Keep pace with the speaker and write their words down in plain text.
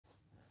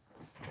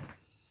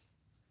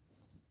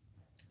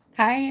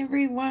Hi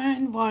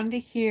everyone, Wanda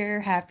here.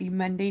 Happy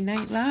Monday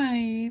Night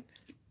Live.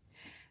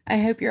 I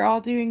hope you're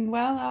all doing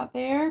well out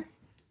there.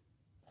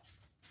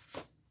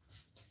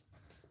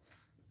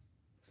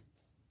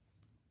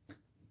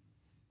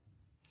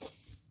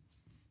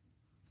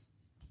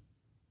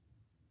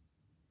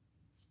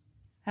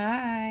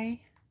 Hi.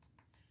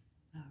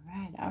 All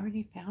right,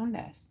 already found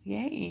us.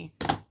 Yay.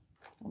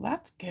 Well,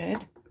 that's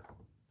good.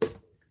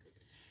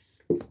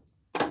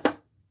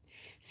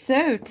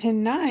 So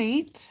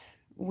tonight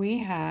we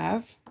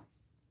have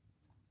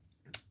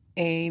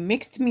a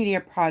mixed media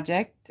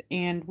project,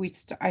 and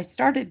I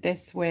started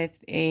this with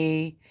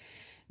a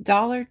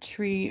Dollar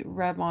Tree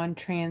rub-on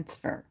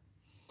transfer.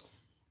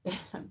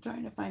 I'm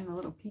trying to find the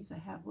little piece I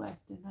have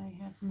left, and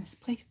I have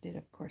misplaced it,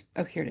 of course.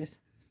 Oh, here it is.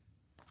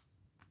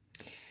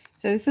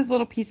 So this is a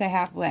little piece I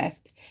have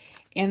left.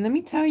 And let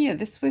me tell you,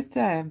 this was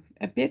a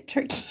bit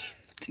tricky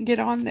to get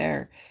on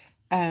there.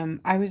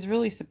 I was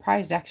really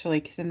surprised, actually,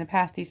 because in the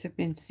past, these have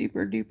been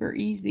super duper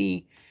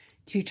easy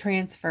to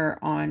transfer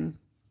on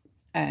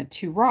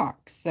to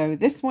rocks. So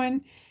this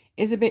one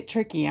is a bit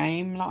tricky. I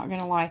am not going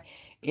to lie.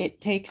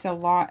 It takes a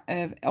lot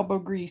of elbow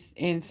grease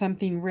and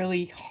something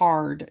really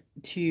hard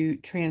to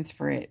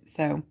transfer it.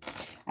 So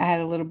I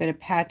had a little bit of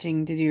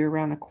patching to do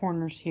around the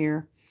corners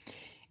here.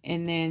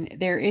 And then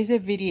there is a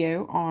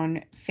video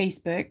on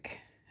Facebook.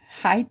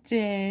 Hi,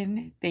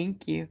 Jen.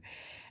 Thank you.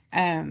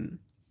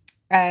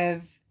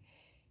 Of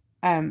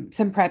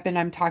some prep, and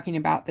I'm talking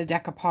about the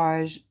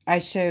decoupage. I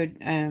showed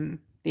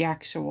the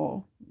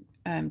actual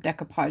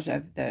decoupage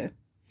of the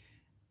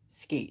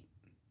skate.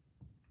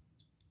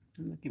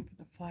 I'm looking for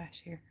the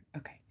flash here.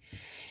 Okay.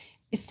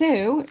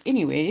 So,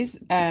 anyways,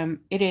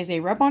 it is a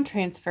rub-on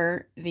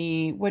transfer.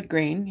 The wood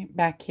grain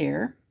back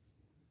here.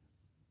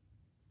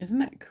 Isn't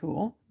that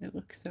cool? It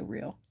looks so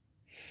real.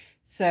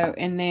 So,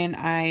 and then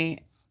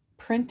I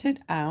printed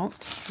out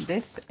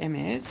this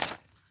image.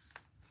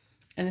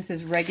 And this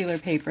is regular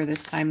paper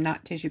this time,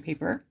 not tissue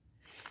paper.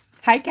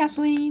 Hi,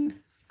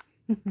 Kathleen.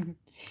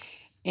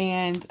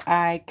 And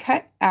I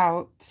cut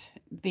out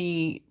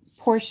the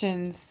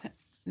portions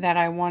that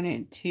I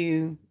wanted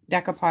to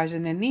decoupage.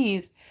 And then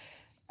these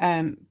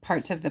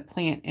parts of the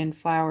plant and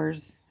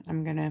flowers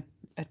I'm going to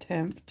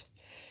attempt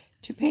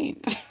to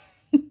paint.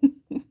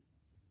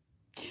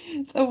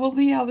 So we'll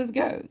see how this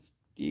goes.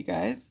 You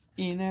guys,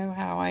 you know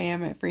how I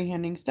am at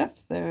freehanding stuff.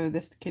 So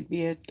this could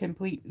be a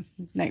complete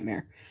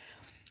nightmare.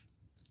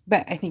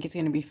 But I think it's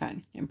going to be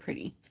fun and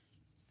pretty.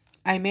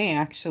 I may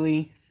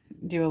actually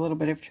do a little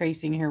bit of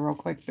tracing here real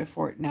quick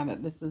before, now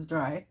that this is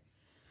dry.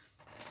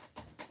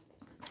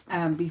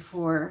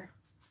 Before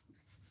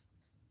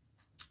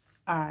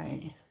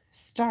I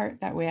start.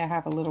 That way I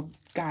have a little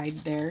guide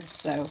there.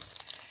 So,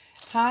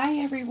 hi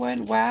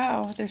everyone.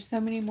 Wow, there's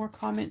so many more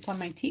comments on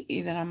my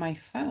TV than on my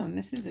phone.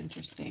 This is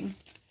interesting.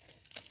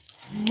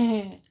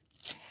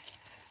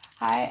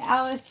 Hi,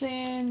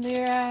 Allison,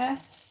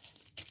 Lyra.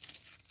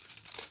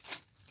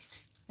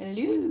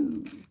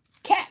 Hello,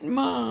 Cat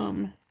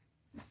Mom.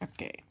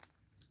 Okay.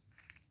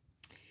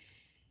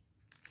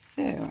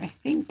 So I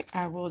think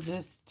I will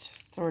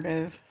just sort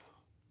of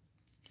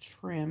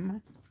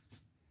trim.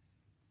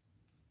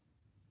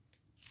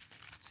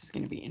 This is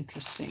going to be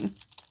interesting.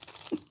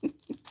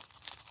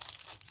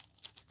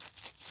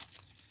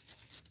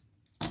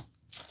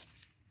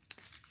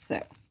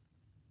 So,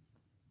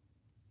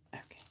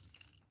 okay.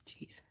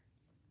 Jeez.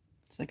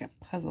 It's like a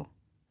puzzle.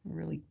 A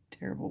really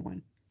terrible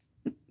one.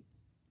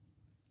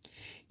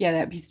 Yeah,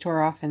 that piece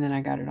tore off and then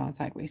I got it on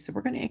sideways. So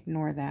we're going to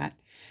ignore that.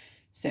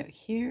 So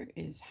here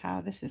is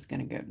how this is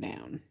going to go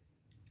down.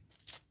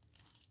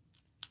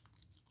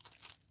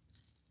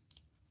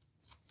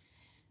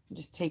 I'm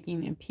just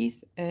taking a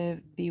piece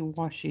of the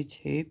washi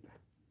tape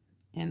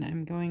and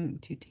I'm going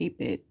to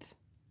tape it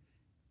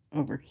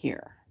over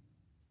here.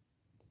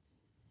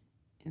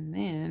 And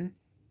then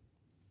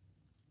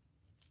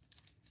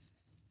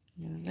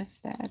I'm going to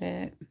lift that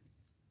up.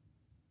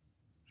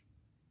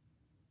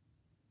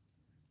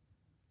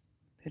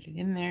 Put it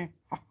in there.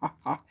 Ha, ha,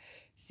 ha.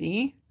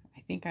 See? I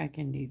think I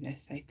can do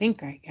this. I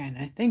think I can.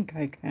 I think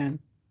I can.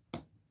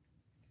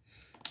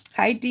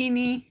 Hi,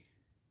 Deanie.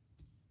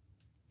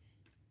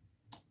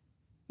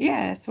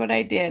 Yeah, that's what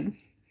I did.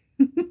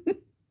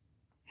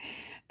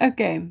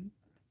 Okay.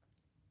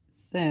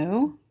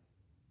 So,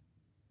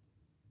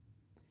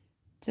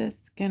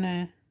 just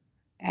gonna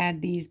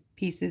add these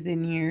pieces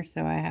in here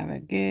so I have a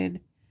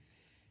good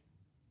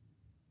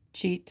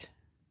cheat.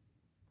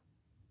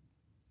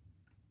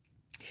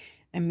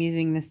 I'm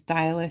using the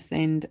stylus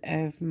end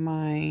of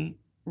my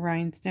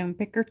rhinestone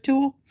picker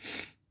tool.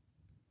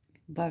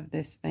 Love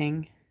this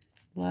thing.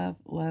 Love,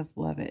 love,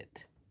 love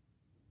it.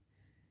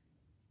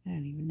 I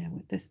don't even know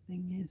what this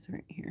thing is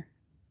right here.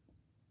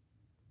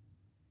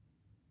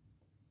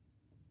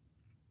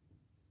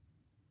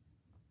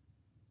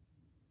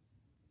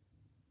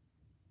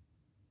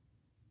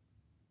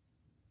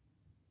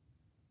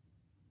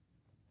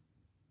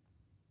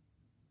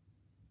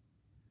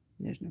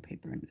 There's no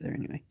paper under there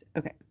anyways.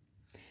 Okay.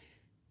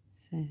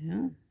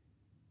 So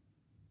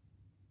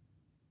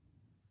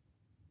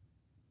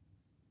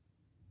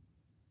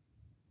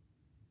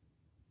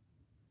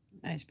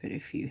I just put a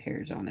few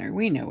hairs on there.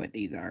 We know what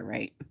these are,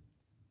 right?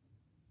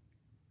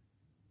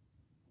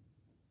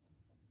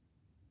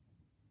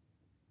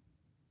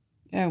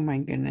 Oh my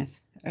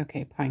goodness.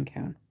 Okay, pine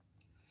cone.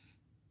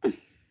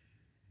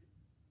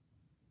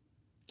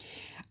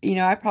 You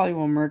know, I probably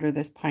will murder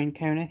this pine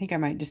cone. I think I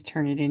might just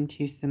turn it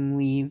into some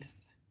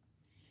leaves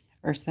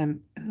or some,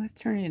 oh, let's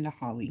turn it into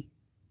holly.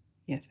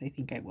 Yes, I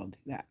think I will do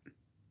that.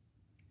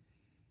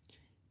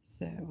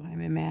 So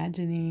I'm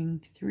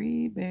imagining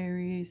 3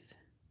 berries.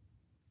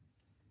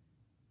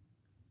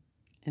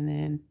 And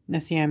then, now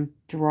see, I'm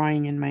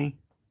drawing in my,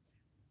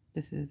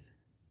 this is,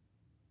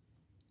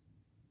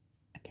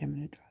 okay, I'm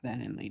going to draw that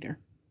in later.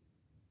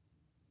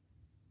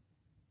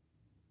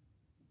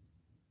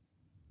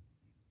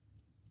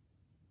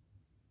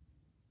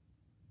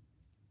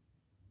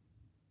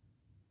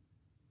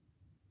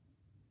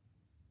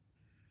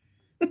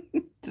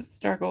 The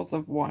struggles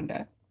of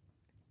Wanda.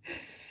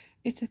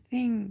 It's a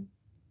thing.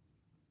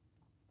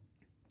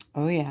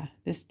 Oh yeah,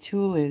 this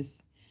tool is,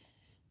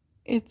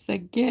 it's a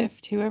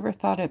gift. Whoever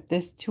thought up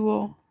this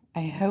tool,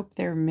 I hope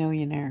they're a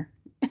millionaire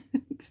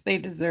because they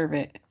deserve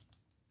it.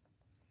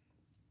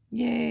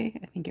 Yay,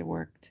 I think it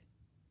worked.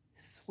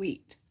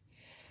 Sweet.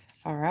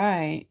 All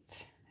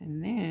right,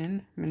 and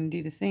then I'm going to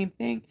do the same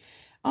thing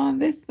on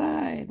this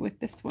side with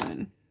this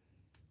one.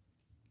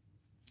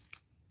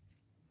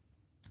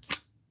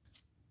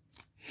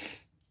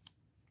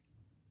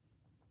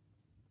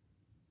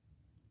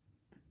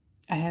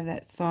 I have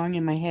that song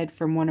in my head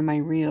from one of my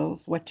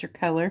reels. What's your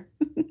color?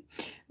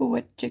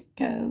 What's your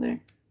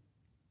color?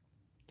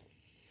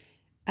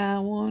 I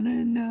want to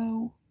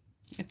know.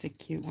 It's a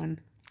cute one.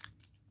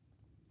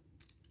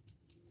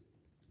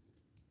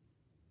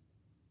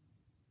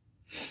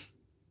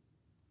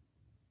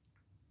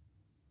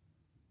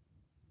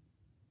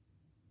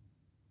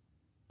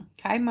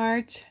 Hi,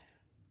 March.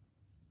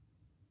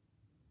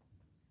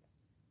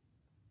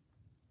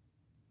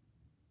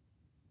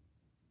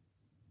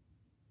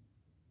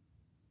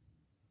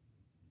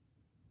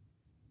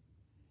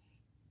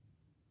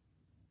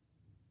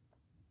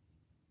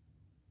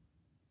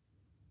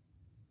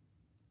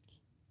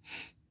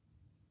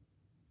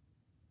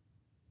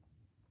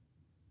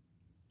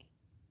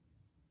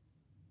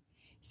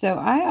 So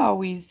I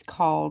always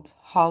called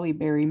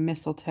hollyberry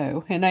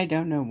mistletoe, and I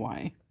don't know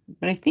why.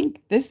 But I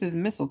think this is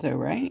mistletoe,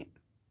 right?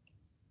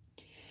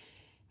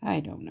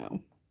 I don't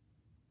know.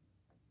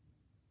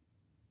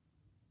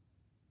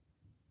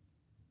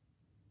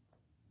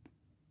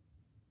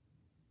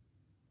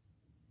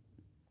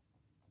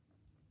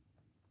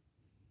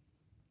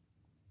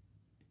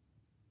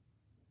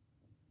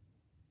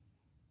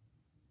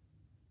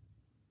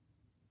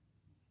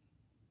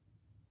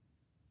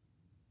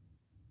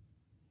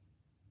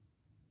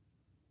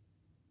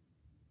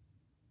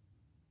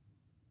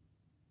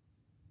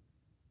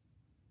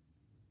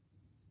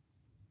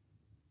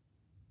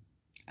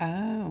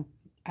 Oh,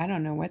 I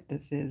don't know what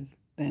this is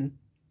then.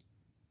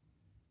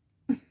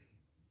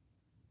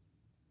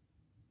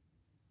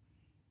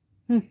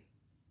 Hmm.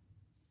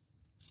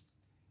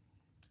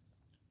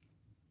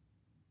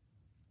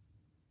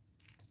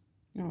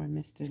 Oh, I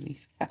missed a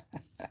leaf.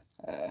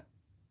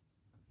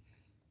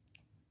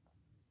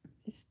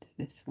 Missed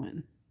this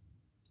one.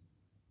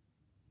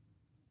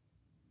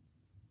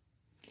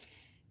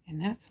 And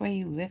that's why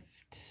you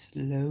lift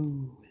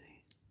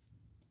slowly.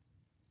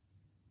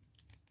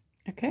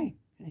 Okay,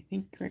 I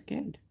think we're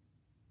good.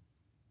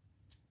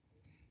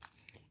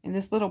 And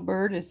this little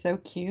bird is so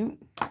cute.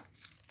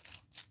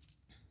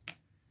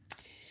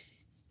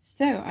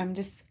 So I'm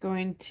just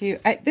going to,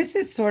 this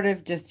is sort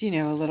of just, you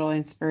know, a little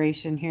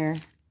inspiration here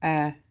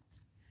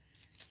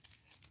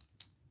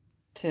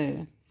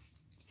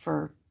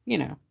for, you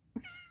know,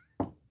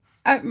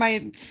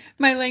 my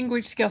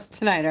language skills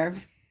tonight are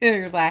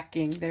they're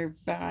lacking. They're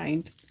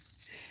behind.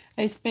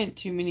 I spent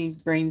too many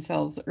brain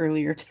cells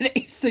earlier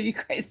today, so you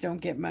guys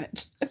don't get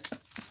much.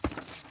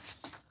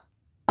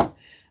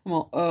 I'm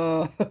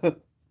all,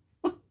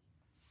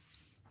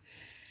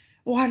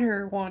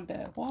 water,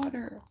 Wanda,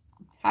 water.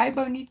 Hi,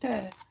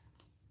 Bonita.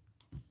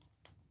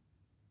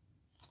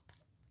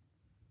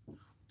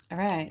 All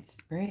right,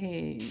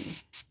 spray.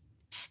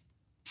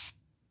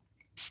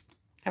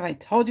 Have I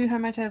told you how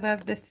much I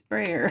love this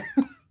sprayer?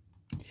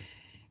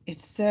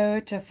 It's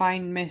such a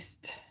fine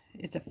mist.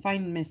 It's a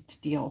fine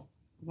mist deal.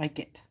 Like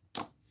it.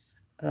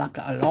 Like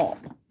it a lot.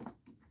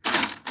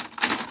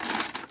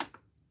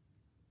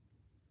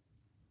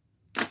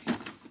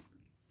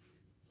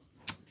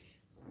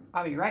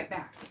 I'll be right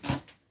back.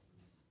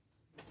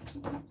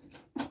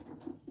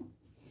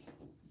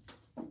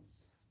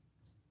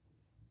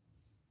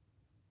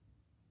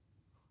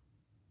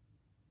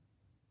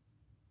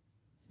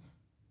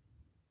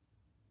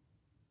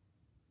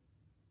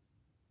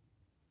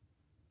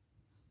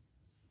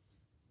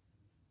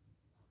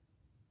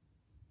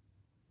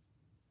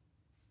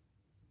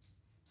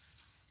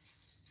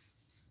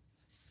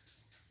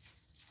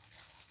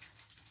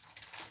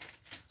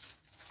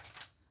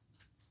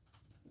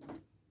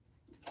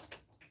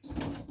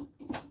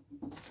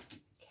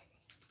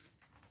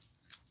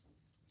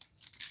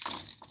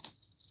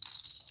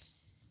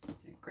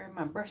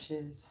 grab my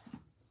brushes.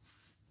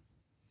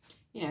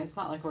 You know, it's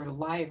not like we're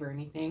live or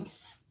anything.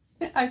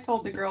 I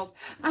told the girls,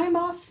 I'm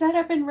all set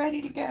up and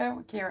ready to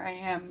go. Here I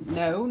am.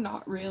 No,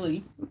 not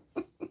really.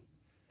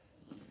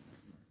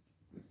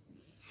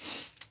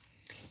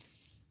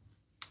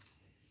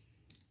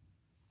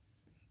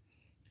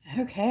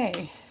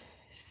 Okay,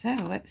 so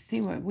let's see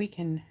what we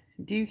can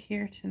do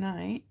here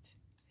tonight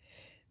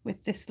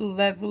with this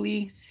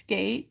lovely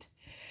skate.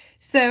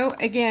 So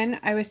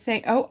again, I was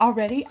saying, oh,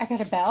 already I got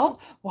a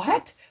bell.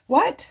 What?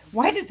 What?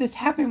 Why does this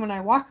happen when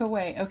I walk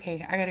away?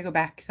 Okay, I gotta go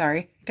back.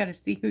 Sorry. Gotta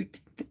see who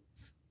did this.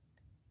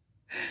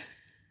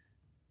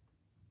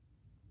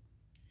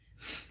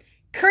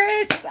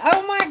 Chris!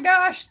 Oh my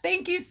gosh,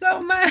 thank you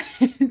so much.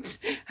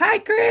 Hi,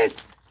 Chris.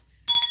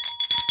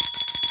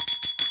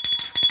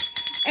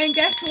 And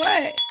guess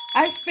what?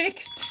 I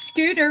fixed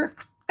Scooter.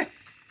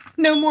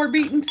 No more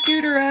beating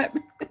Scooter up.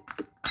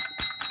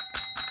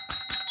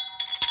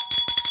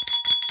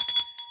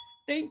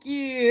 Thank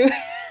you.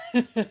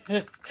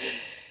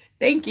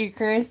 Thank you,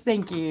 Chris.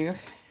 Thank you.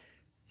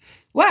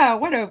 Wow,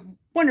 what a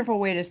wonderful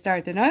way to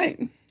start the night.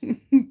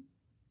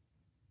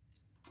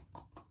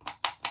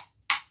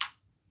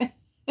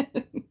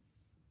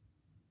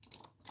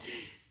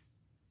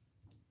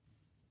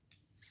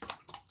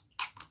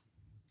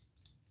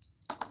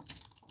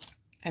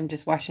 I'm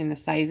just washing the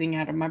sizing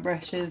out of my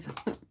brushes.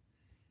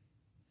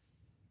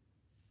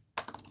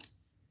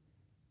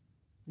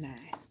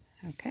 Nice.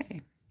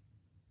 Okay.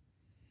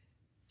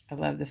 I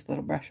love this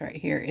little brush right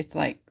here. It's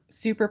like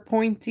super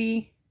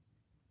pointy,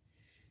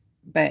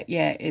 but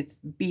yeah, it's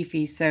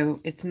beefy,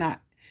 so it's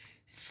not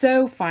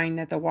so fine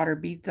that the water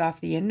beads off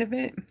the end of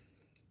it.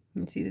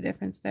 You see the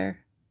difference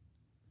there?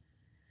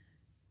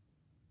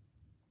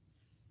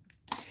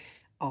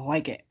 I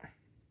like it.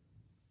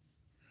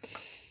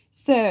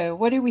 So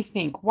what do we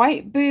think?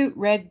 White boot,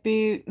 red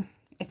boot.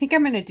 I think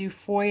I'm going to do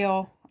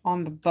foil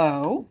on the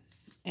bow,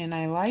 and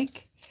I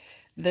like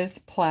this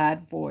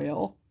plaid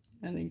foil.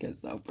 I think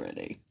it's so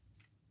pretty.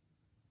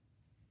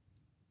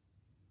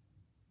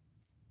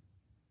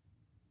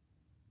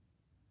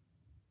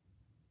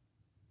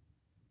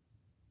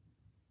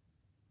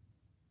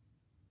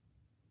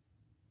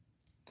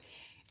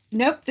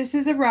 Nope, this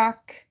is a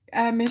rock,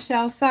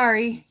 Michelle.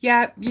 Sorry.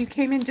 Yeah, you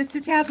came in just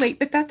a tad late,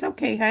 but that's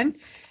okay, hun.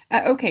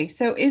 Okay,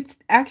 so it's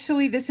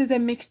actually, this is a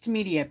mixed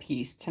media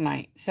piece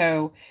tonight.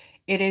 So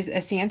it is a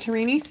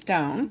Santorini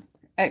stone,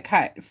 a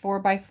cut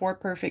 4x4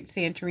 perfect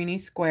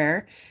Santorini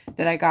square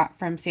that I got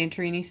from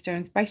Santorini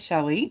Stones by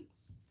Shelley.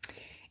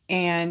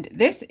 And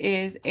this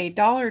is a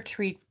Dollar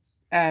Tree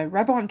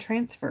rub-on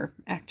transfer,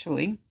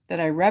 actually, that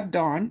I rubbed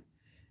on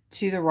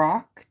to the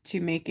rock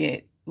to make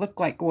it look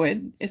like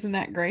wood. Isn't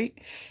that great?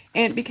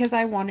 And because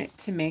I want it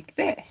to make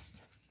this.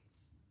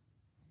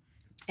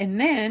 And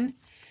then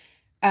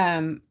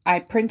I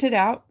printed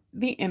out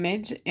the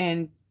image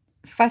and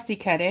fussy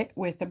cut it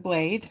with a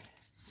blade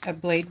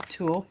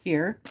tool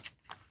here.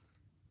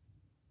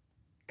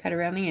 Cut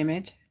around the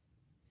image.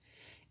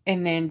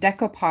 And then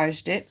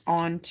decoupaged it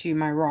onto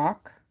my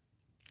rock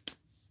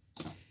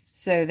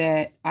so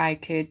that I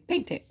could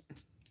paint it.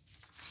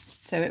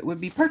 So it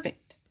would be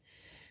perfect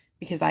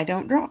because I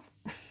don't draw.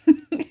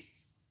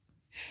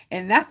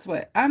 And that's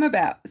what I'm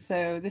about.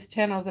 So this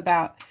channel is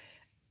about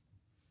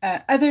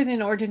other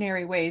than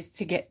ordinary ways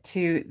to get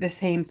to the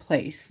same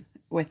place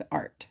with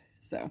art.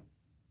 So,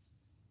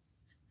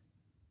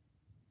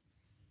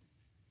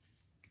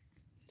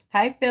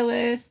 hi,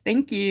 Phyllis.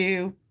 Thank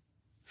you.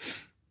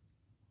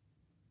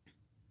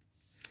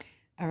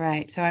 All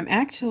right. So I'm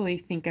actually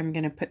think I'm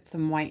going to put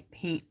some white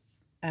paint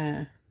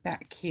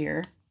back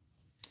here.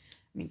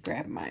 Let me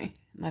grab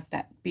let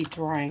that be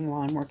drying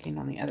while I'm working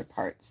on the other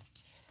parts.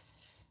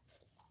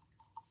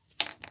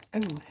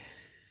 Oh,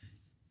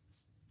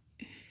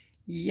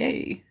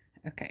 yay.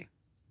 Okay.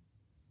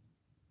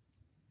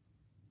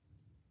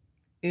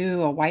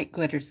 Ooh, a white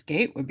glitter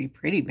skate would be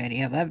pretty,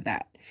 Betty. I love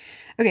that.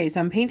 Okay,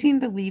 so I'm painting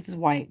the leaves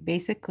white,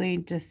 basically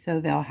just so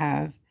they'll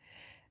have,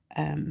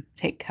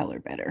 take color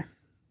better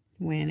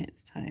when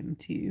it's time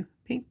to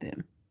paint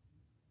them.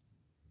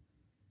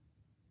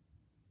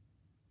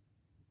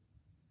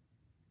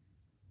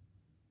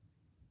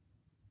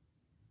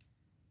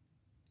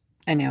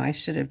 I know I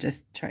should have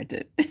just tried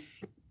to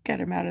cut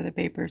them out of the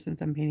paper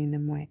since I'm painting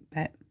them white,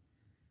 but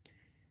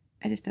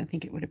I just don't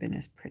think it would have been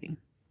as pretty.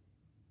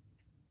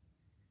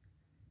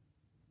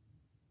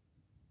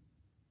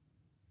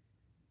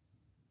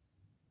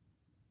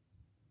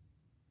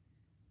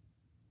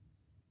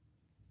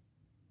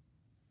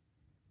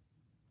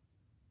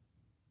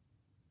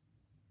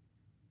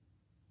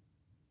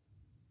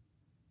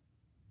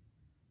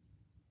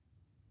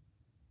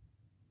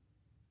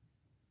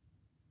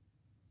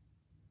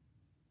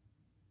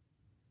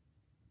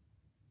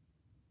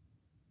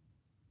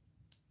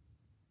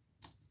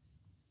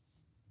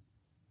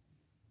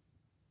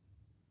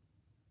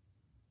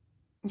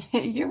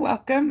 You're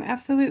welcome.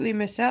 Absolutely,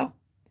 Michelle.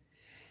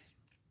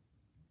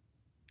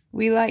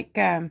 We like,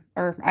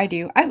 or I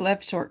do. I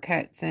love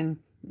shortcuts and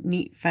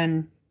neat,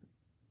 fun,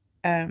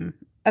 other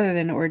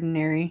than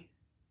ordinary.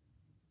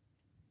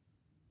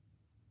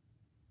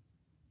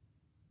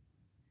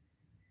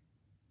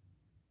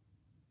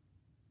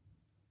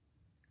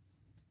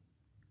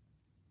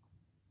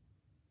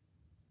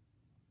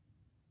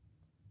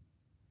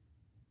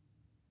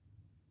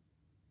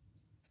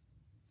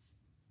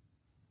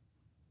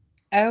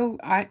 Oh,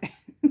 I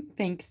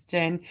thanks,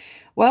 Jen.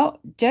 Well,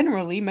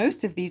 generally,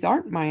 most of these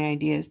aren't my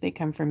ideas. They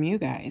come from you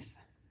guys.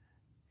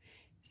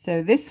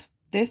 So this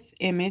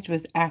image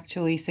was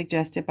actually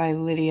suggested by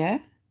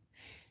Lydia.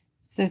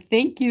 So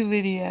thank you,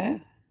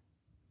 Lydia.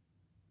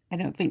 I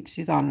don't think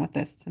she's on with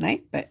us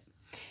tonight, but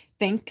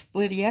thanks,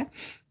 Lydia.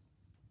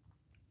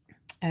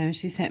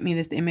 She sent me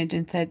this image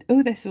and said,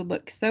 "Oh, this would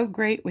look so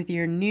great with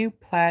your new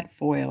plaid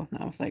foil."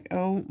 And I was like,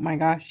 "Oh my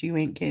gosh, you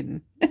ain't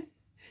kidding."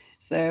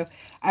 So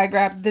I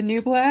grabbed the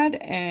new plaid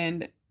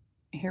and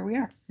here we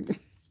are.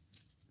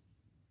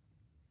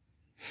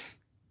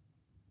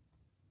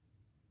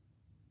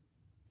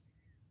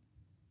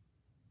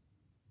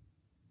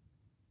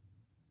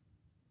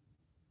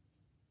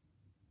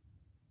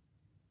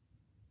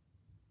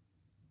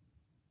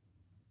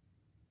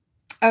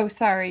 Oh,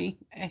 sorry.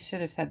 I should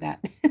have said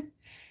that.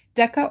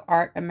 Deco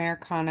Art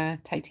Americana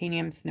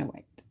Titanium Snow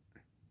White.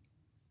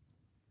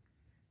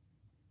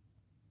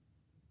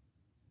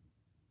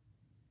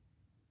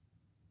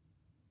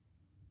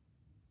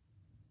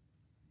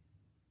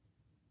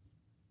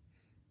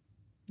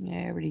 Yeah,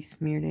 I already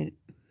smeared it.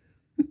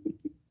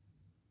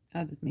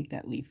 I'll just make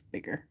that leaf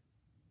bigger.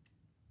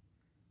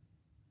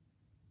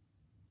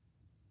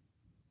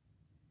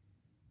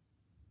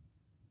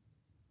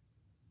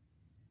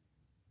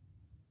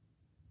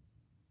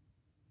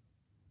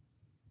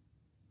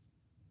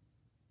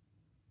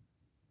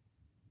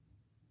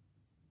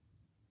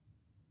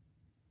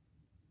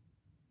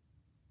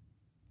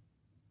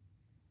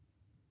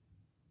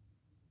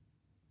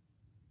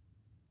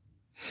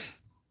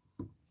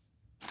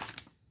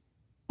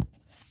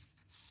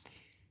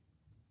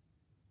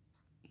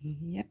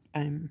 Yep,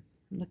 I'm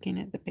looking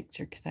at the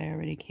picture because I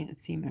already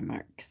can't see my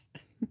marks.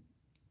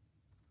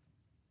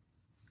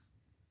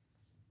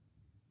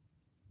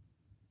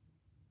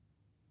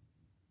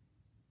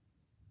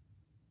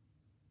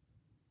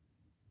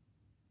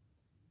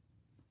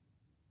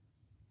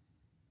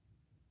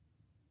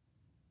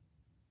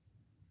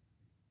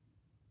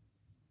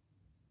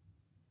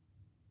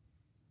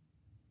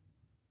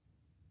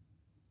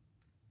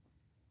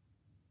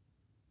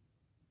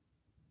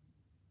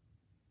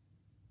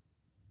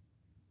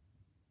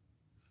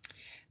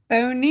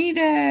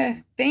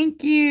 Bonita,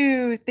 thank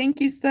you. Thank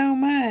you so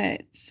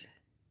much.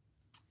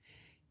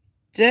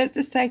 Just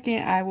a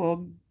second, I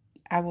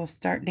will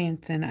start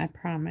dancing, I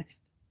promise.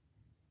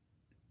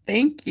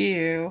 Thank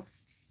you.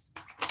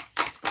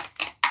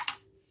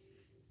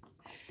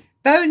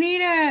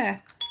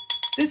 Bonita,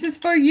 this is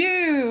for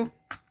you.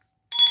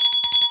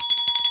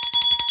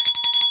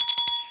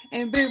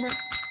 And Boomer,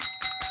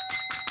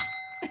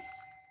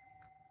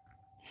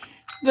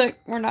 look,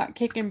 we're not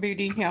kicking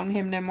booty on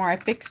him no more. I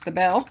fixed the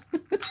bell.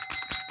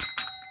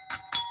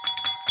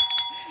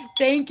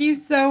 Thank you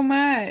so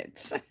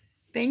much.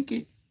 Thank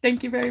you.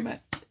 Thank you very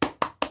much.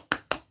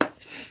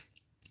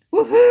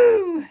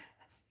 Woohoo!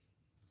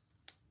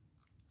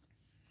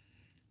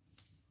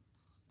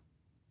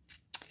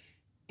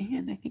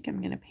 And I think I'm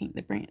going to paint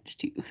the branch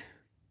too.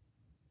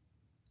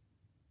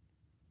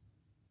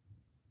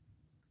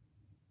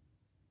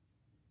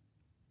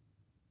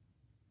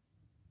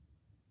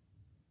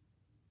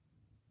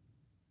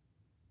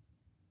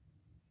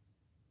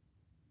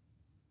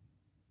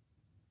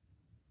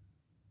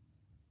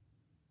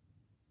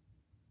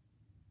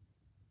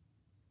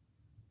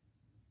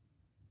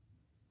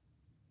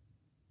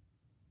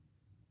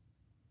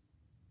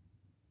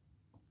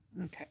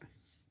 Okay.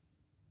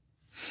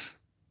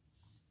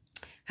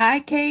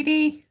 Hi,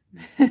 Katie.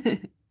 All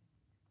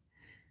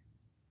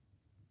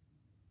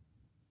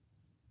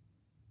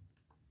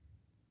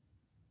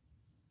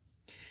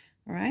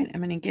right, I'm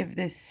going to give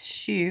this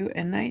shoe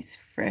a nice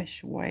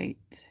fresh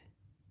white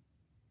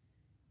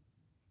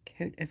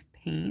coat of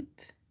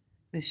paint.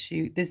 This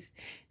shoe, this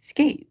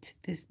skate,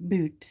 this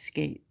boot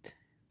skate,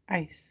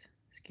 ice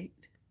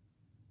skate.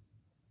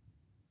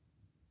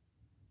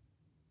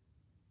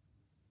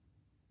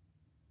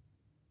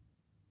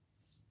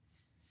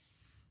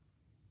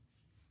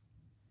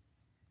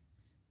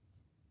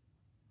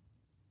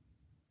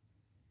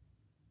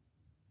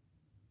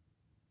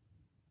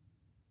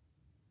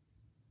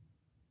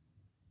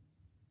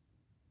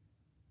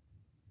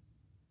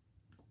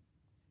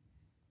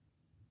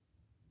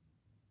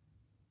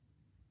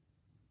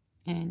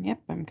 And yep,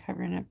 I'm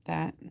covering up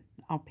that.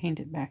 I'll paint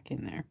it back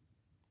in there.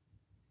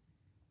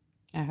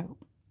 I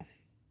hope.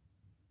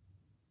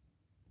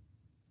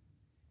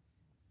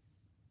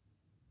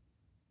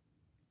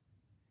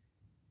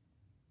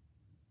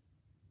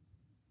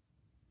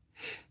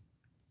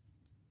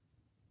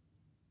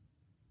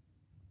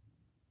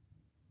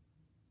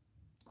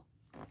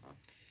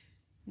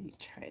 Let me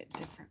try a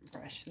different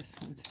brush. This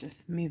one's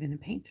just moving the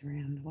paint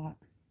around a lot.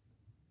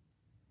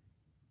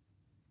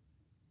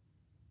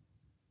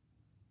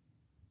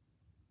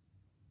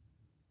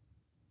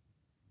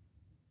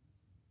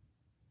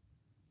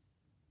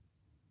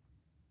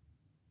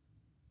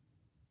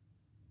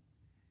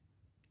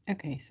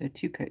 Okay, so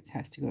 2 coats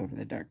has to go over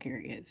the dark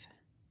areas.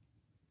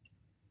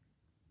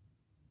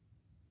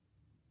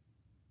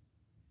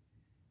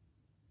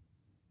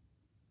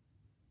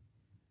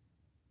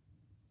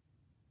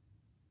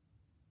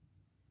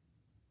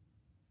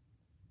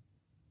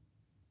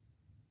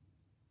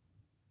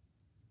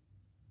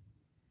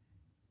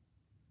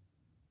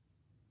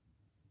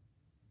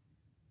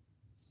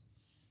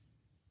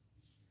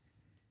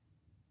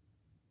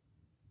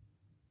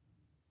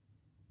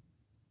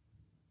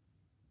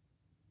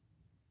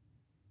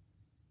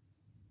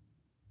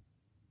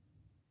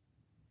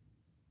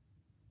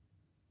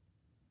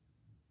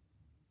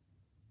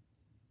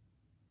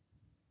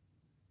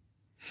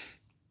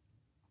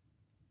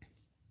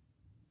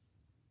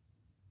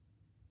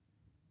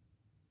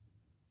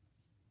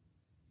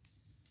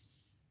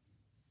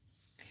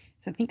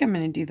 So I think I'm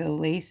going to do the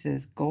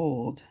laces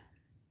gold.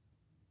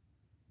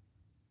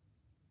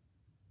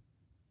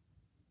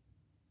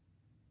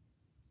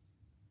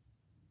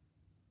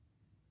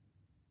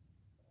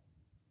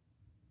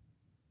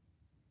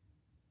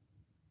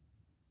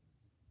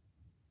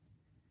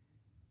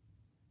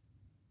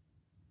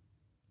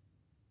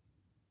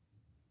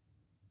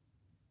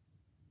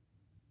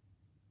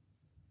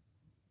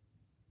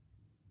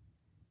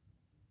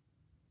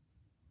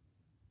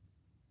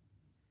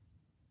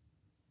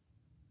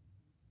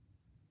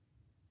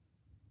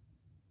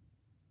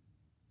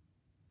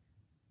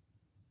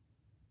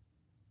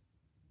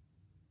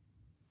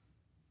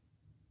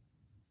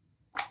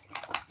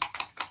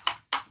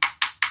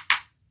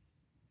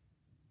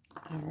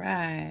 All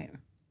right.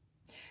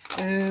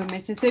 Ooh,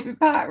 Mississippi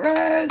pot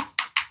roast.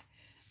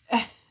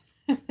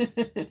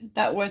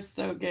 That was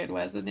so good,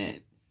 wasn't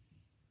it?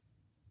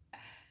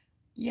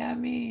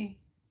 Yummy.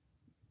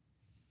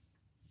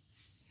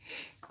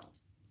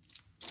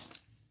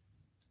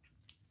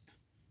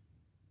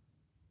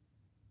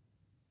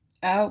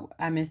 Oh,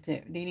 I missed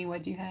it. Deanie,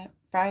 what'd you have?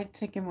 Fried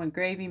chicken with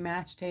gravy,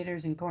 mashed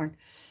taters, and corn.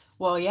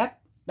 Well,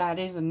 yep, that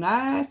is a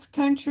nice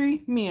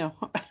country meal.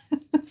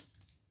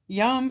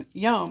 Yum,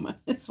 yum.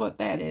 That's what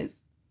that is.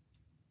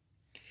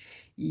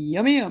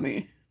 Yummy,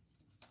 yummy.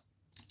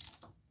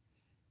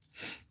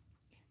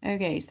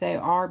 Okay, so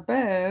our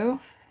bow.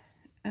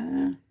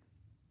 So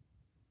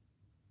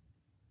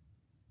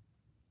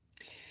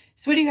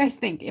what do you guys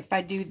think? If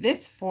I do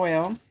this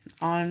foil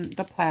on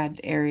the plaid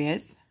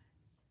areas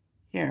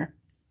here,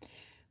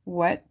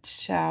 what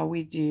shall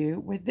we do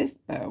with this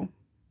bow?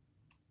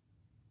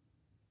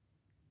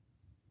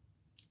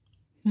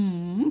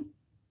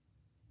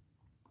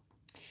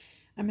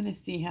 I'm going to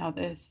see how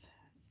this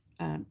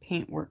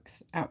paint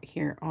works out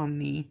here on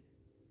the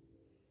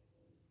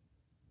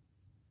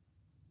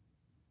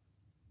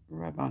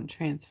rub-on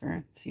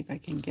transfer. See if I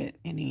can get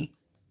any.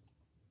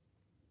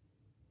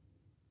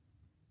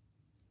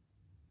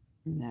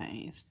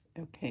 Nice.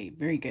 Okay,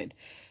 very good.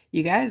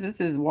 You guys, this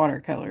is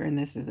watercolor and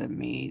this is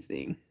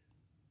amazing.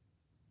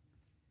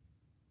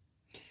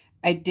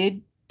 I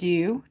did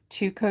do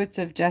 2 coats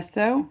of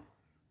gesso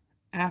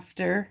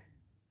after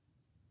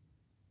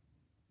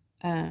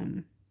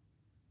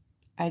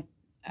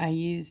I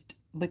used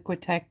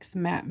Liquitex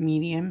matte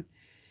medium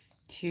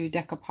to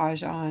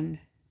decoupage on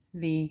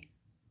the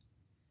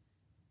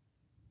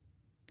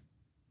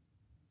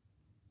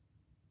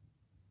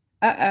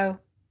uh-oh.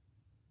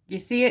 You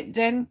see it,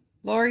 Jen?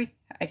 Lori?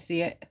 I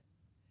see it.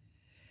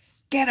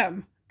 Get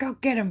them. Go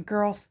get them,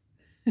 girls.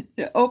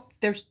 Oh,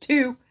 there's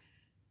 2.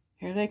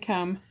 Here they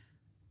come.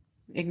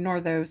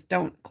 Ignore those.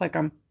 Don't click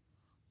them.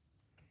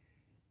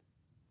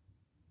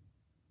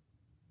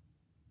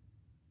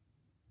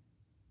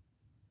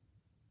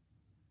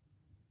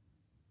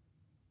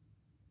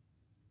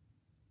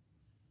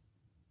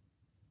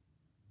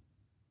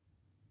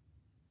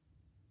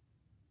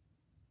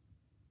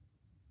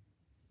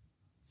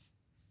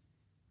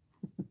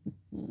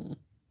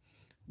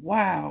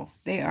 Wow,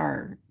 they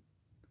are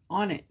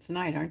on it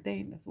tonight, aren't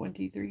they? That's 1,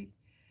 2, 3.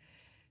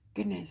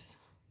 Goodness.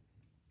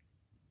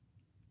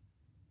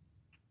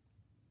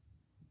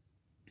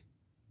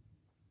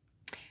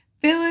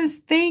 Phyllis,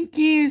 thank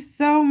you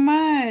so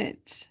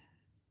much.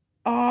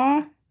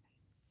 Aw,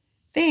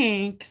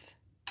 thanks.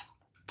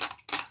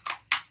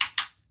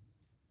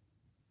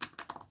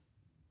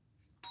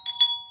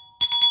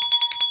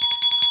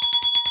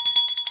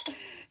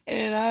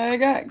 And I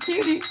got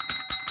Cutie.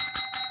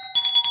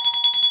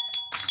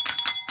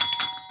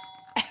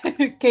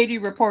 Katie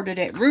reported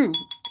it. Roo.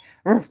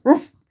 Roof,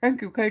 roof.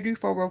 Thank you, Katie,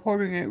 for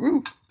reporting it.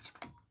 Roo.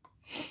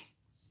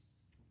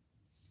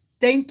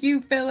 Thank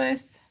you,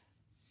 Phyllis.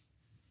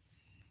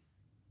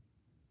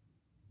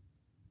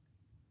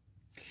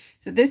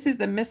 So this is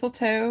the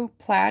mistletoe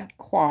plaid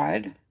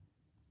quad.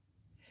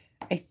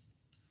 I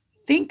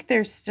think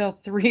there's still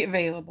 3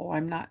 available.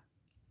 I'm not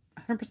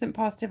 100%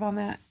 positive on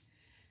that.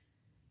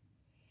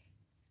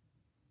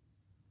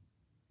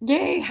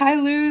 Yay. Hi,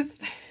 Luz.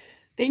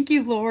 Thank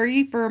you,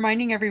 Lori, for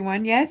reminding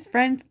everyone. Yes,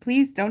 friends,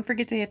 please don't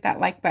forget to hit that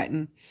like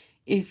button.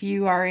 If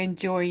you are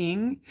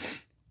enjoying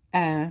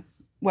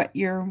what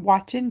you're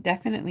watching,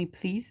 definitely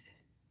please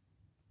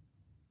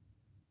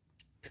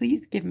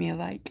give me a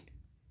like.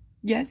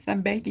 Yes,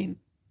 I'm begging.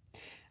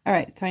 All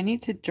right, so I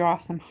need to draw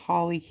some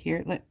holly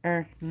here.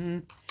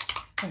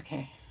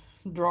 Okay,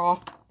 draw.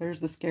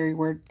 There's the scary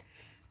word.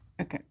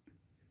 Okay.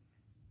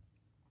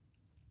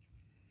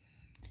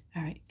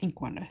 All right, think,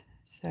 Wanda.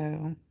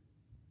 So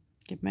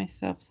give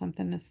myself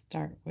something to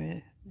start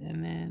with,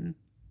 and then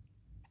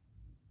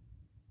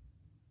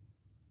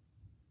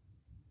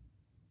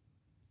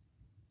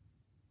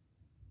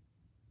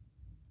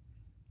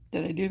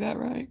did I do that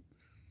right?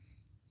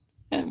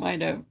 I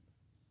might have.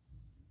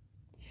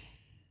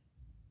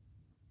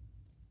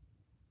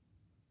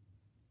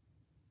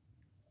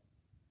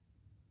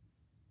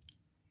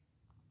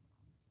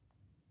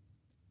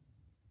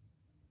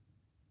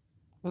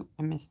 Oh,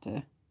 I missed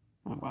a.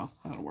 Oh well,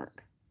 that'll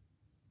work.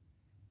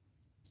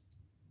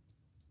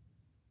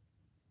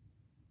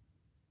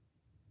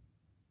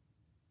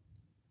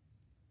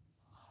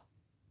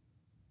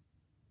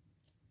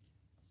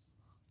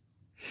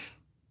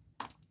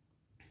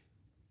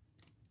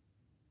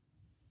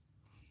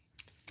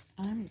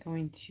 I'm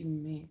going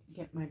to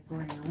get my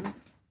brown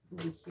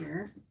over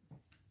here.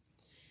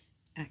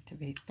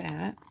 Activate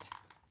that.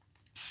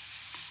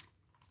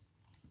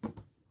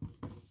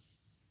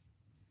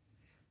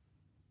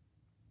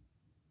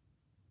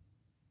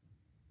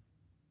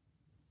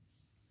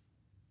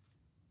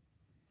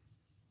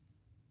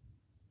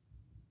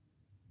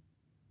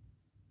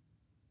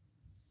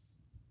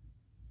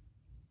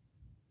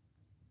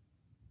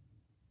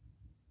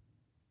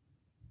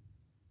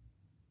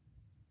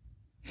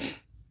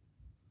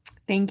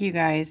 Thank you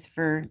guys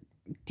for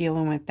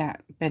dealing with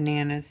that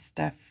bananas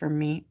stuff for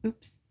me.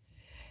 Oops.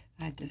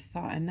 I just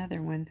saw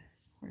another one.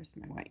 Where's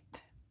my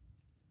white?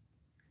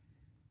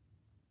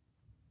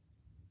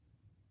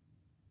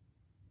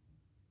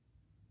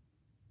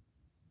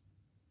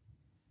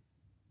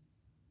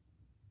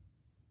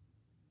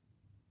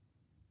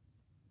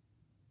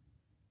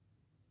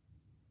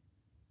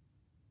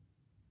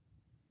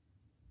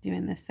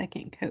 Doing the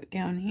second coat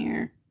down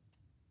here.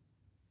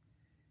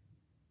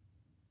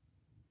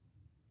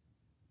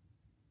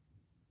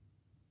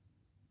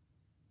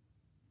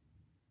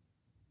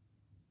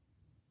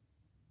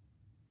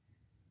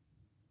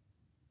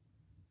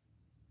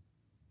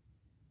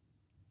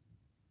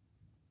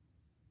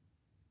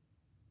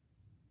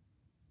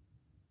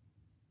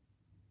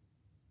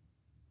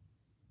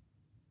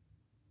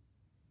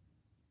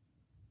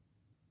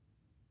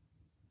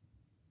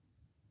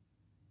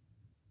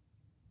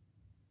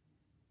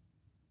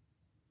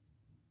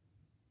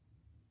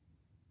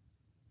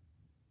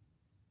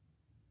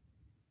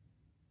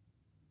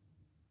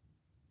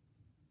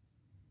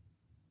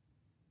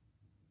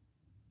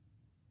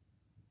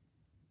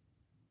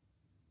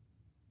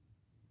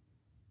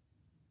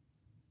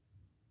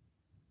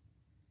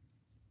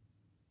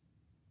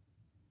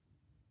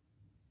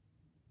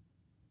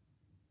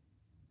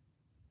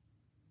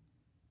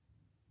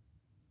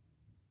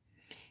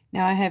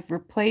 Now I have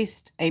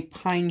replaced a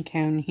pine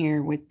cone here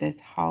with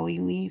this holly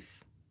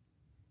leaf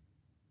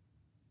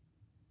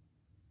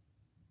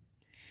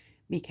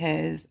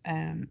because,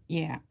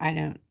 yeah, I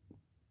don't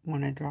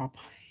want to draw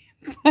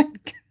pine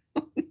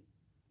cone.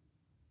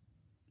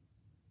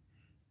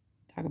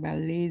 Talk about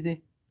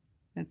lazy.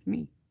 That's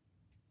me.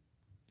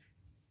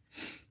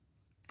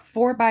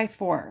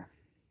 4x4.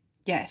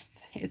 Yes,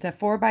 it's a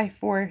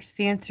 4x4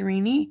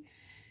 Santorini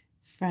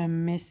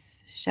from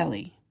Miss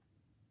Shelley.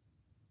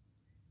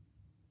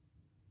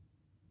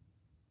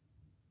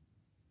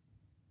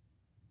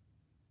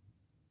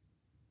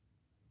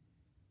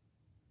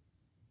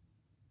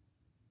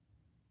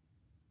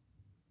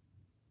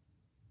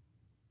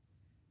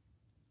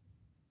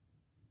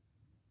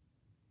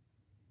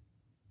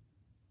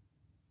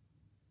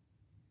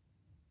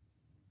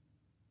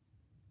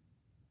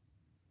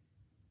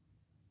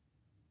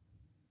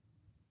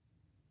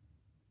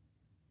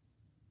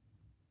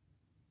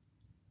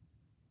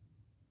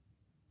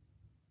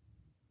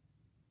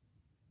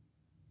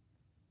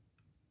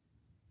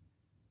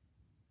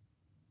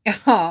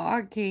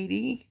 Aw,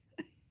 Katie.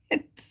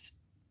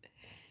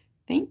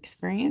 Thanks,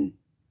 Fran.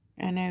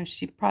 I know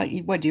she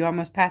probably, what, you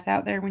almost pass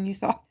out there when you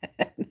saw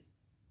that?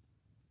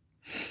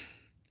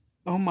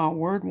 Oh my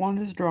word,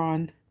 Wanda's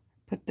drawn.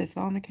 Put this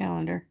on the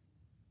calendar.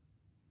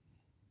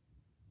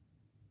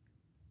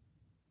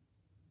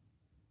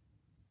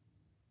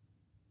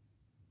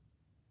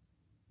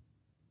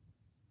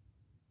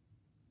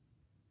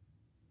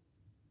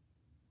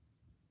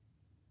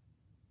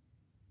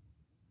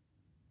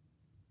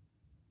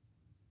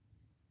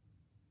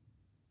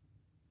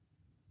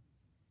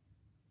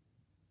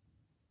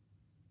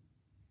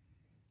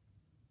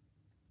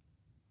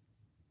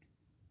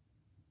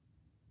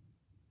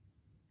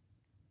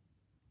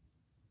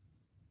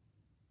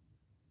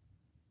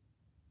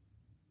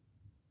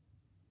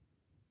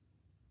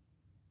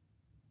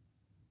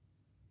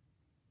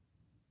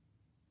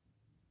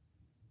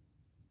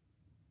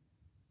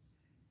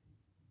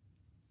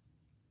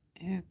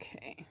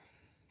 Okay.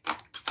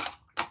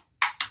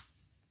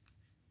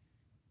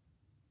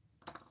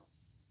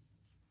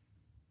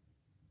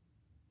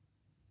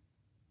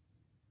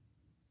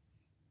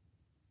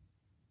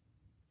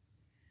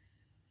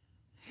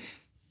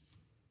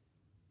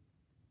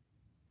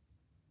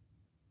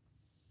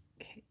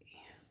 Okay.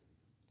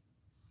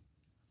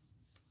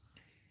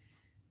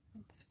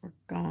 Let's work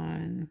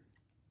on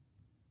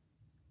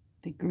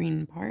the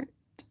green part.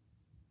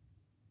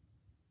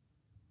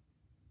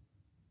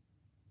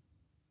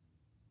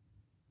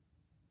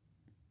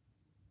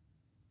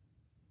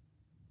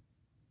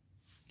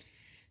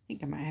 I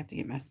think I might have to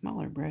get my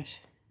smaller brush.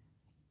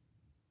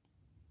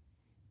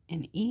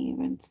 An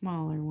even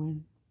smaller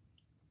one.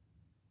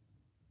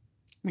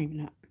 Maybe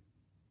not.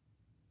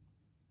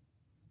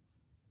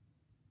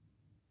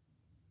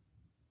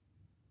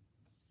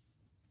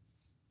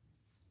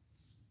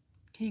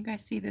 Can you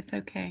guys see this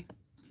okay?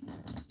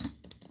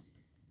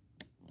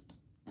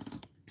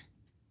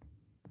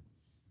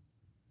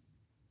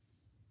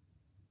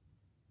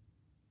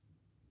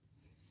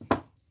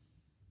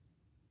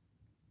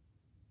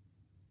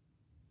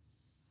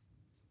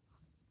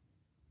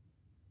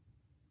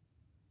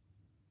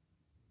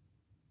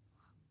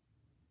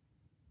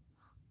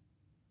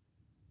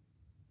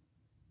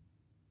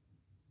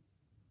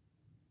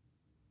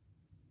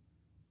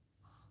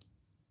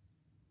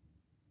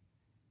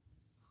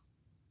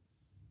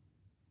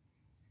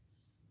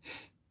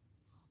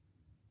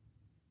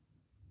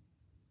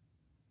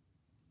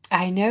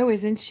 I know,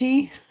 isn't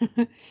she?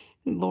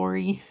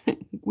 Lori,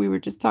 we were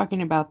just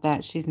talking about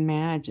that. She's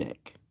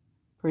magic.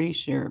 Pretty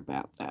sure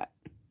about that.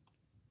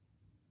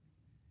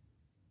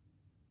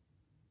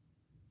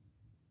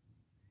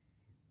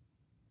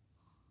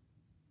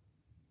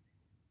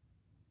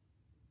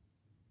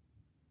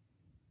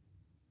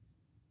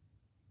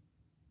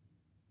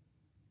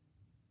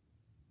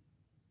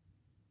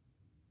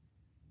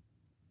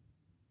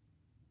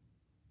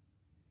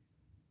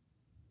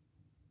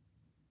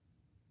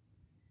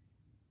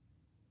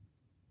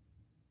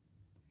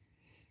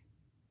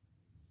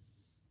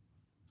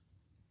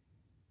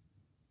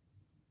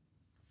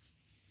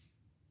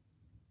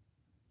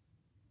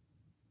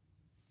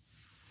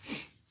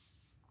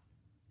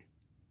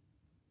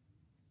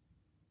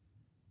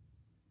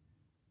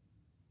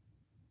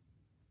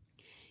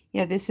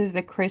 Yeah, this is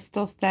the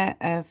crystal set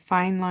of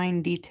fine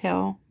line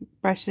detail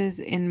brushes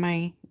in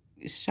my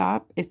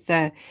shop. It's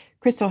a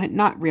crystal,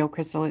 not real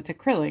crystal, it's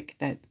acrylic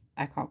that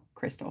I call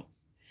crystal.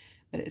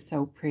 But it's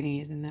so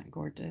pretty, isn't that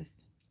gorgeous?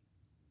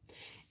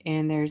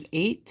 And there's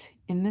 8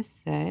 in the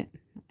set.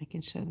 I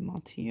can show them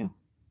all to you.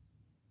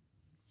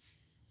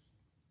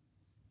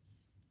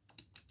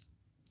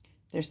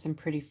 There's some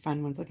pretty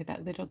fun ones. Look at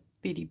that little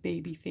bitty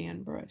baby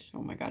fan brush.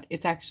 Oh my God.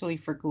 It's actually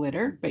for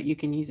glitter, but you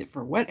can use it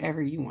for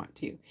whatever you want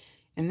to.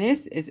 And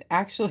this is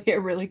actually a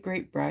really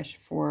great brush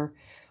for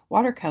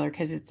watercolor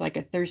because it's like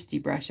a thirsty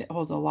brush. It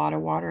holds a lot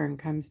of water and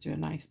comes to a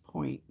nice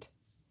point.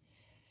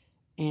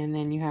 And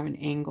then you have an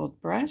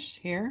angled brush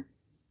here.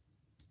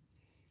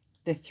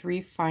 The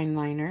 3 fine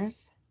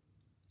liners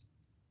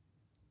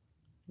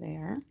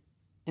there.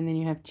 And then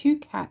you have 2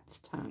 cat's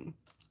tongue.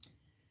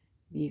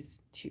 These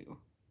 2.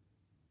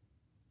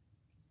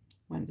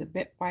 One's a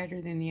bit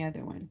wider than the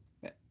other one,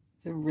 but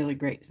it's a really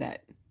great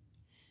set.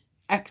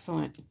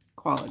 Excellent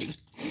quality.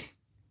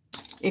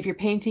 If you're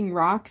painting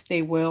rocks,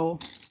 they will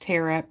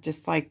tear up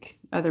just like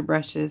other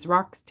brushes.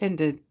 Rocks tend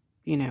to,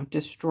 you know,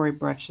 destroy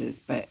brushes,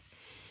 but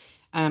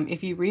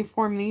if you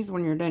reform these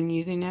when you're done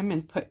using them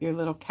and put your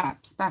little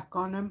caps back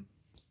on them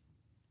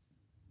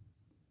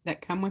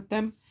that come with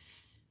them,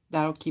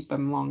 that'll keep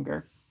them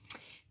longer.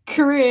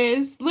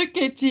 Chris, look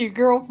at you,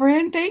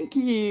 girlfriend. Thank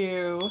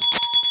you.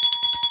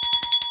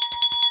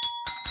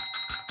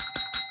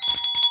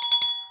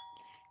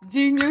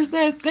 Junior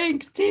says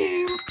thanks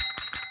too.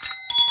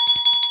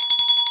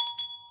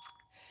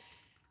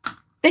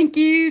 Thank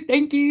you,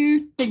 thank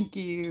you, thank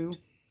you.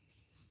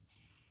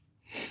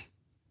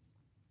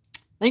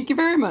 Thank you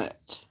very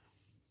much.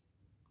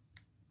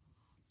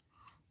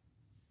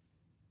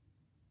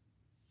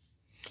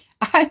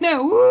 I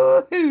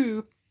know,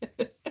 woohoo.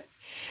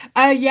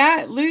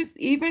 Yeah, loose,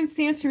 even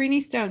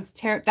Santorini stones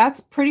tear. That's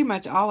pretty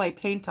much all I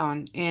paint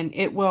on, and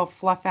it will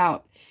fluff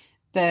out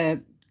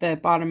the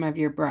bottom of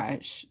your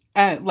brush.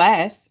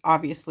 Less,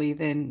 obviously,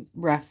 than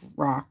rough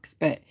rocks,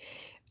 but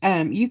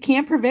you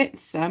can prevent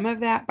some of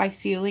that by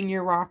sealing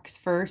your rocks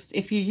first.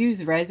 If you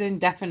use resin,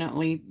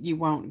 definitely you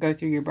won't go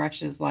through your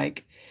brushes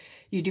like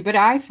you do. But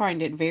I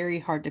find it very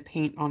hard to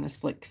paint on a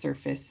slick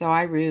surface. So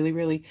I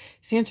really,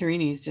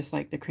 Santorini is just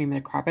like the cream of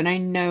the crop. And I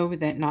know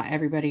that not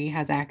everybody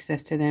has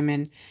access to them.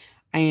 And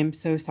I am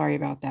so sorry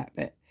about that.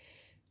 But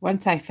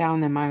once I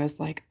found them, I was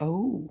like,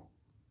 oh,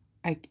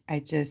 I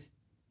just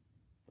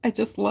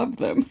love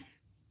them.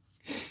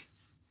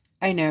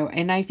 I know,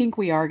 and I think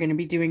we are going to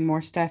be doing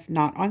more stuff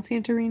not on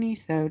Santorini,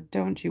 so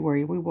don't you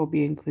worry. We will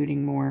be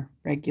including more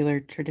regular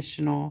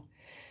traditional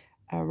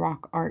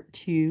rock art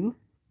too.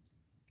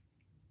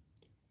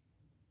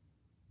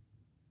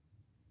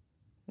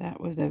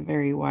 That was a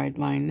very wide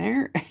line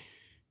there.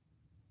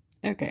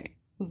 Okay,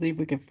 we'll see if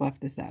we can fluff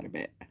this out a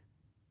bit.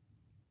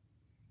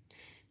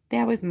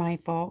 That was my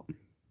fault.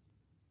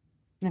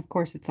 And of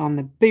course, it's on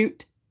the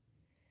boot.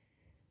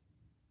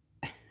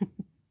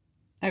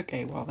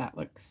 Okay, well, that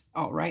looks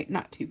all right.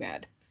 Not too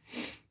bad.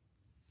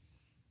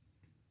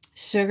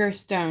 Sugar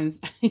stones.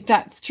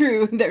 That's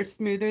true. They're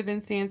smoother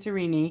than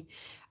Santorini.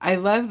 I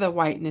love the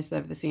whiteness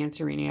of the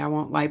Santorini, I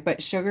won't lie.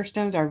 But sugar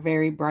stones are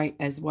very bright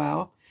as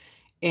well.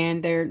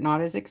 And they're not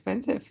as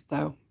expensive.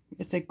 So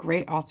it's a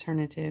great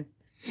alternative.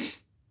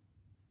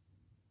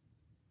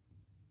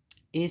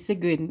 It's a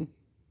good one.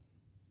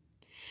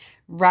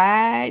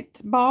 Right,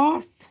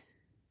 boss?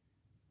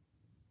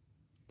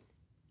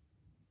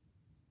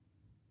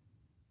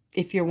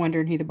 If you're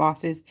wondering who the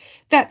boss is,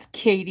 that's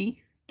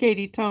Katie.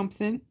 Katie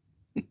Thompson.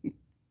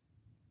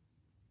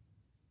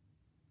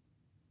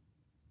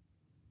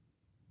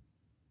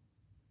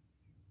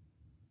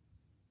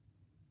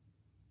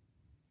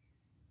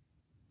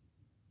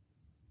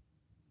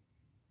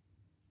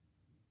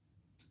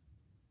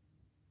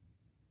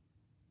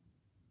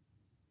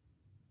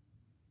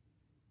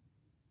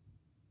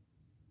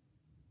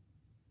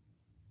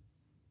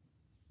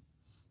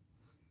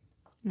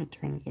 I'm going to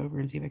turn this over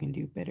and see if I can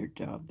do a better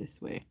job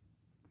this way.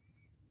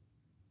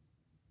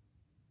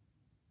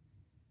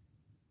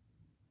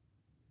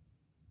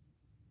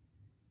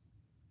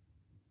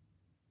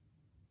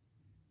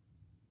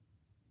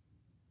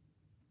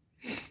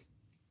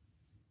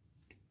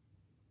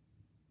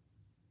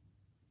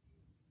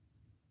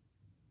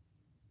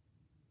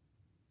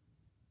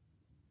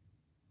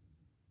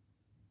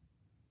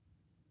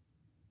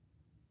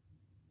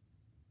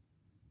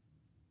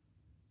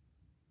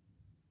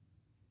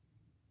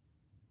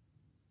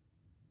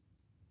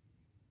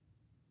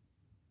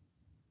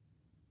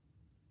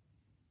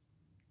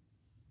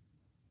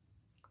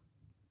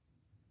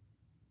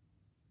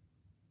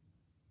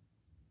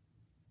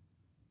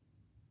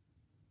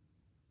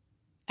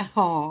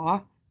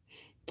 Aw,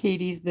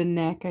 Katie's the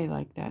neck. I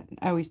like that.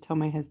 I always tell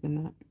my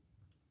husband that.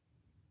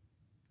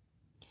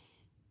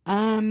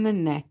 I'm the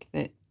neck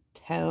that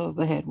tells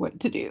the head what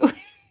to do.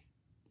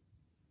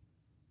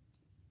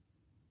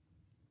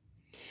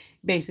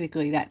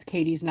 Basically, that's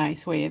Katie's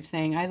nice way of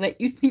saying, I let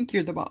you think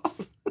you're the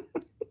boss.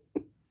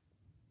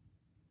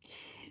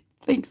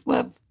 Thanks,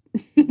 love.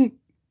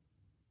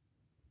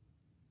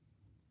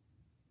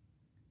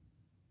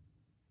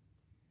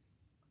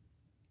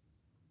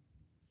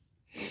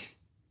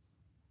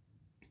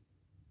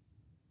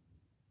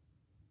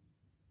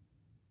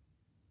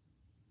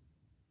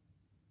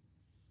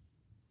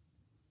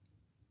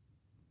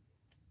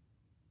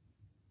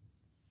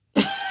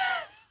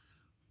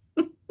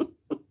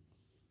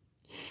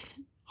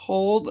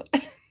 Hold.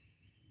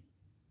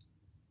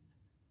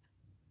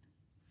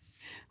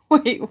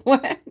 Wait,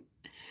 what?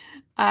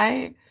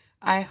 I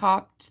I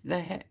hopped the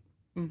head.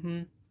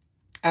 Mm-hmm.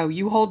 Oh,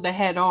 you hold the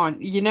head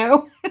on, you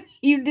know?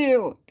 You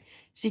do.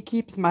 She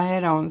keeps my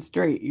head on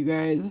straight, you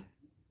guys.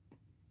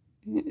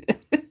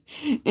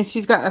 And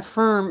she's got a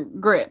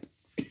firm grip.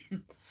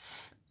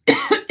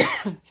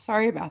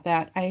 Sorry about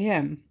that.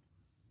 I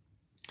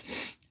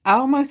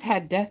almost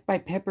had death by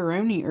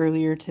pepperoni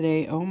earlier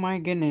today. Oh my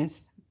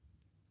goodness.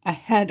 I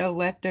had a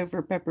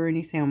leftover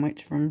pepperoni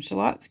sandwich from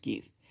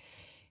Shalotsky's.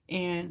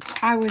 And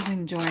I was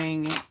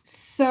enjoying it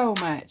so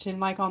much. And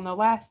like on the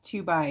last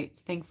two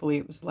bites, thankfully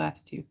it was the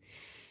last two,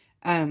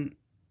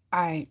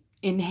 I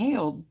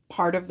inhaled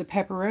part of the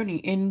pepperoni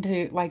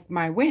into like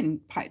my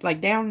windpipe, like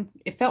down.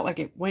 It felt like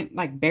it went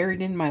like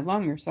buried in my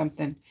lung or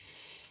something.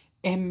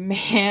 And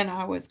man,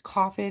 I was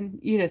coughing.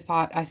 You'd have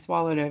thought I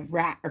swallowed a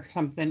rat or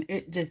something.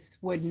 It just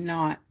would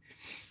not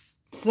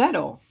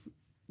settle.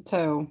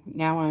 So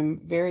now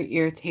I'm very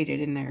irritated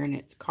in there and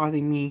it's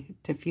causing me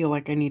to feel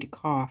like I need to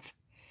cough.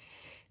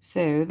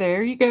 So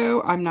there you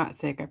go. I'm not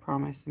sick, I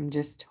promise. I'm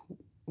just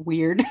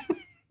weird.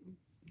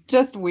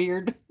 Just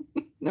weird.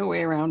 No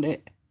way around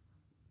it.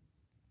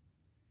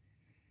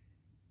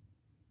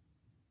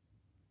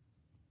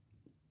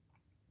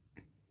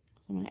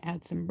 So I'm going to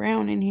add some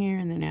brown in here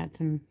and then add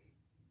some,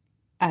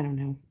 I don't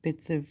know,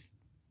 bits of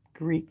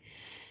green.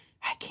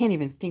 I can't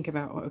even think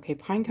about, okay,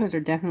 pine cones are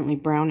definitely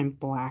brown and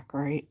black,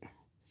 right?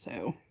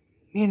 So,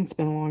 man, it's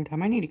been a long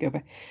time. I need to go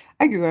back.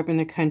 I grew up in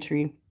the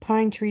country,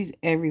 pine trees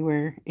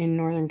everywhere in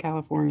Northern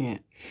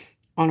California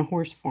on a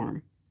horse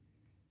farm.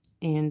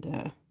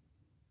 And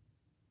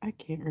I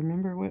can't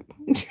remember what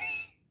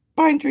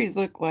pine trees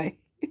look like.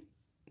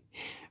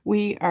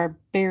 We are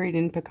buried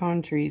in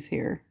pecan trees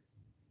here.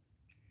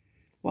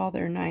 While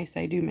they're nice,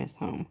 I do miss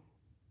home.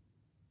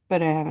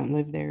 But I haven't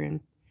lived there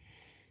in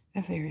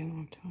a very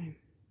long time.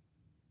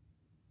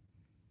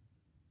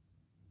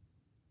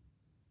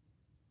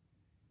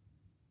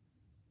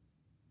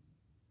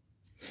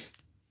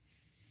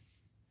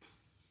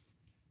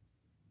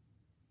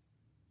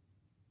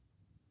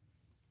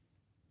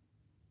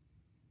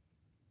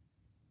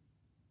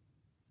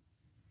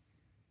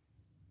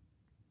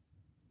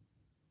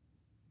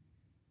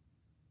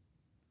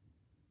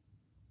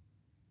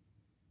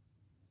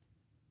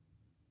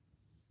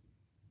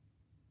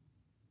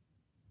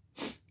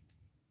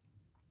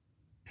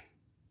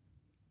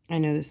 I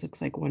know this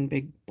looks like one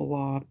big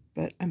blob,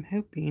 but I'm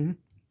hoping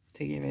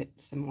to give it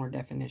some more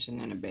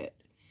definition in a bit.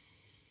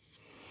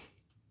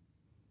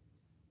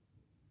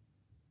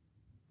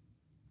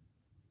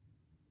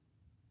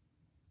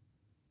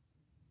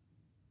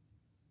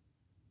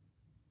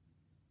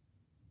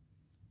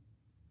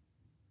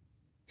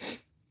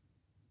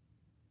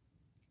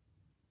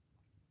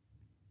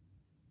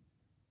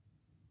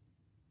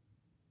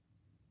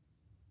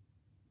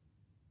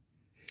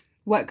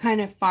 What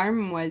kind of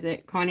farm was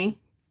it, Connie?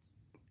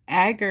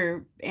 Ag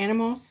or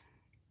animals?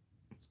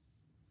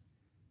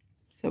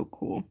 So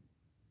cool.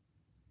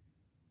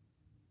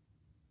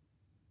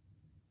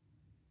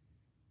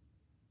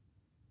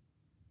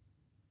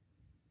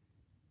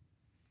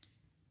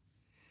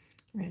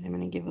 All right, I'm going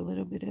to give a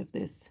little bit of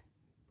this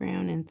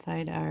brown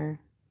inside our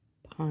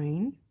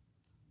pine.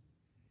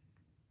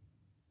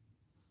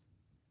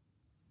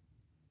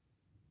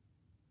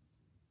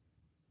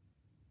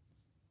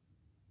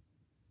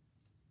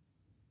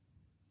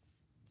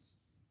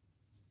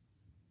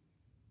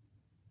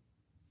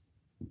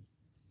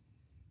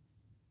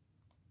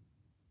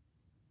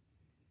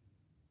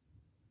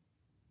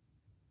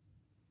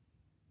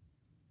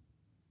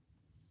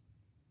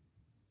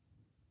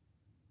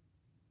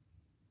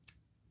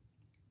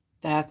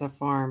 That's a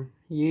farm.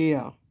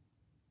 Yeah.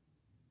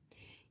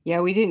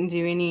 Yeah, we didn't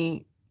do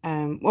any,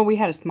 well, we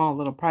had a small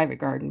little private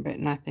garden, but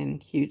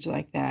nothing huge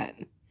like that.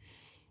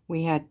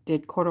 We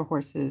did quarter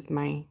horses.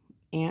 My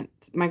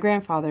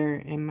grandfather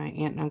and my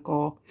aunt and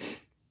uncle,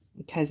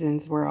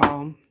 cousins were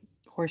all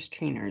horse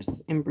trainers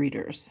and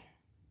breeders.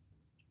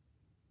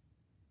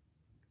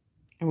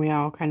 And we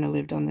all kind of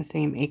lived on the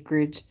same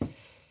acreage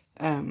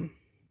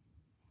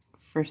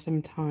for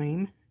some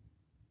time.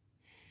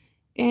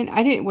 And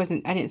I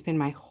didn't spend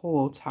my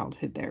whole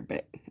childhood there,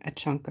 but a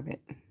chunk of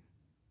it.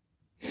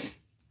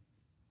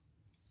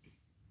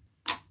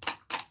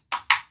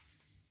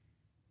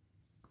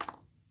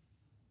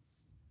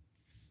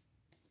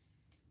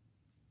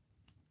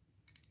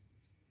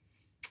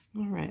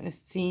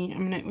 let's see.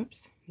 I'm gonna,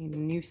 whoops, need a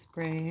new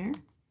sprayer.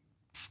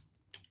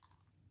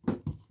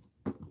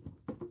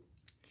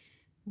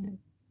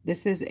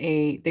 This is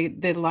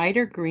the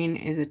lighter green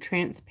is a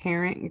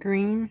transparent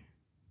green,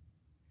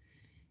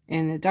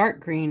 and the dark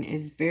green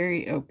is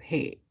very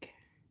opaque.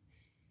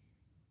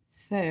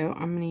 So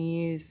I'm going to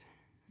use,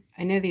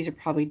 I know these are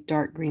probably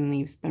dark green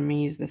leaves, but I'm going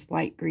to use this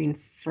light green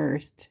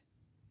first,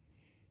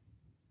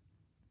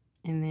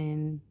 and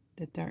then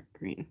the dark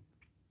green.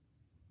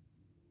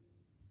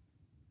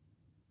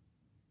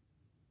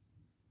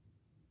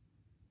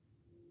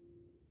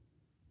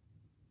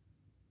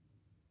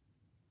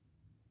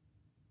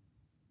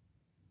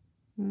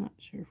 I'm not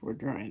sure if we're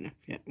dry enough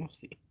yet. We'll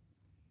see.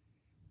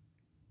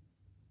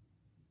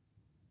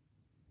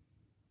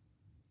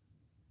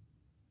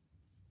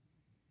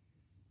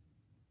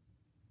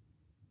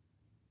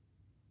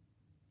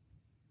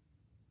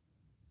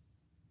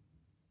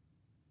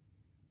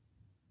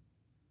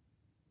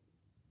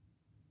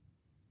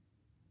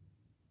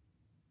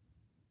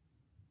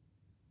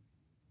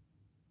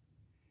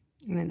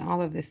 And then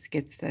all of this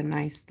gets a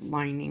nice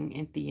lining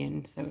at the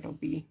end, so it'll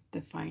be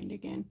defined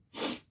again.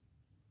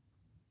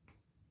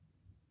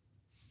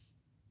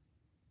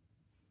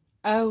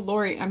 Oh,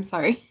 Lori, I'm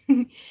sorry.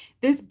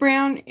 This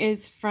brown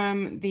is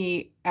from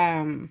the,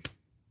 let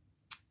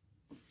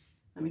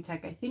me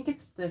check. I think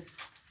it's the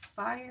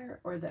fire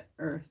or the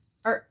earth.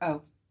 Or,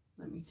 oh,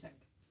 let me check.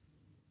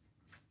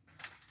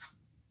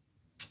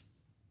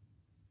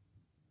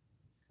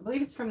 I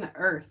believe it's from the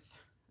earth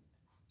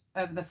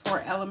of the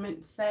 4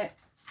 element set.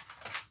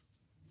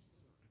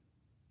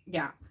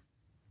 Yeah.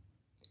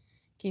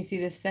 Can you see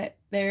this set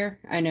there?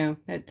 I know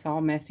it's all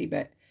messy,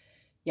 but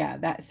yeah,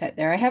 that set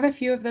there. I have a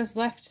few of those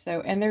left,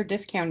 so, and they're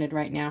discounted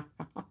right now.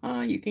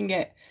 You can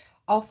get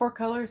all 4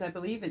 colors. I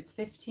believe it's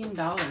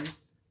 $15.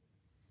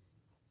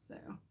 So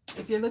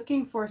if you're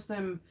looking for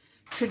some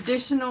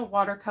traditional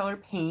watercolor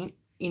paint,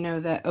 you know,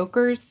 the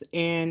ochres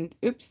and,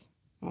 oops,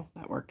 well,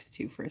 that works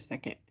too for a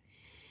second.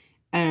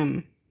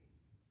 No,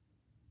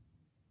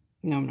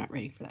 I'm not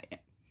ready for that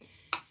yet.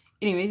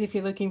 Anyways, if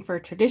you're looking for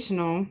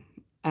traditional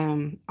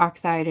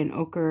oxide and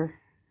ochre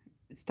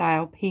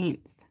style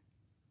paints,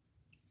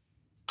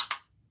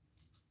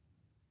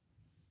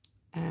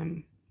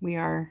 we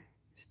are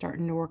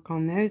starting to work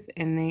on those,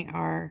 and they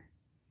are,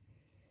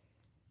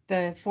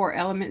 the 4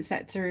 element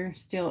sets are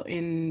still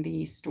in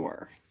the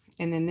store.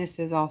 And then this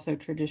is also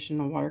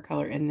traditional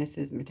watercolor, and this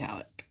is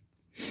metallic.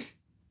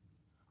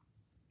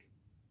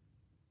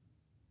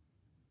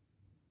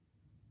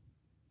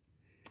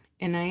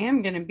 And I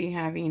am going to be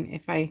having,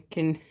 if I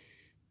can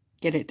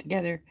get it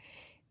together,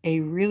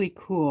 a really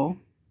cool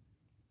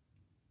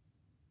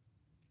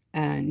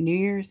New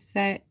Year's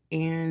set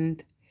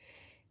and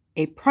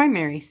a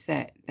primary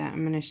set that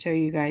I'm going to show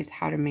you guys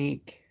how to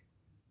make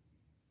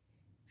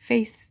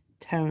face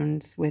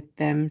tones with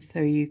them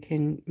so you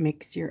can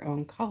mix your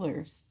own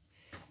colors.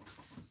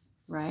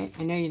 Right?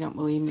 I know you don't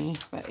believe me,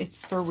 but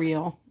it's for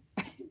real.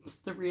 It's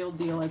the real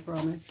deal, I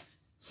promise.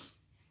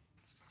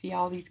 See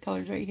all these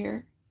colors right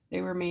here?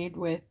 They were made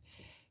with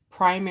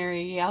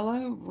primary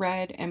yellow,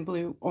 red, and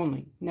blue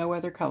only. No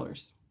other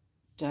colors.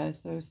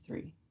 Just those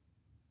 3.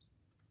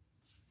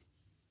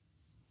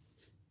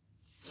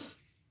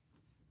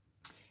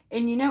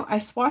 And you know, I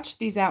swatched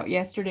these out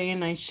yesterday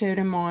and I showed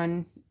them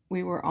on,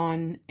 we were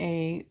on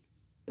a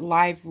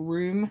live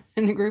room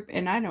in the group,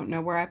 and I don't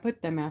know where I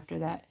put them after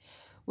that,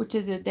 which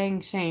is a dang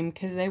shame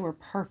because they were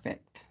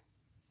perfect.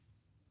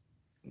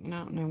 And I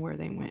don't know where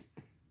they went.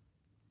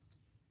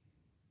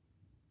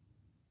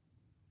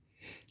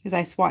 Because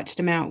I swatched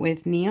them out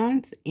with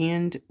neons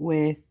and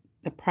with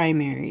the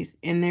primaries,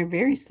 and they're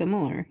very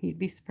similar. You'd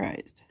be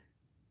surprised.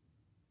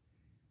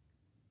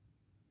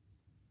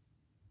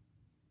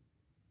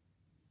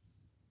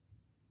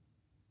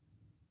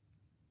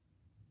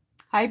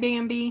 Hi,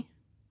 Bambi.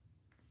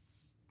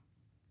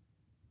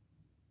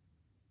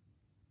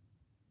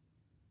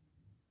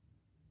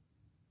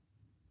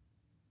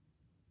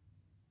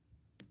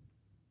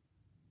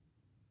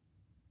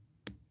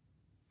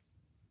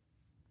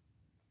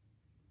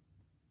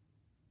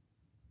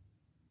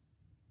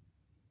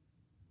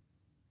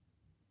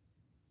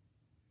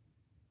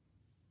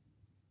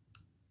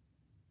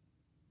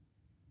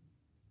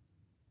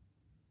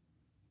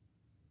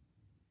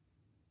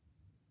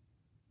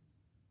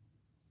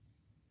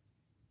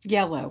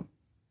 Yellow.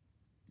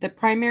 The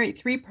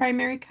 3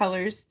 primary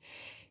colors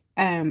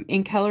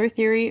in color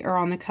theory or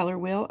on the color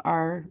wheel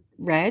are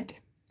red,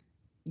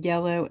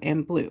 yellow,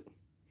 and blue.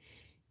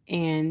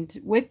 And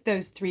with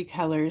those 3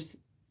 colors,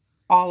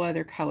 all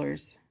other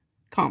colors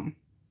come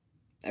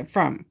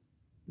from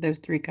those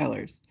 3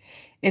 colors.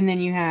 And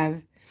then you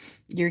have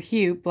your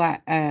hue,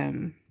 black,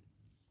 and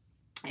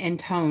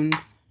tones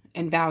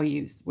and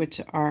values,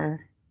 which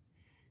are,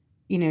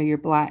 you know, your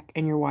black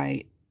and your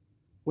white,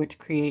 which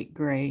create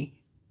gray.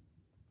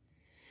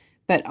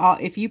 But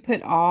if you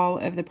put all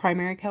of the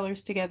primary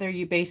colors together,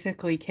 you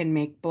basically can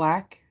make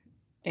black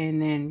and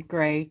then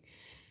gray.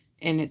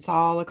 And it's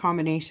all a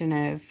combination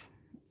of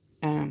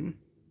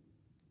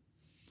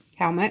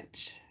how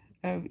much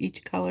of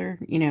each color.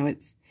 You know,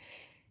 it's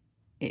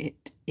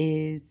it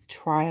is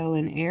trial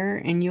and error,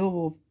 and you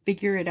will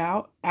figure it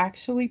out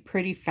actually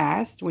pretty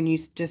fast when you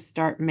just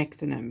start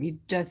mixing them. You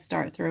just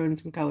start throwing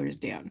some colors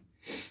down.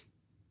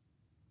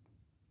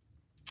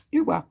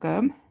 You're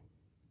welcome.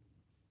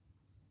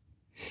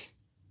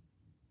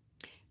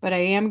 But I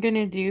am going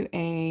to do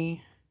I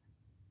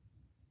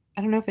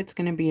don't know if it's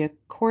going to be a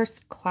course,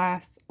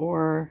 class,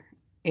 or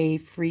a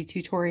free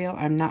tutorial.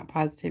 I'm not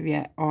positive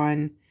yet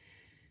on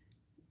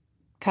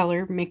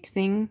color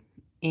mixing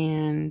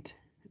and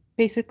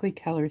basically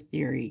color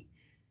theory,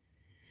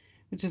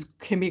 which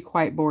can be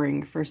quite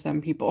boring for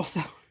some people.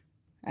 So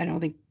I don't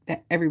think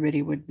that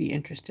everybody would be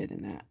interested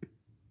in that.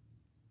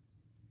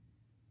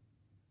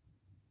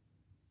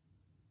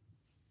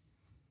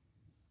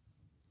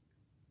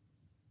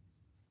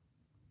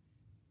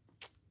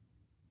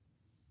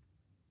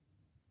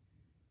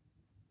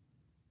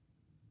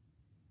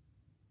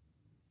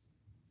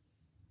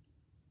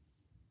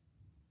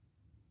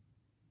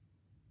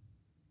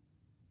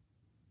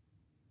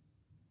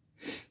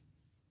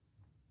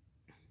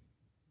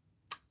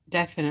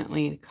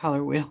 Definitely the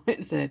color wheel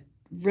is a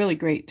really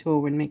great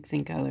tool when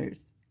mixing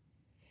colors.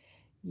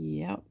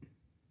 Yep.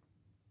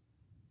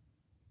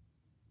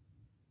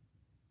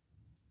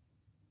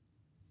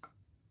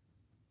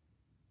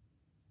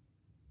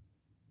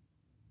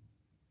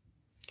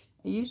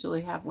 I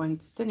usually have one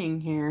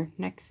sitting here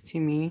next to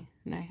me,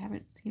 and I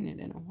haven't seen it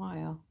in a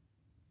while.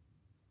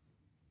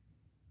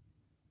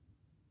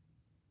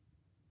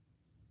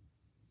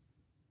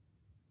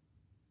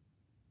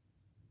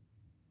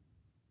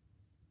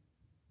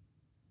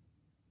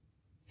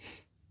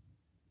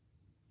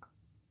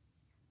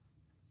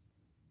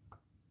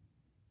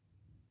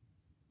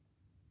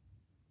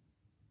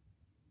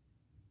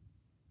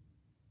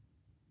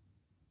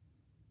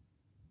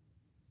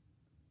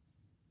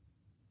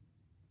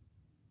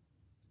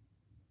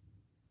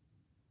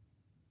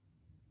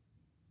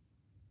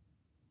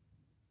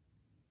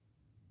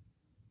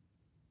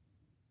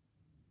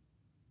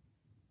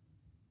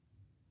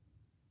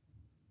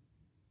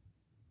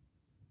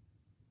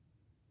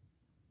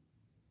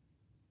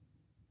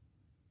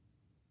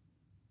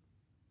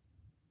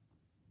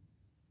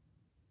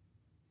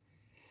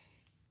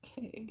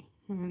 Okay,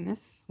 and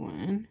this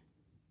one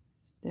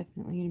is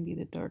definitely going to be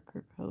the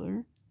darker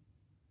color.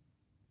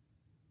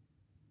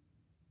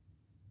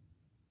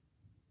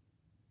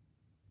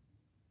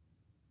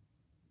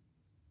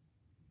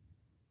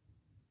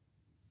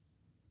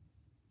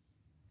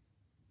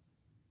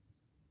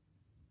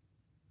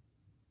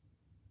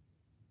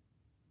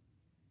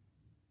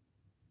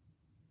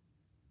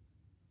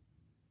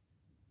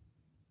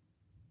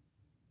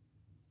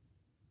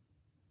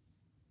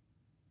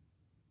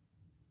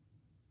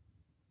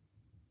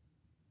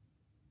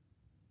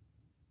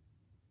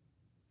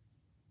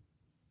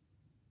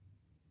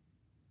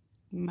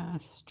 My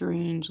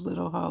strange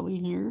little holly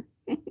here.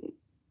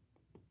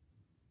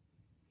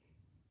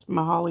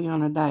 My holly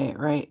on a diet,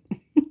 right?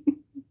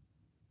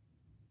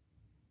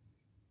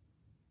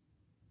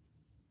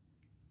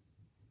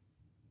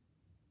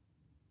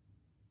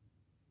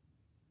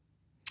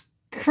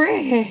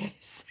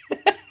 Chris!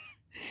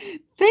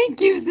 Thank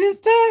you,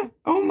 sister!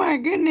 Oh my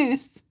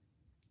goodness!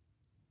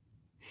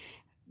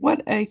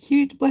 What a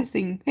huge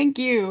blessing. Thank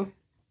you.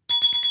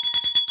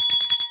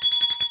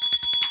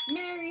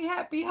 Merry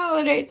happy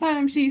holiday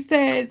time, she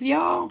says,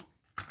 y'all.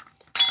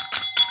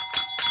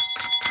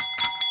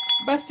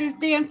 Buster's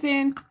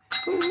dancing.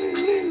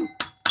 Woo-hoo-hoo.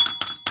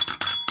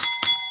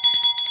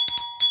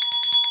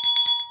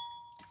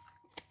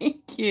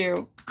 Thank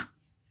you.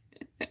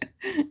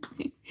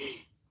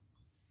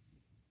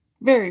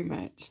 Very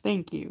much.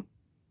 Thank you.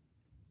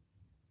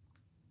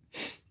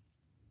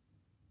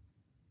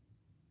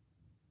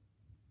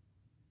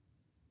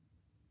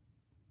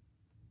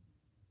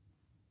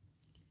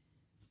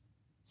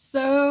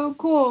 So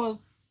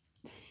cool.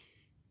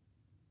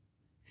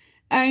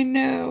 I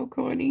know,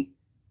 Connie.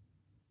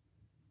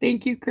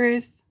 Thank you,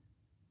 Chris.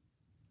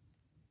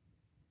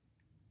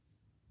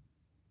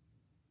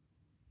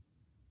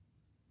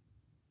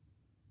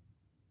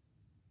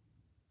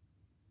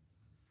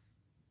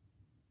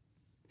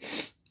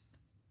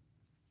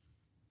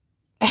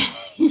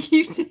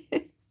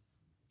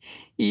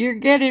 You're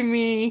getting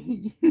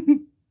me.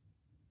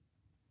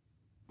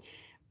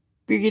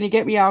 You're going to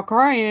get me all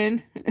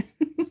crying.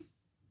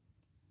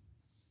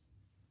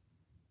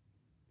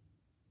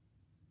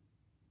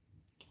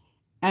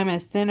 I'm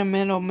a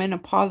sentimental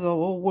menopausal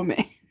old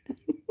woman.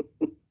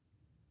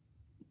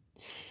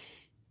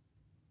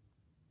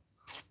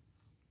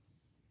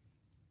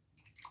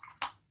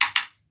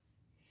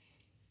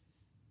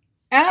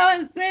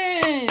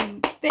 Allison,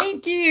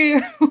 thank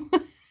you.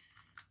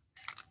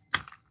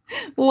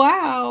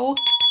 Wow.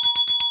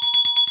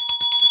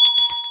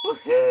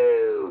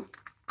 Woohoo.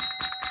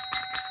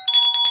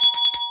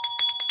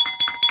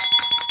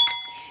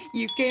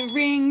 You can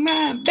ring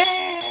my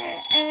bell.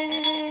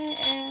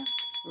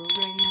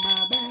 Ring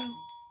my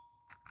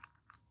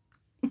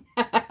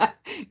bell.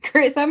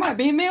 Chris, I might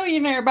be a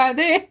millionaire by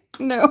then.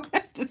 No,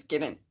 just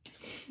kidding.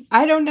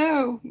 I don't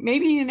know.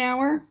 Maybe an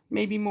hour,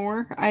 maybe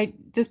more. I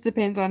just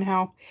depends on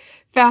how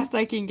fast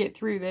I can get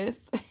through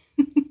this.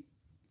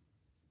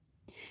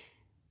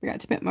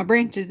 Forgot to put my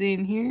branches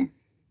in here.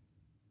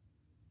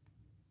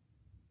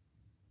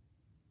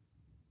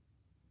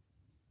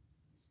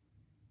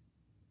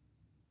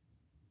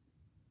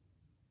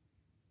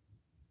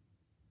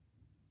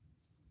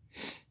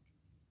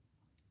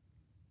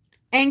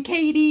 And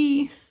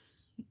Katie.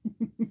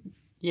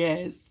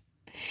 Yes.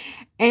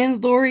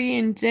 And Lori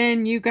and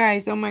Jen, you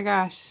guys, oh my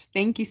gosh,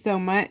 thank you so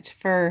much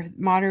for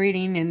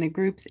moderating in the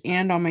groups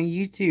and on my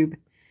YouTube.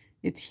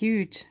 It's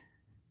huge.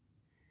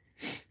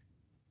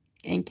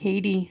 And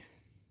Katie.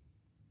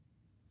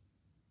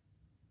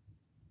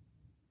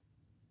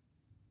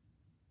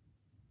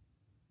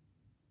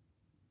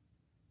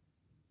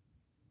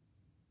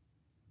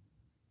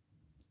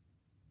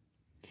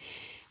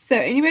 So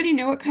anybody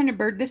know what kind of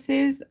bird this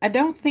is? I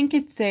don't think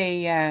it's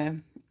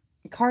a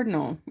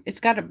cardinal.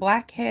 It's got a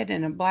black head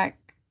and a black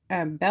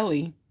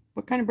belly.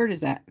 What kind of bird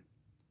is that?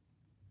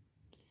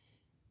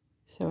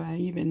 So I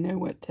even know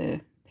what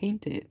to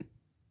paint it.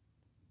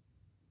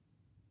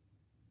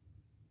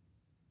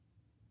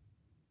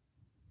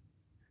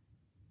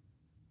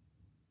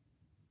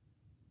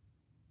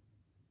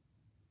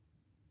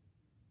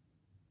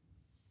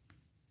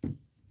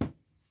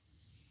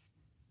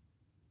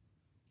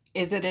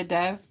 Is it a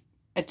dove?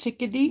 A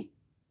chickadee?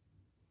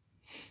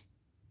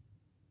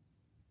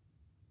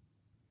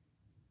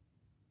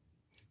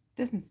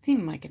 Doesn't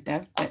seem like a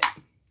dove, but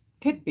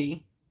could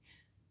be.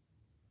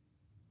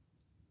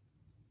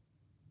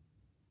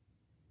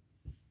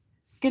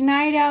 Good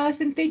night,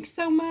 Allison. Thanks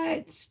so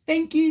much.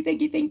 Thank you,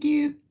 thank you, thank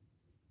you.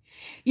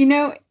 You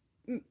know,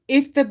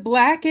 if the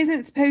black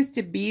isn't supposed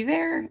to be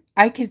there,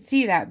 I could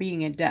see that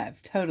being a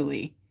dove,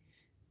 totally.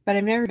 But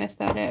I've never messed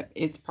that up.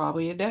 It's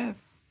probably a dove.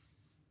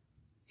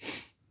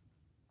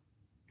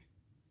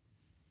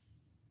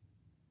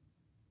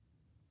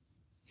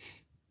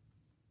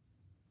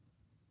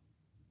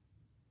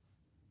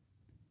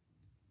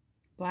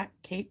 Black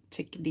Cape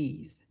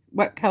chickadees.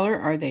 What color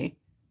are they?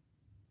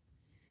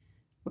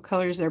 What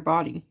color is their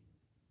body?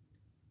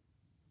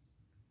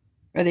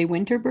 Are they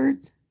winter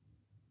birds?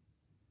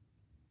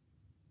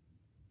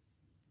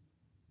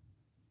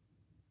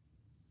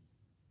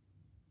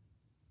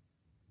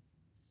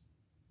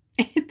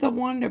 It's a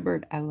wanda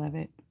bird. I love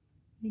it.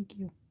 Thank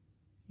you.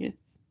 Yes.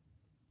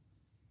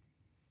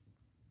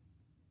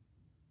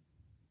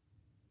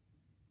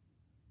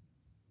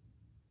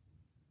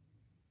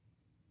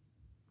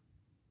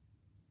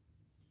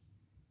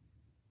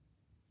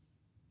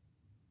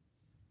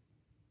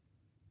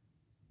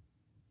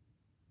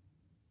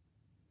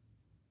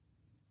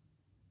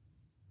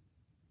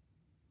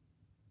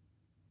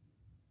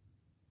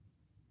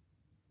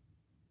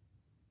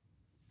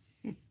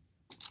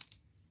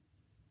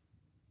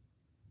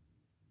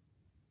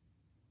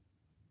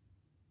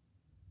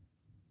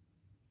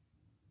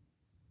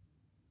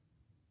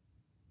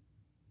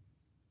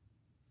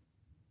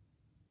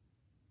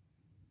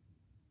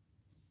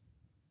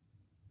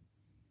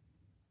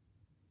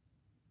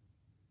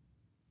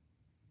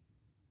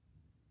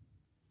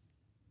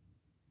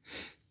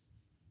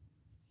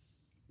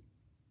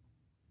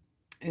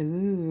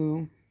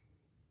 Ooh.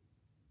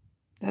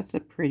 That's a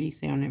pretty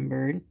sounding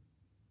bird.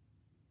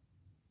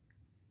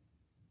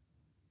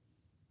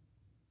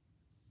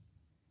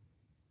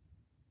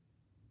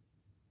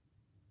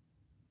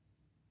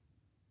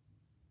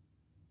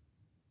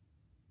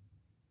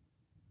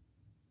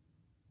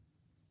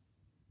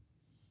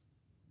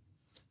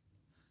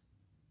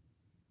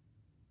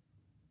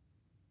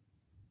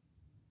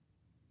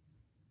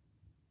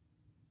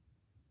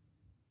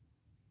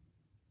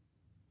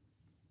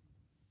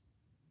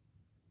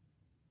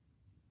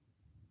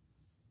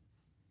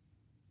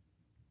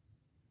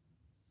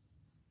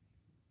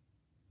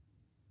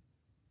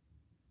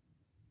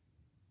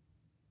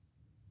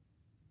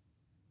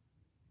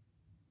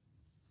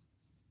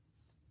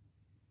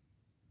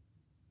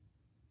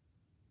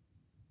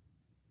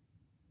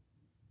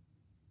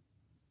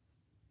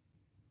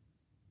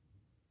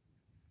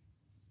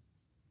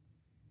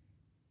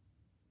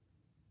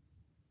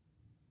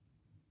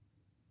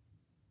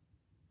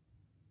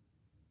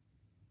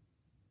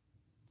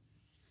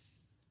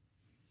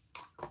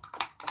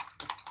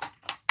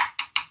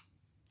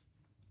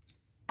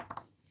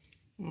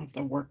 I'll have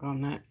to work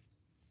on that.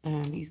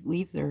 These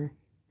leaves are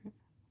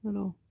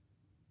little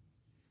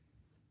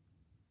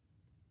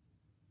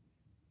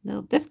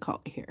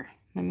difficult here.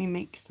 Let me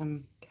make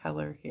some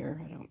color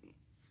here. I don't.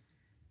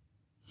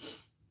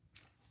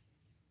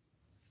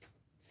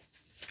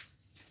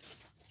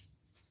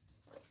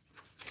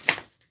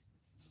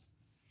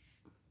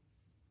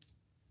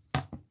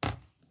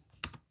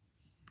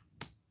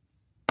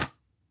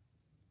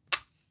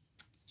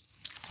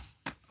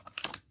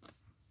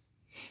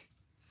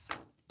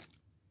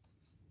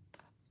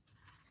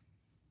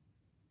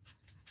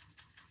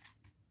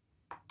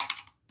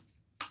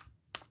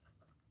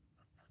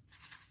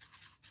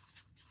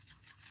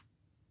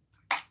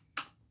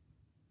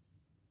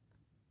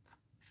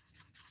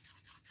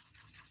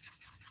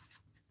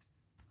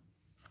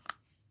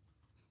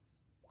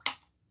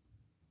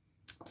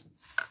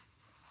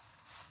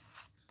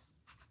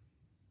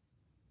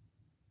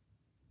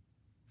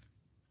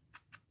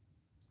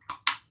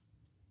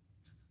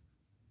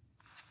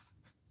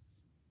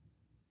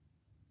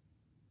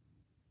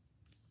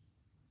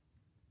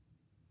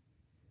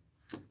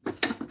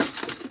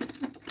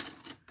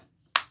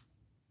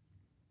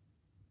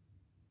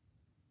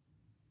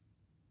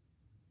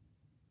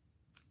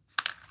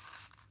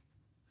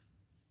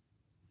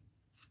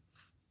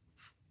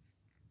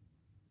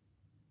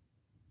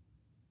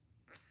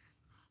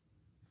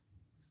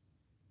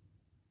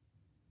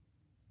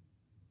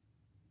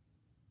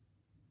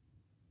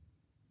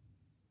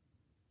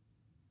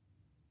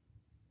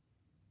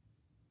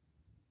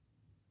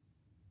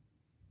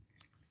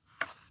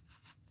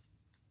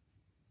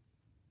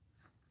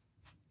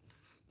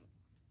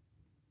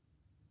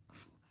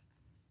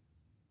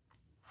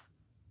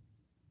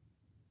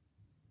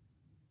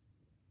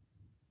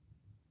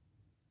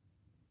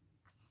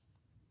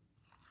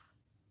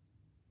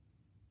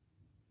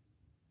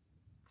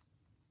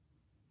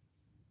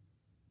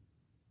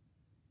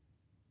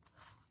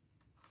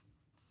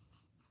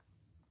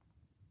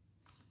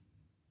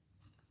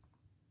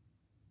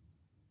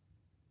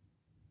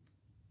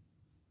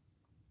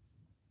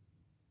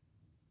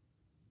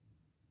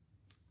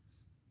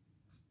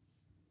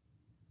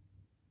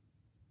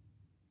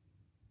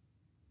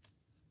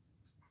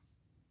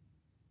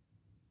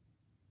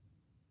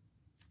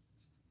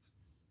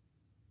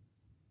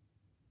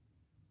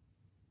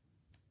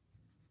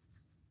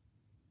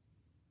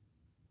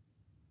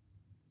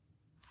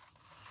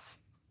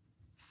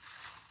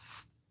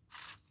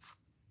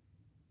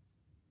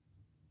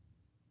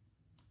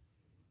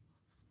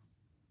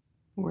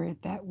 We're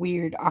at that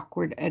weird,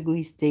 awkward,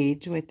 ugly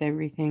stage with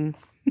everything.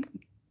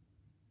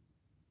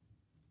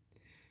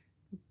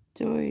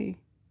 Joy.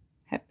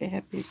 Happy,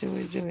 happy,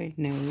 joy, joy.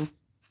 No.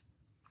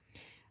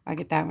 I'll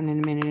get that one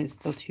in a minute. It's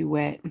still too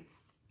wet.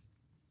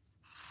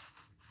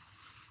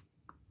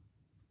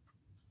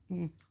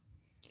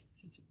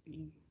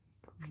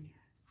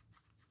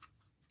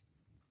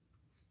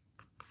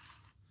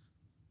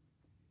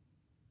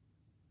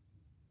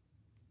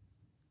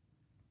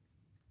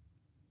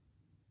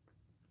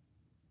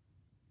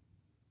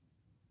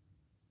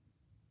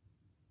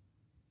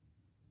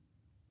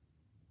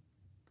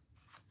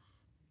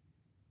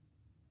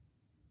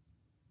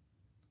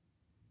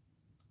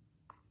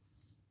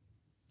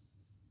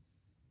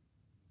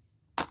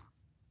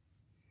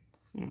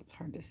 It's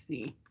hard to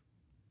see.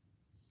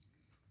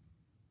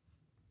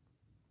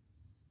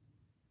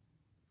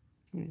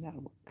 Maybe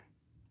that'll work.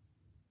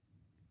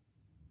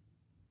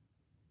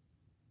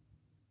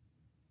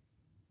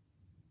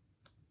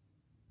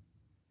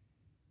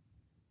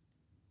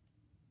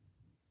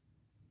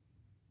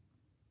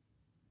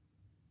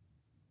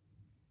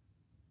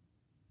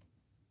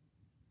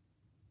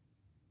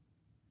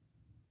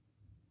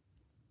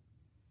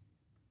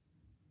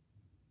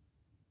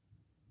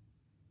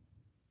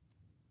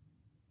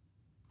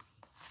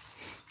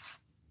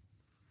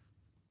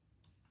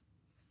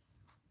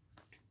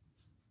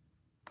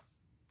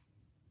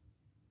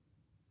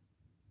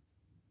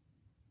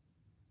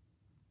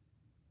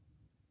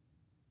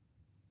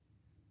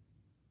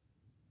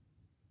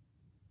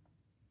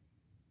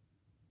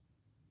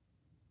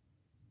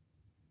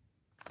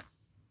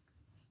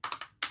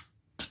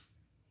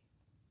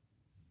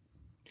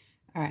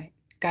 All right,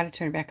 got to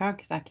turn it back on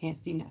because I can't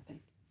see nothing.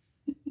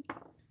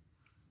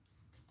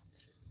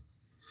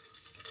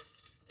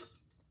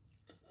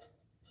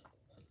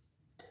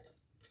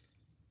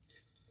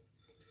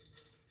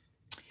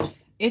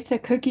 It's a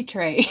cookie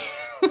tray.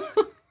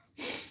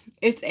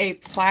 It's a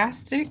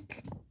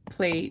plastic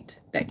plate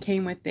that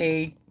came with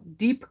a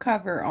deep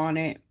cover on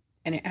it,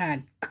 and it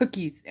had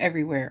cookies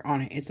everywhere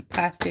on it. It's a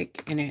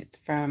plastic, and it's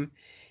from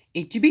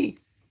H-E-B.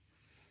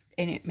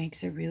 And it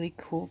makes a really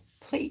cool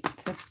plate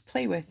to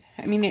play with.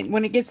 I mean,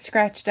 when it gets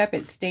scratched up,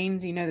 it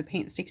stains, you know, the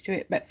paint sticks to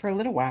it. But for a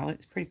little while,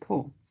 it's pretty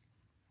cool.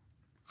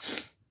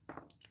 So,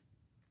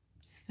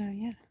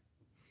 yeah.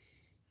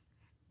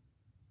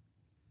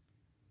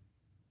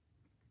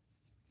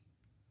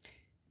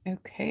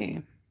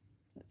 Okay.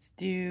 Let's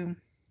do...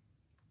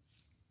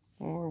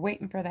 Well, we're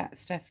waiting for that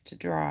stuff to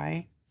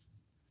dry.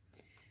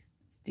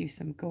 Let's do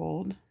some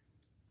gold.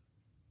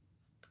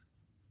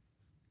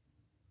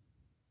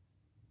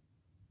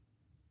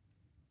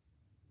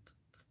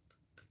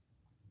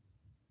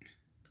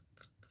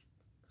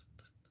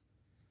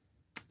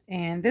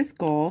 And this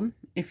gold,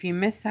 if you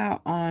miss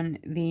out on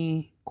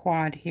the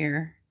quad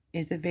here,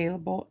 is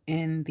available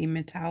in the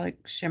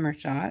metallic shimmer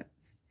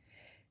shots.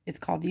 It's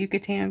called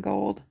Yucatan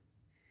Gold.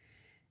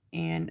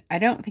 And I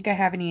don't think I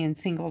have any in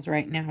singles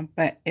right now,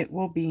 but it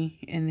will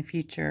be in the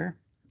future.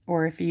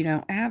 Or if you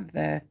don't have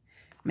the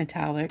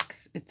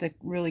metallics, it's a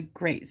really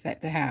great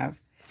set to have.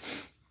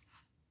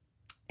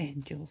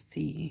 And you'll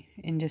see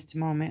in just a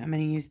moment, I'm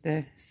going to use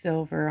the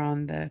silver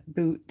on the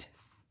boot.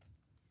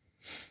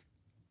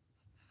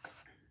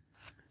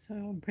 So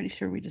I'm pretty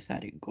sure we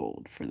decided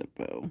gold for the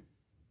bow.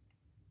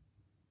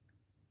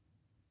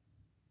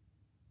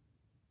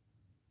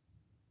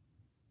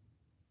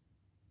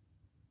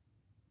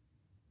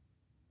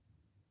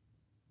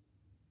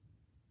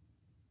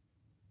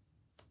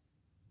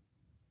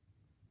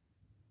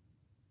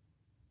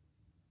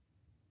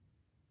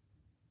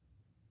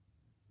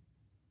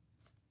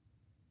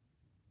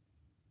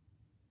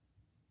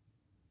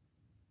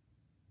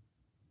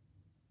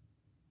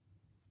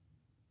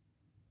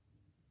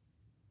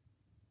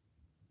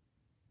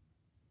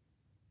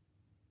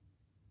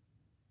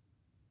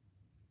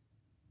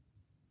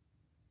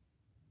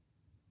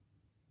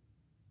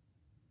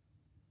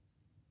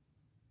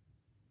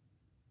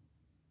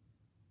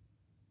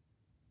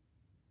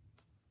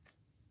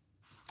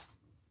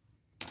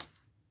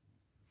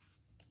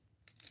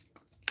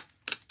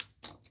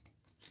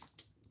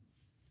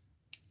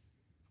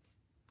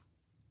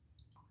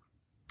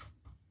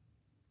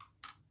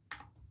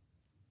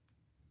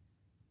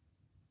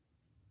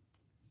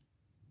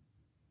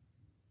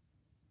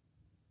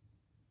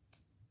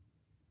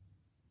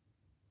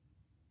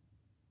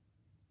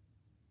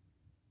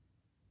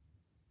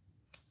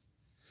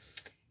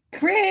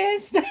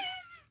 Chris,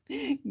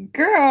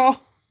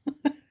 girl,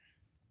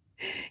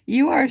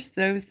 you are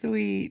so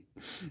sweet.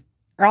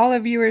 All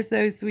of you are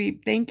so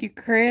sweet. Thank you,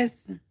 Chris.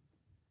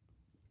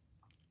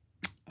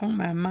 Oh,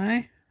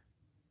 my.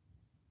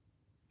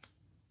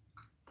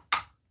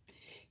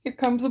 Here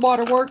comes the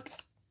waterworks.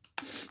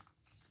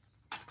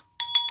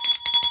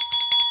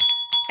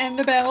 And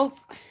the bells.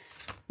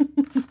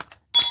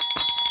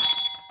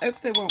 Oops,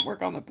 they won't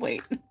work on the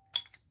plate.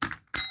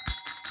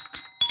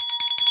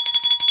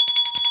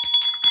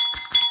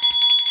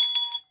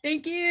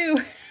 Thank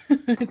you.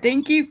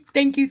 Thank you.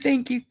 Thank you.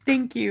 Thank you.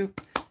 Thank you.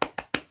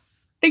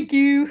 Thank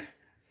you.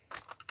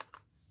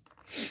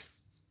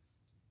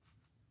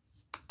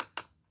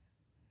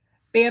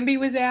 Bambi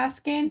was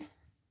asking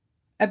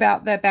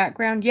about the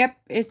background. Yep,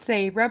 it's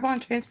a rub-on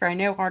transfer. I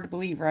know, hard to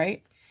believe,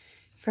 right?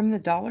 From the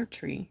Dollar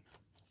Tree.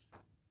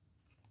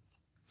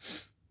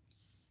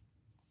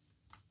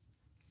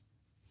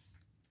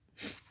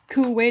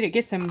 Cool way to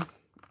get a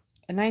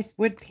nice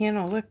wood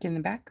panel look in the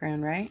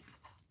background, right?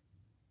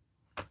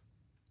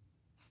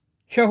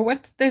 Yo,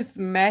 what's this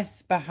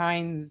mess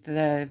behind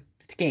the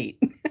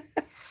skate?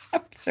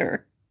 I'm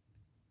sure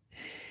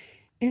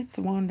it's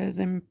Wanda's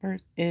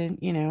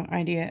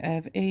idea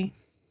of a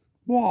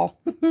wall.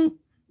 Ooh,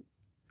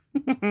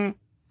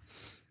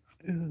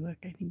 look,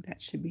 I think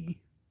that should be.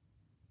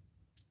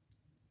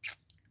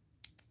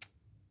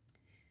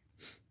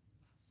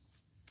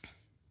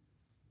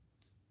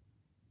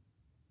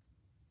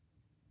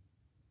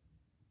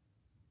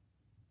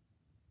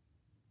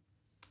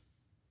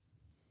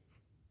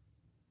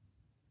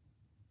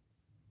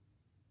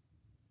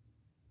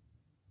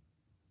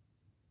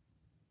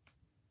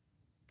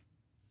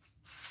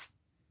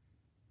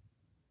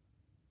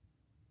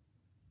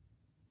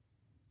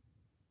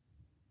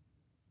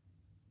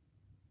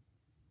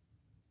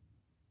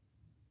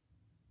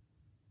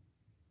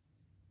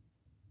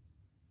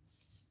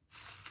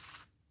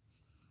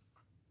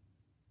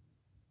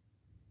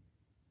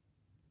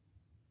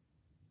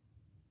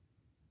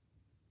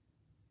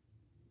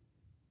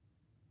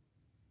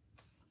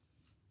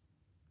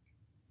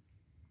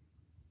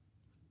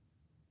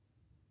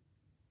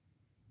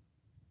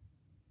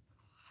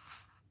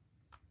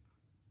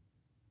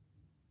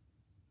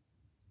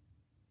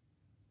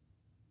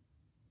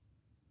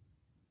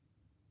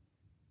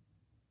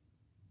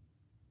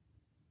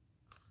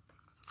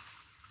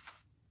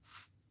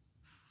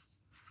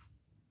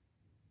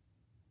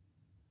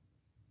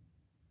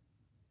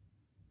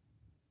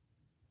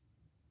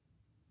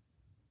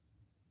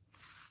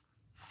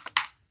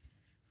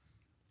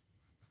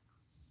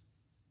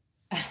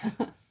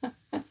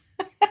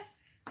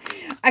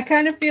 I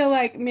kind of feel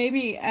like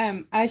maybe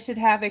I should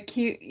have a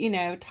cute,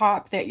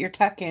 top that you're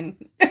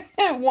tucking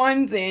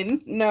ones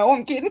in. No,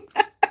 I'm kidding.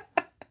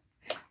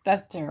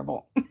 That's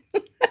terrible.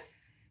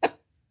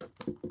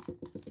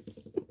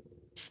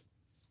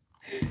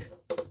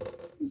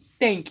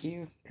 Thank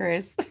you,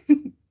 Chris.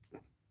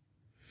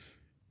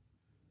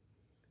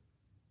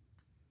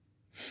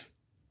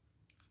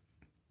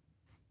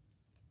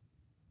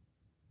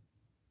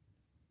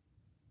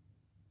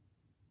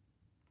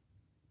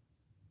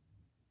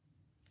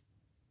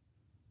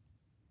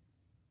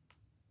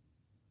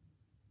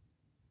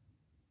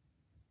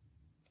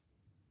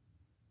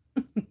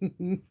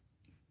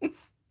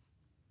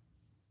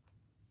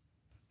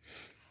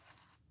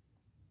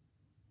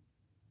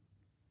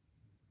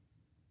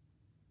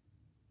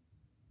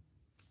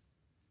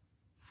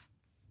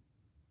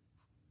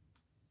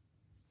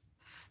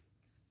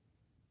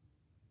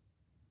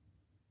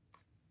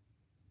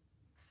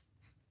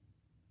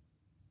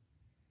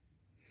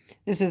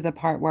 This is the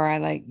part where I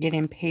like get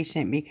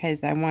impatient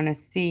because I want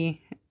to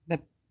see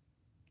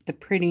the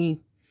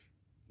pretty,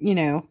 you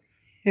know,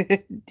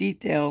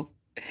 details.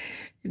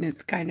 And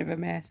it's kind of a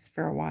mess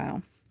for a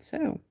while.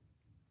 So,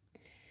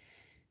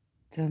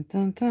 dun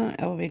dun dun,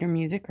 elevator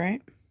music,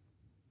 right?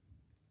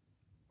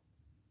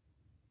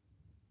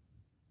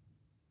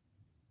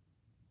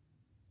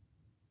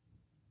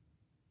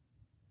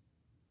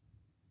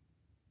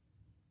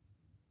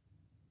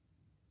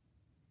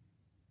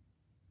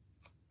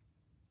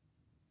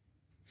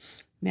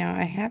 Now,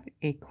 I have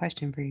a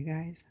question for you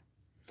guys.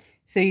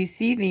 So you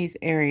see these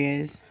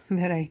areas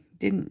that I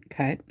didn't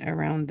cut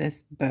around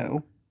this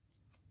bow.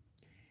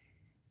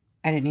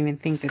 I didn't even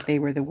think that they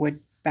were the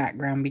wood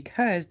background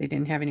because they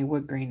didn't have any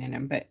wood grain in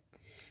them, but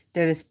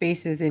they're the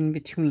spaces in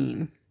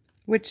between,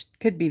 which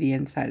could be the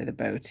inside of the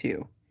bow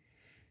too.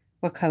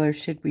 What color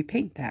should we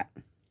paint that?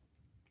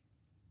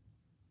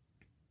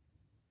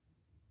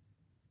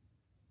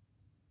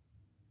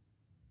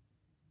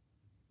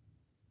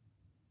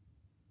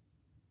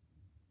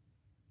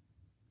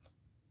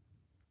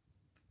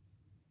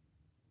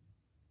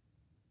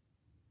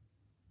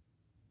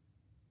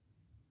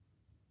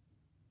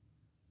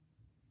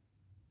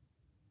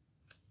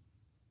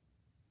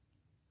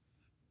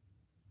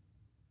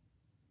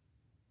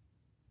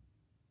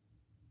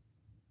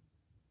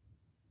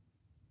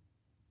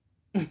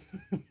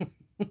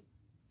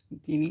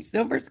 Teeny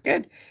silver's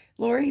good.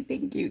 Lori,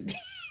 thank you.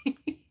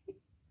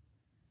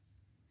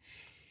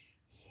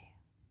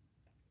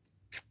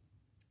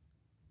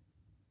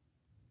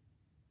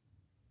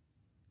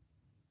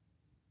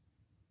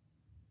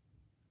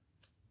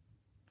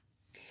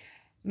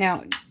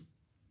 Now,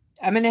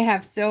 I'm going to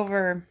have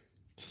silver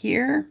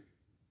here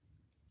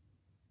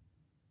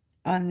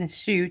on the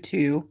shoe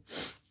too.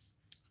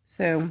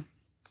 So,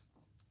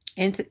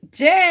 and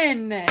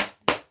Jen!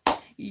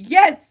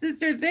 Yes,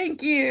 sister,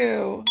 thank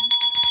you.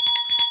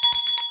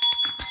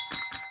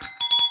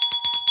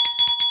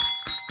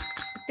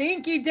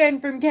 Thank you, Jen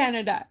from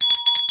Canada.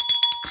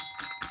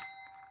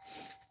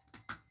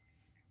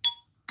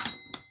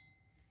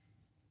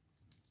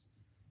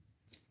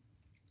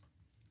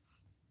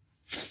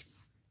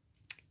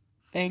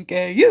 Thank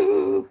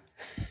you.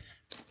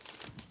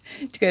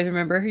 you guys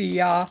remember?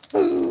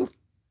 Yahoo!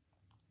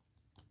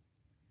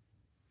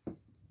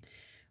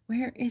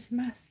 Where is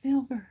my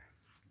silver?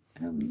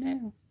 Oh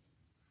no.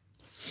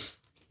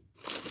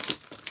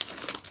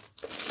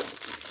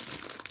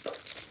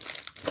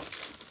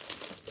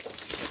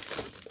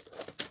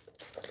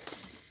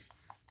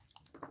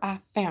 I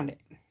found it.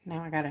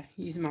 Now I gotta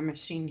use my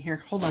machine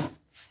here. Hold on.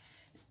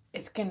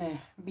 It's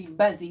gonna be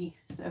buzzy,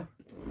 so.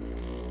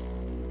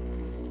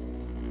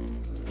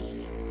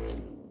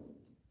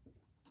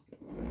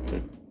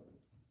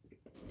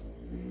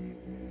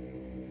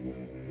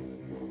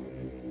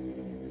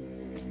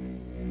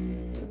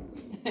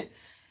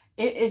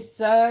 It is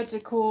such a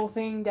cool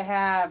thing to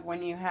have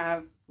when you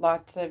have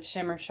lots of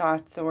shimmer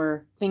shots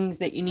or things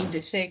that you need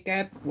to shake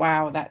up.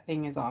 Wow, that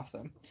thing is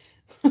awesome.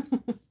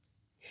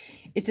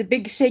 It's a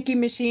big shaky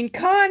machine.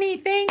 Connie,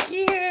 thank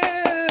you!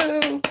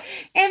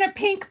 And a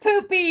pink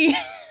poopy.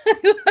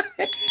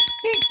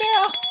 Pink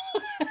bell.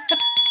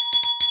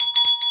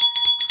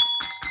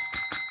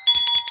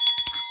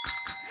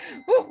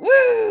 Woo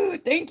woo!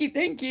 Thank you,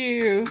 thank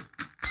you.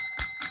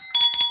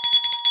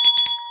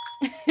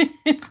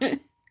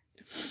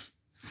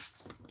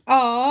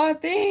 Aw,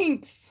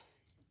 thanks.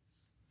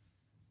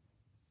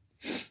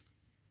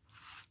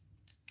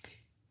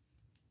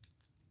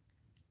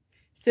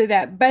 So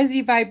that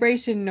buzzy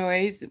vibration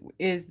noise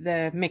is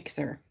the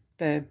mixer,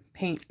 the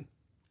paint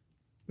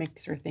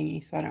mixer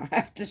thingy, so I don't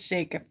have to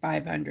shake it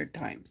 500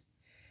 times.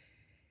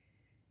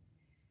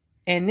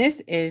 And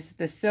this is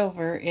the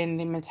silver in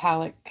the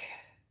metallic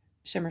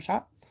shimmer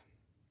shots.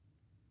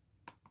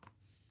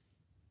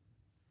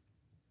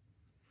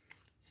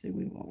 So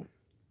we will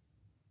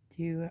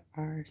do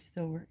our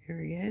silver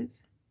areas.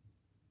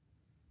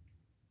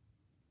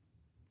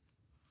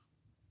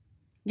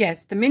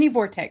 Yes, the mini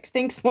vortex.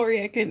 Thanks,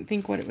 Lori. I couldn't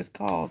think what it was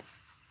called.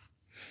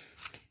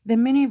 The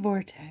mini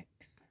vortex.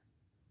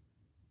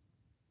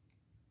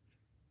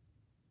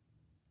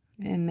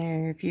 And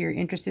there, if you're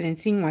interested in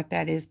seeing what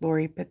that is,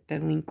 Lori put the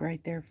link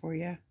right there for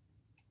you.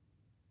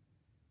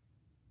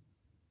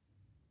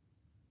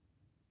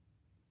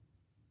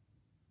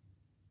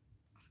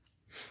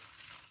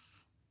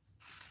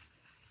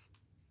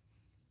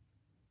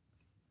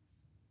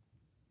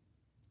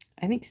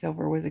 I think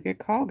silver was a good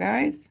call,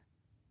 guys.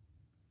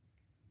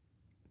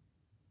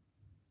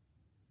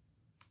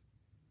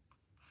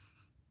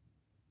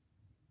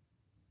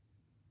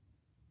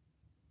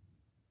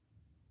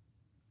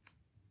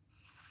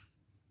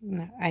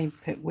 No, I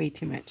put way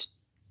too much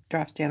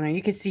drops down there.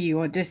 You can see you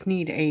will just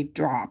need a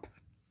drop,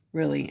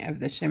 really, of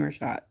the shimmer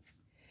shots.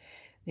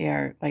 They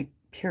are like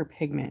pure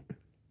pigment.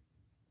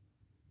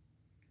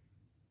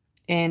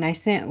 And I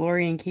sent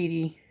Lori and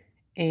Katie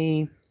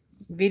a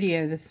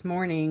video this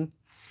morning.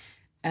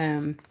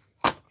 I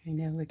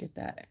know, look at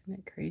that.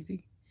 Isn't that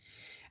crazy?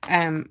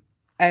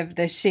 Of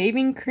the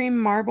shaving cream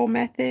marble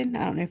method.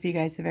 I don't know if you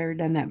guys have ever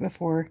done that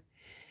before.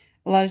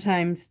 A lot of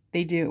times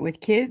they do it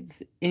with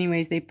kids.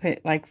 Anyways, they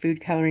put like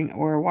food coloring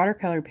or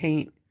watercolor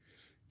paint.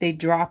 They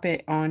drop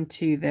it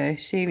onto the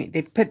shaving.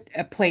 They put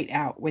a plate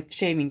out with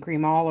shaving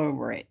cream all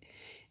over it.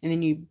 And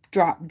then you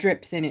drop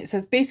drips in it. So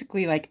it's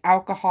basically like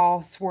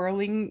alcohol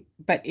swirling,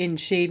 but in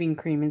shaving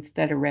cream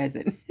instead of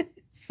resin.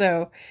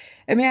 So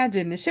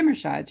imagine the shimmer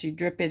shots. You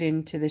drip it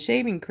into the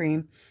shaving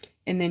cream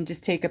and then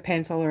just take a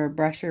pencil or a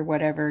brush or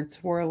whatever and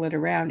swirl it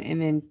around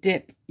and then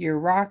dip your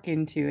rock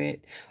into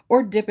it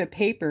or dip a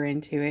paper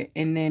into it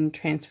and then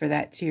transfer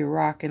that to your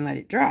rock and let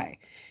it dry.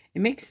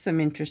 It makes some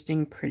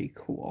interesting, pretty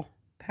cool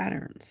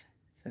patterns.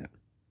 So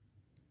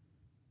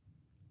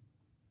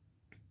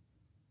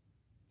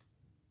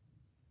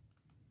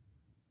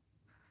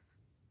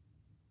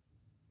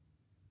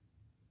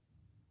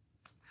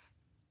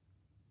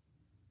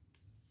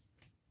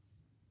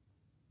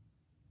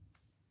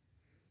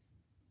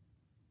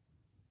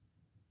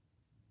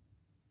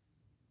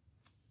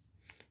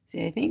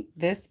see, I think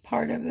this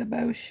part of the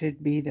bow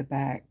should be the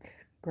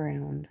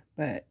background,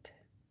 but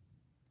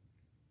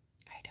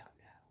I don't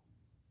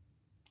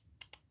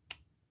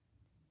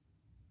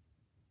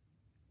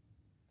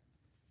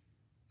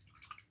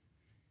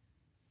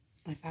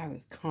know. If I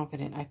was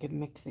confident I could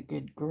mix a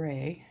good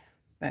gray,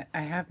 but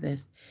I have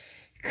this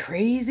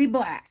crazy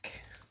black,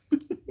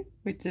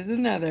 which is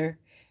another.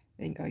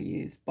 I think I'll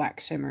use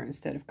black shimmer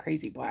instead of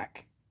crazy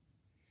black.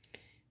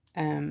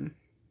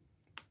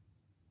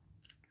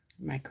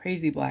 My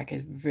crazy black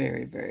is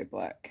very, very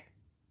black.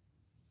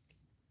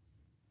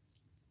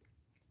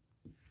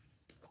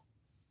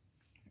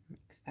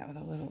 Mix that with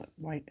a little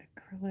white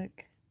acrylic.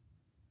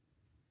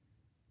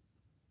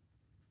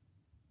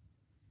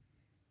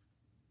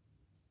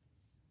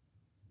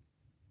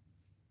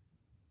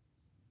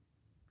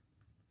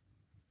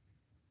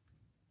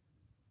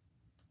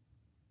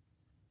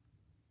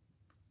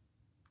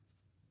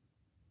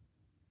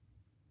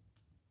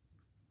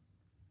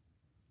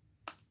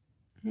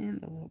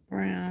 And a little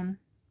brown.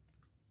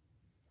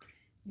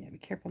 Yeah, be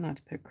careful not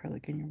to put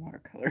acrylic in your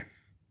watercolor.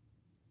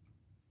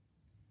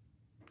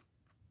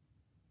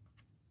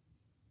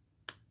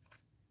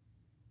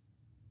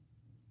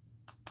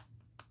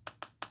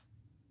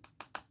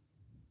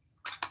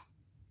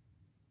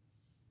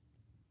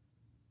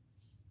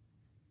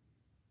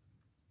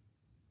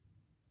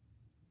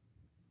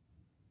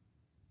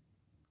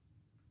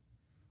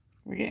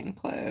 We're getting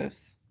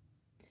close.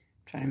 I'm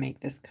trying to make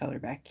this color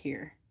back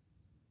here.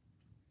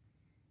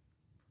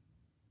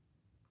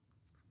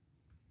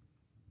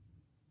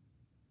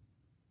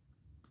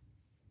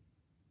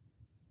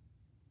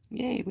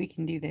 Yay, we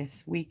can do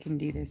this. We can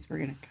do this. We're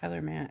going to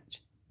color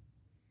match.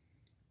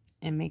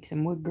 And make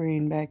some wood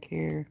grain back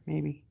here,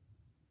 maybe.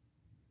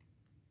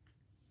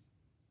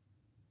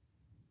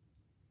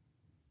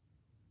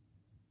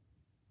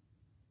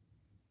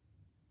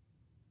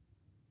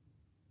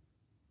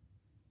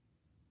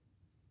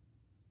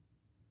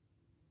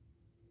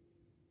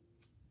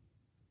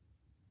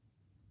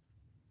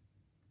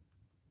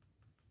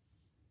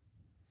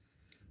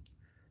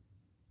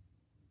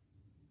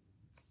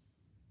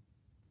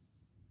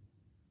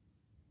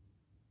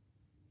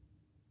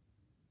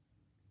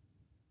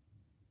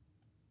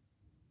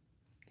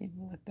 Okay,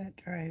 we'll let that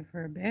dry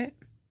for a bit.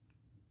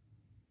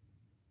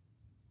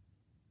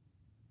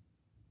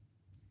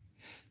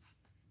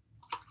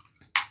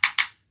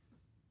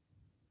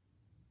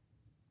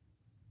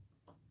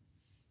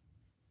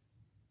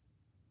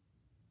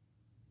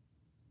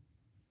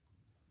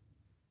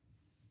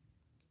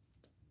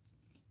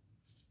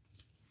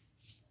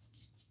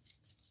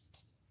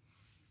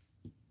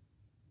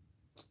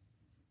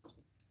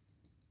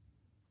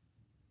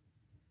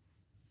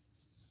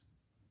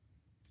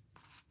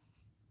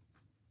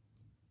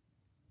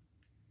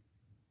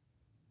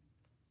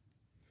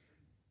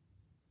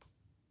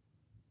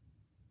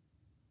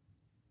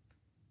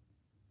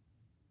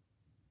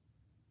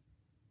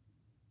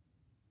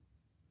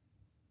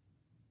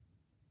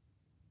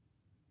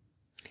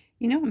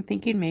 You know, I'm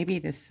thinking maybe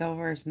the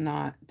silver is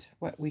not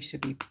what we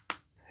should be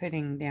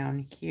putting down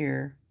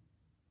here.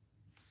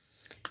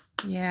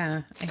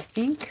 Yeah, I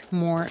think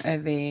more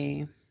of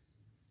a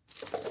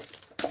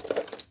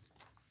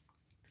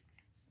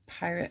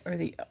pirate or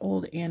the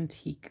old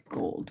antique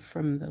gold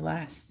from the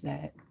last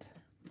set.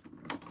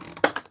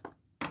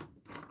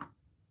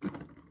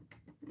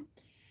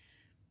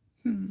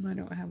 I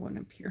don't have one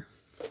up here.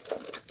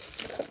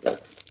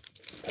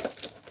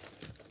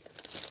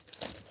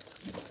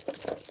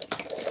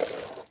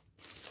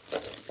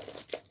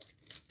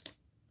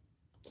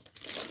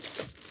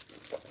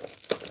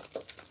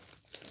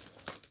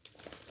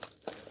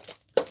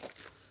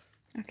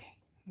 Okay,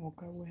 we'll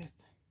go with,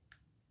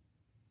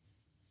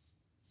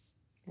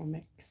 we'll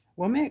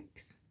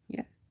mix,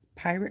 yes,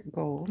 pirate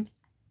gold.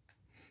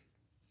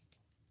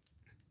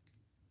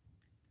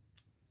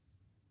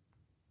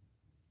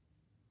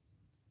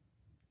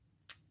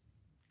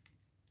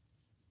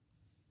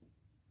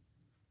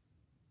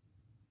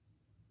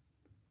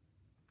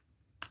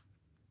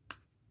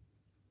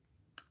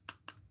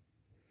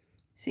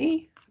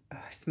 See? Oh,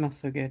 it smells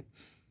so good.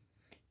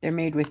 They're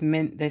made with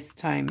mint this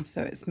time,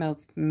 so it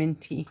smells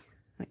minty,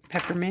 like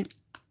peppermint.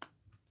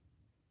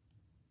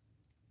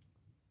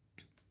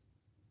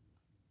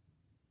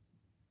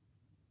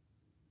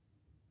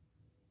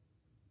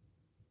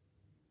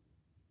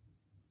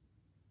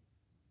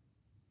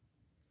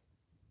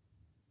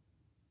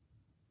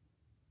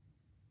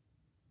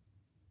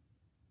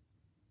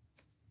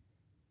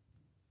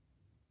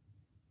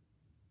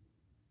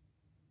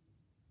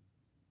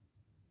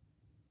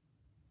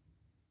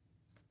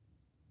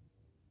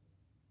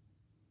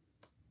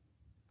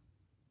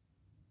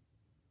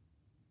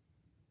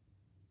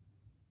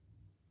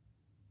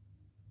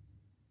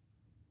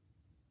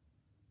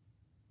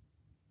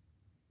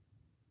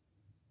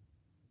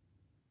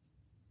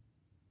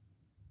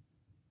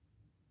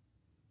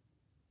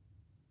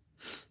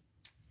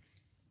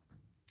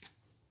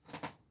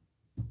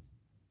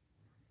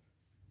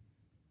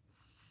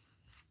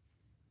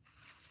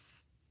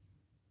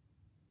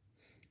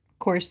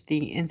 Of course,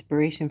 the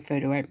inspiration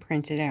photo I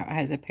printed out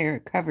has a pair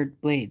of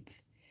covered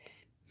blades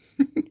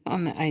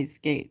on the ice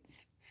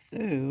skates.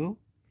 So,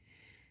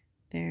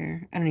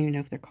 I don't even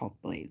know if they're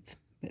called blades,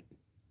 but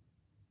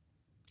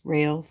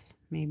rails,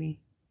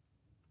 maybe.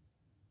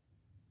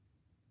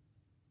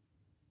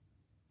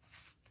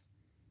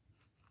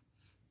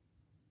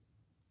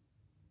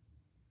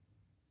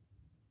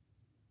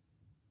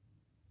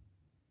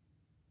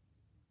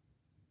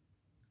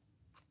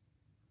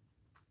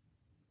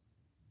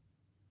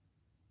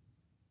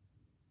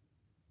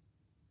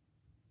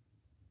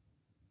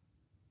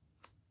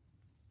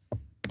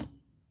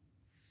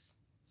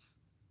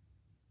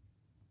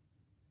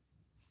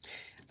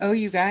 Oh,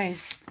 you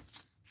guys,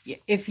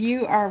 if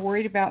you are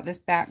worried about this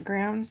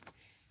background,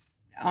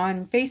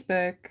 on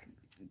Facebook,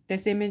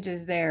 this image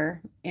is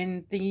there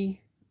in the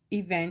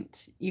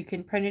event. You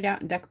can print it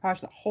out and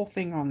decoupage the whole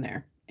thing on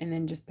there and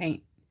then just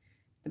paint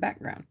the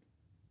background.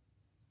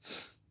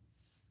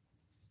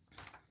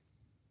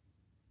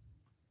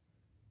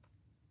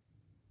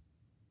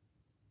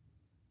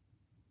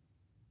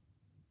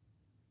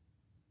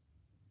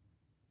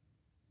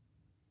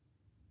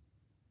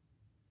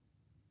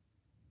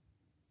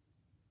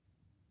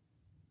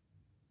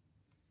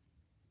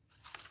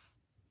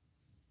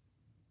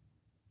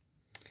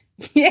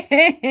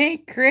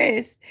 Yay,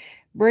 Chris,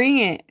 bring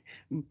it.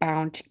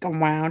 Bow, chicka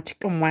wow,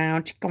 chicka wow,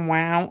 chicka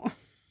wow.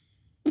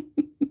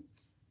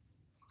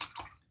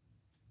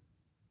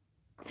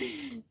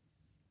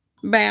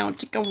 Bow,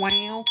 chicka,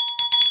 wow.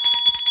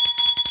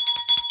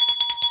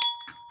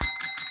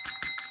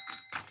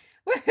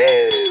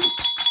 Woohoo!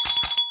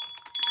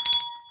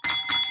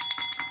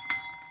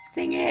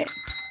 Sing it.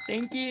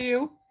 Thank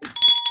you.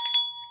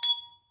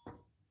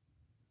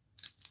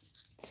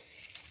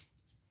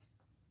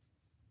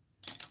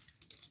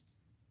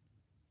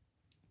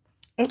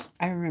 Oh,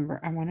 I remember.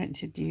 I wanted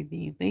to do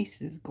the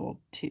laces gold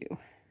too.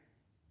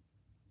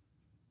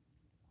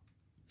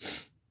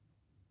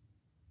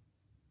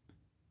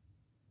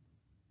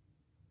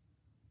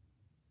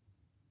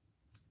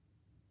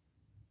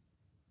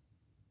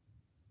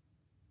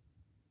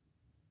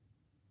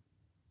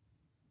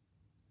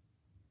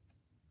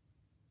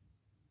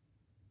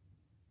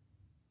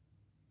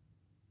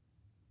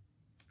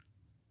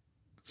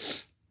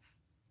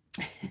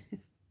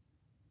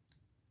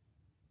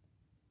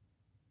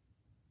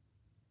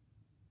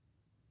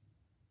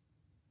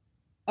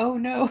 Oh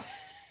no.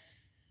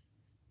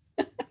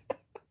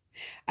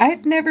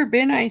 I've never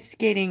been ice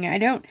skating.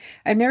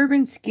 I've never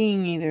been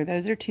skiing either.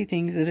 Those are two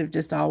things that have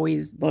just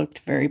always looked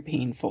very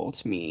painful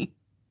to me.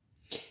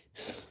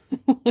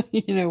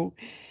 You know,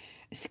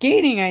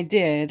 skating I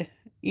did,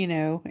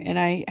 and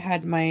I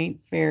had my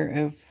fair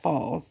of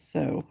falls,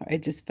 so I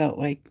just felt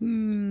like,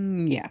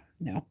 yeah,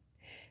 no,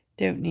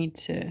 don't need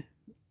to,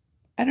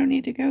 I don't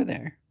need to go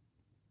there.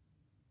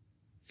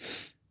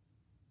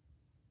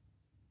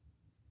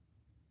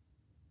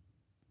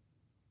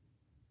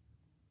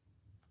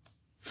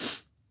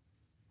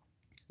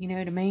 You know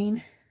what I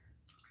mean?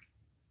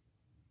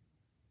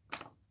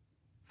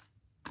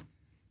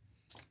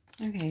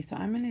 Okay, so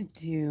I'm going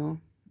to do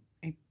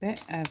a bit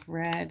of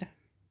red.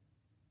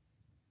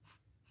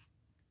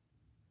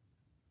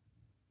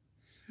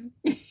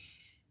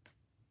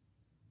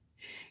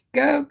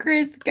 Go,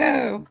 Chris,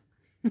 go!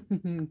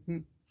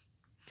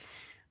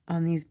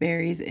 On these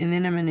berries. And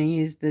then I'm going to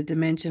use the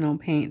dimensional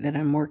paint that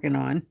I'm working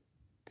on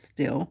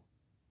still.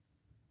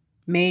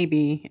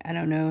 Maybe. I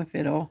don't know if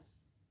it'll...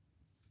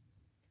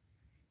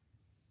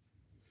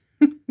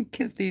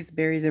 because these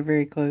berries are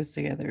very close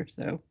together,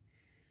 so...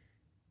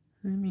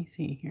 Let me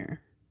see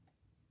here.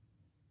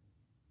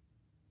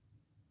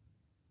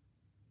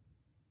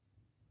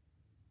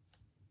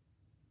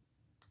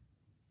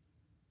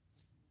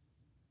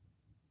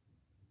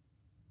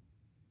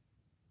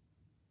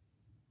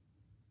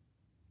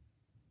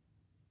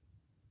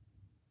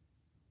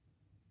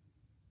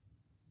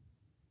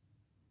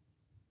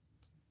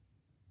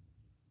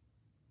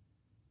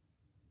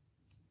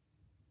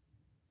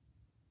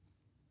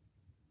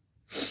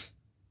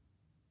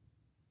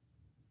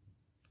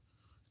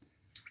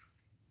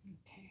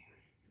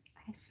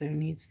 Also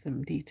needs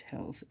some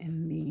details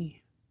in the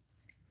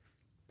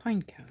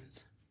pine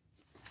cones.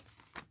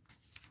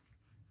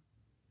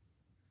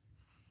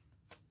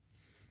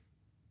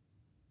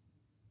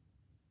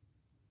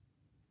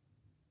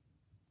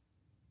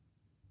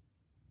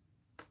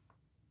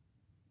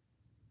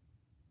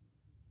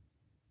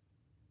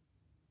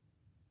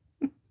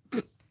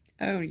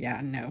 Oh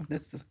yeah, no,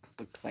 this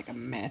looks like a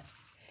mess.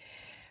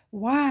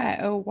 Why?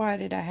 Oh, why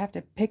did I have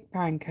to pick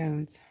pine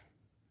cones?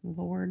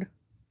 Lord.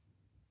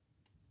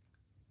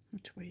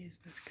 Which way is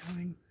this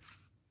going?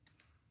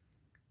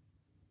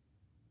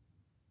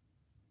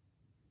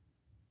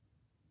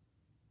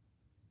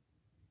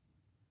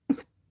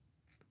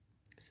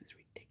 This is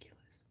ridiculous.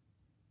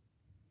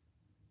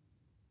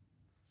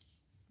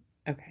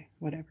 Okay,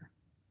 whatever.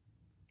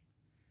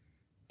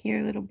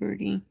 Here, little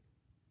birdie.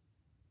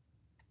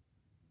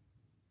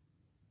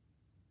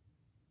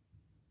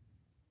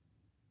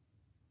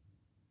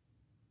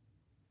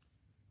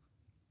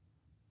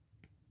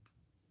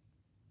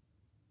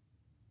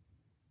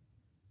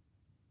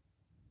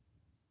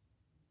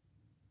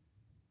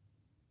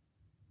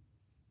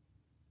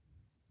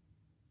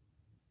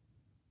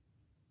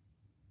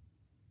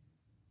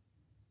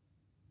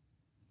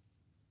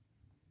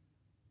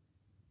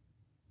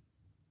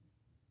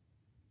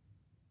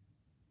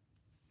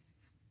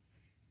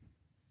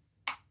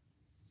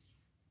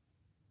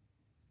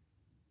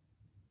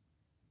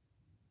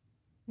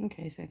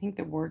 Okay, so I think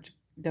the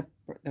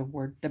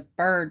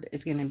bird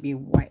is gonna be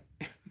white.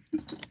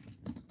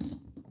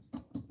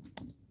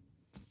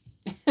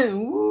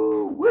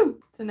 Woo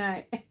woo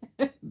tonight.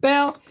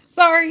 Bell,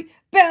 sorry,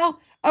 Bell.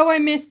 Oh, I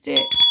missed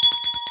it.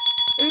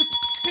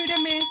 Oops, who'd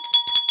I miss?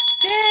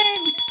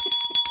 Dang.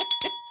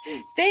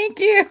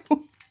 Thank you.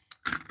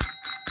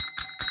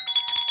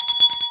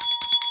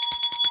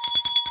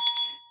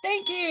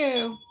 Thank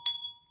you.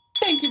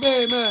 Thank you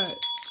very much.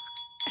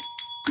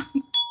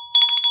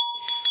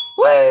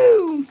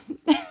 Woo!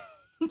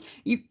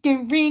 You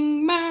can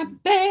ring my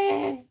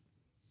bell.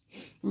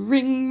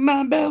 Ring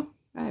my bell.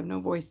 I have no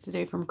voice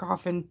today from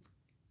coughing.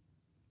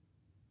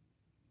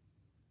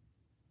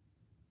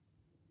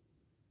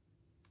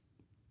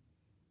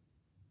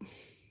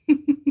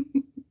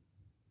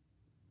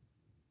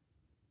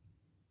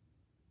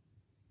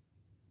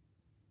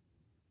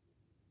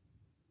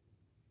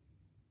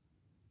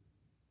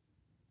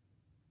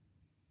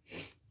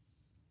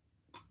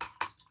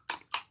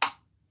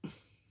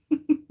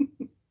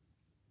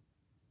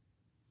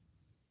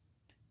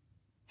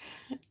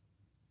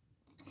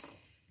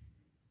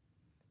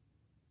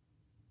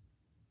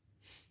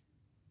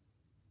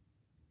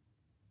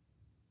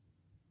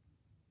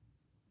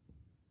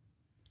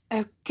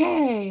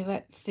 Okay,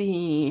 let's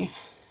see.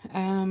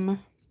 I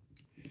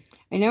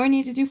know I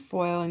need to do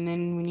foil, and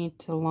then we need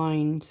to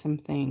line some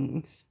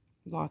things.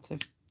 Lots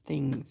of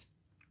things.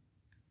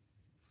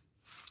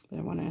 But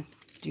I want to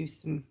do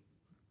something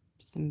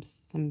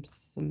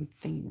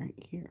right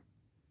here.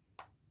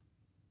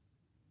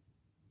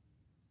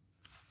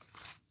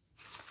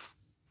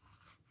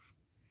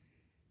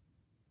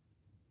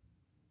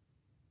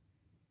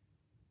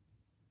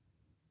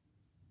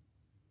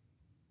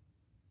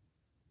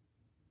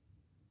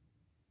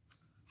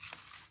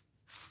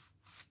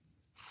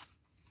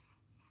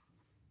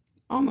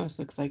 Almost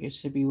looks like it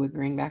should be wood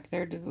grain back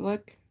there. Does it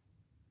look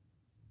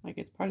like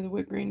it's part of the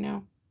wood grain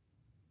now?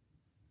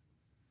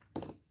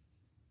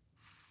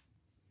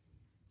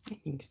 I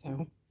think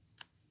so.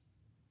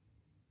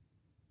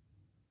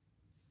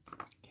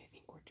 Okay, I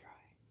think we're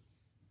dry.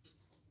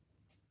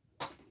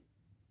 Okay,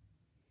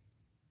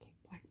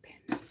 black pen.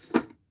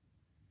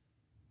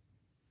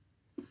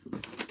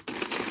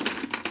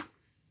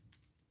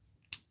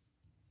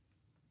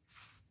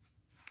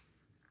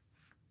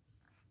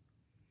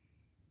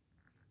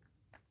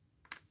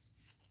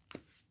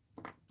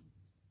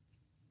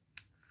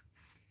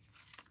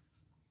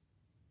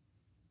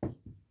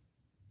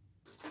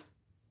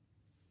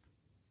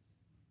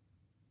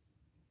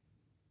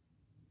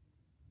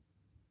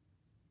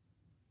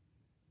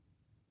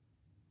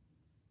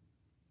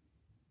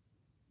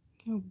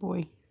 Oh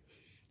boy.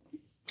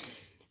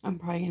 I'm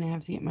probably going to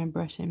have to get my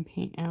brush and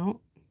paint out.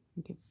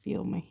 I can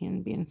feel my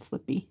hand being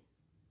slippy.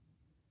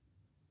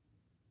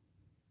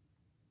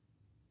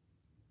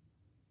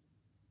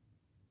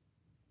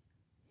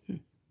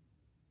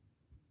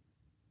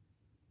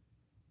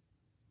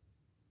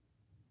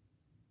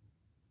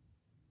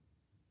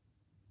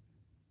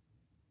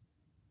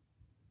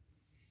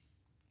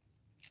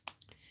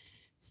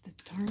 It's the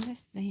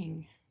darndest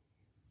thing.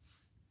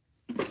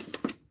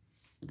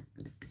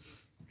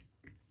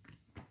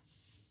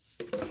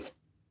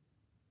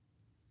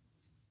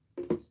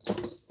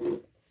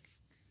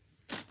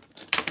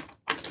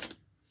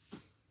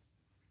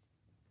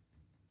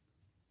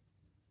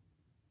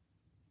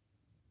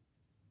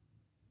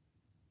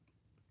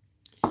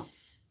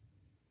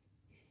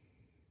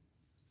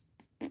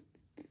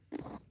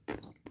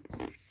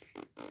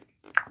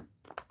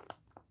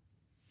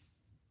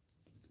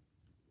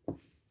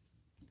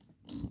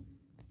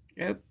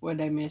 Oh, what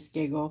did I miss?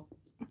 Giggle.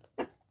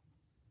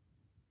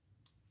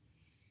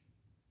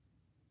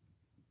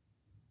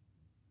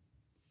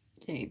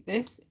 Okay,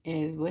 this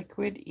is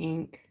Liquid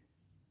Ink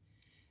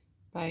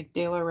by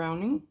Dale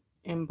Rowney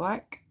in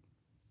black.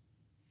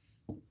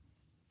 And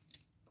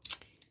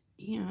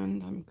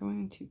I'm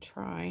going to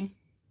try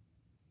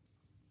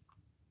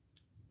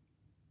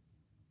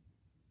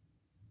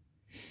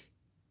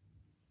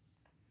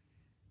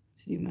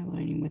to do my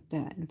lining with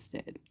that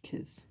instead,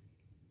 because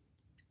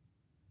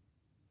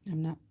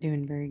I'm not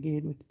doing very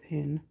good with the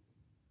pen.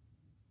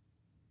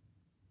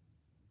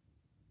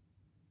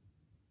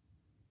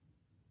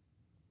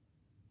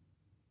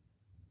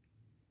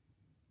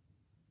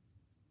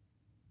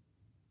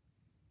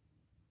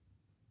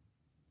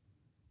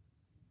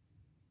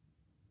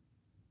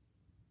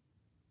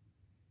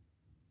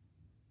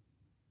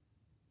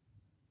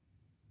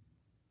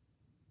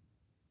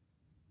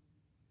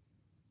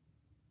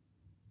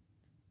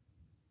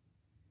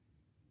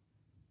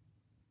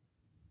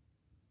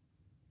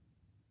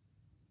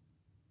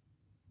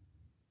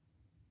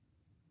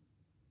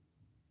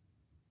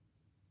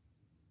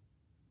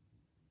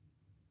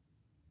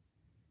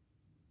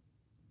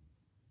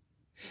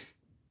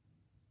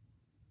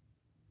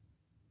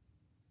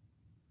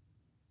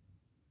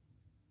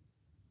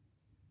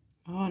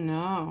 Oh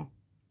no.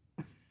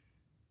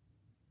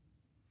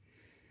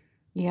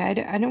 Yeah,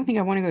 I don't think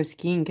I want to go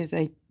skiing because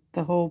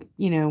the whole,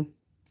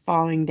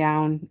 falling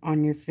down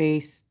on your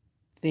face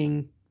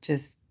thing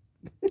just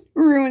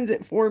ruins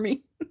it for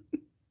me.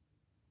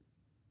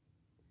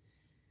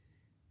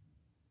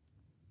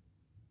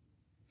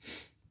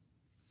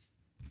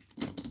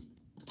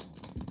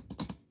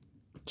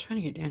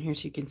 Trying to get down here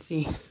so you can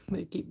see, but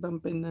I keep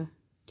bumping the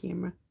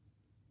camera.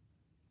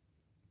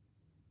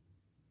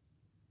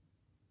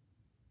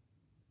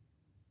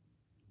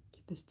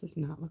 This does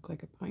not look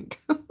like a pine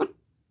cone.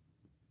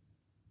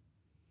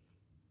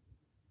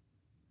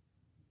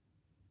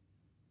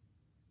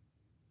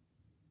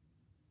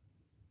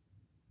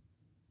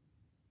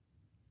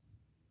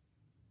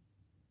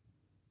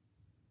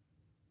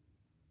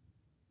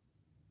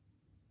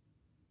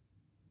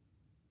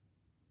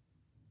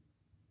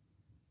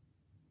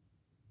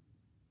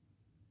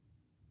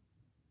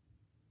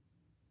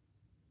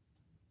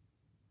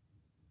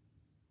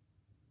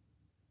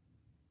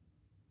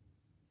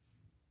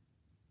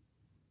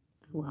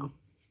 Well,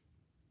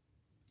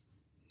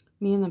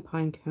 me and the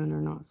pine cone are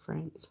not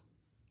friends.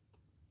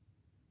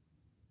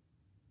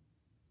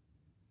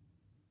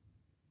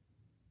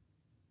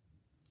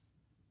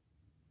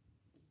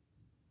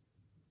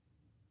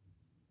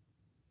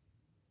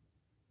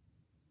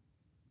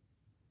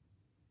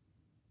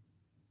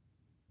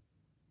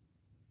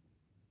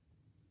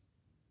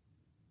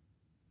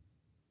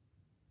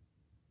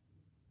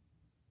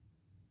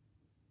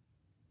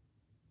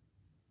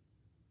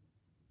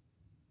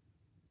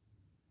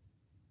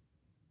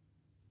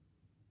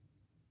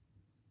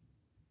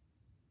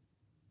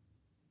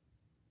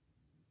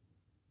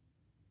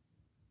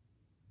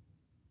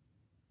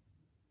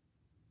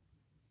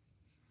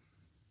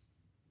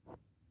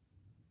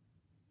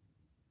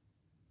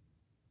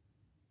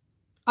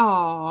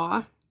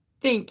 Aw,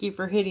 thank you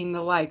for hitting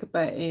the like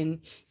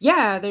button.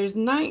 Yeah, there's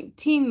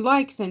 19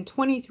 likes and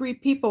 23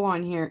 people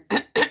on here.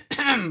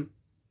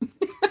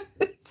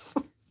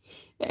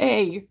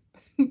 Hey,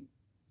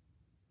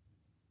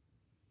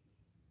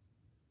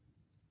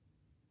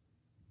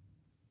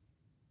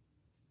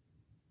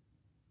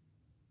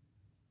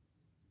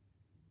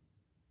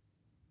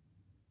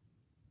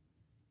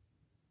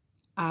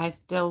 I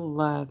still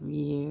love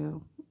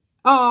you.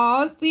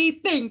 Aw, see,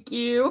 thank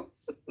you.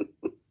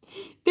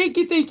 Thank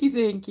you, thank you,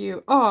 thank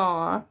you.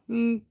 Aw,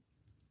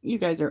 you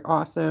guys are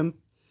awesome.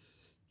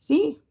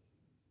 See?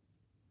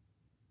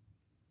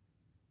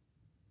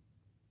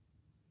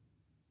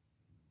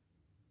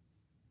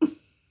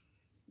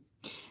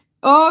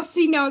 Oh,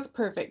 see, now it's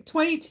perfect.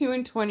 22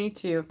 and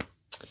 22.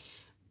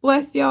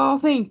 Bless y'all.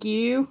 Thank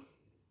you.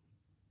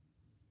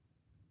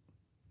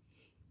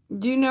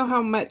 Do you know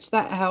how much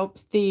that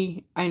helps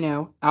the, I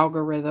know,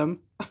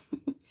 algorithm?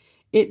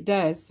 It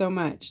does so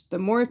much. The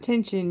more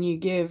attention you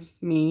give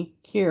me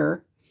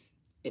here,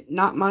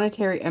 not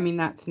monetary, I mean,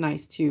 that's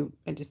nice too.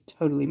 I just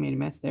totally made a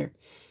mess there.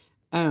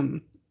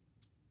 Um,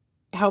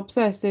 Helps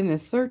us in the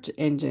search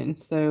engine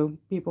so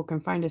people can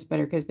find us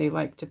better because they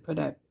like to put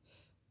up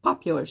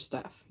popular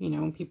stuff, you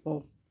know, when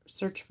people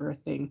search for a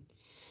thing.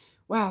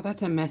 Wow,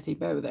 that's a messy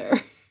bow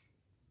there.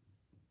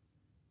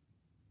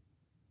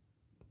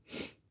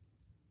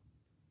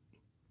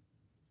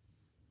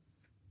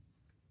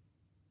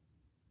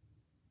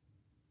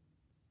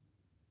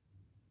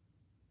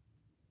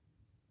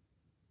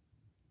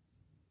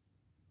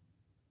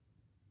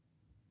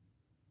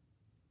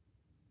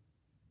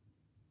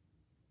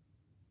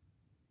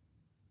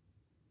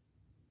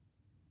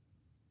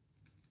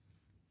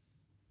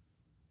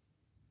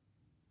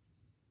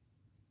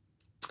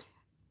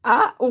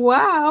 Ah,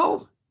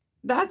 wow.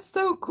 That's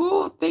so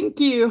cool. Thank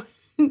you.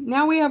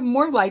 Now we have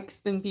more likes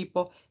than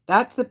people.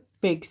 That's a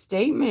big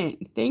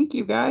statement. Thank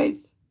you,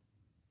 guys.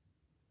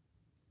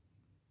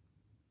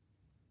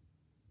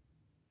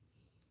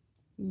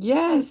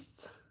 Yes.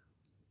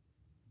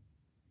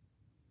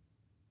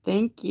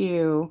 Thank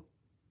you.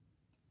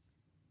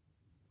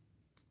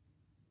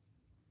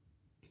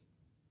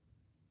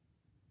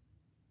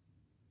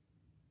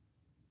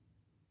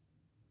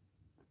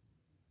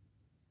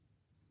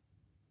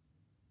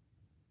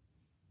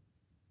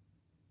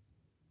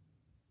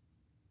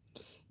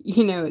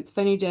 You know, it's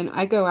funny, Jen.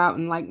 I go out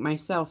and like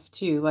myself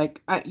too.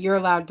 Like, you're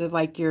allowed to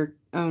like your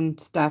own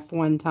stuff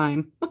one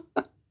time.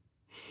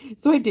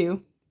 So I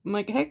do. I'm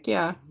like, heck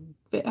yeah.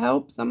 If it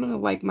helps, I'm going to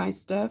like my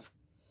stuff.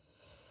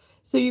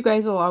 So you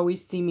guys will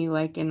always see me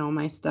liking all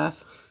my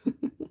stuff.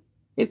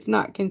 It's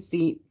not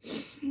conceit,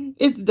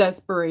 it's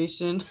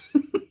desperation.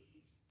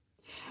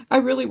 I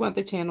really want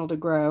the channel to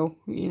grow,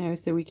 you know,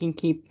 so we can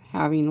keep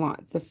having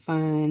lots of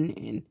fun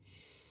and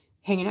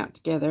hanging out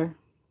together.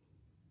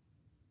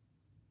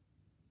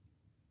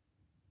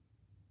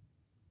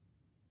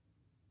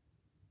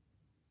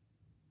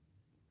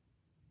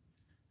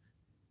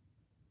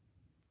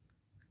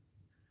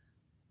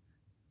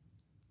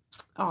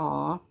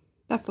 Aw,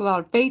 that's a lot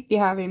of faith you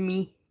have in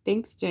me.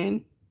 Thanks,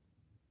 Jen.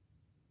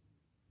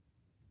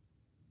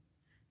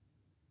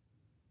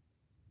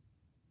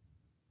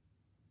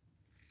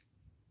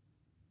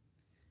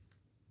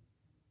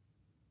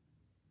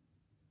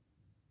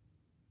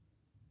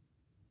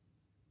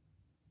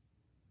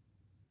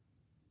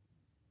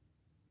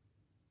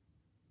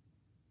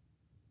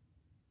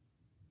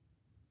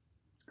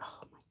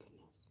 Oh my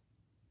goodness.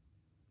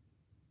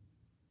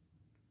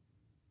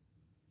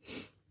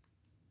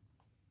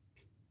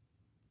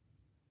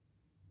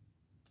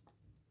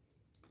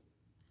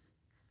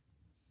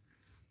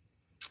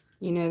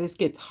 You know, this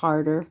gets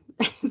harder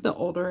the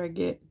older I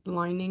get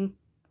lining.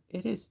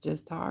 It is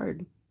just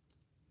hard.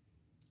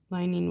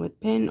 Lining with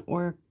pen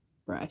or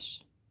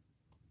brush.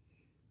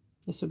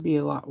 This would be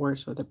a lot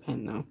worse with a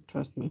pen, though.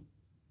 Trust me.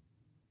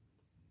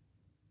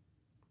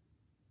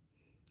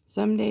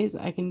 Some days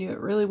I can do it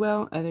really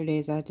well. Other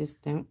days I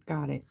just don't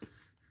got it.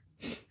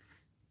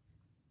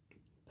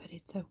 But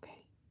it's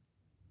okay.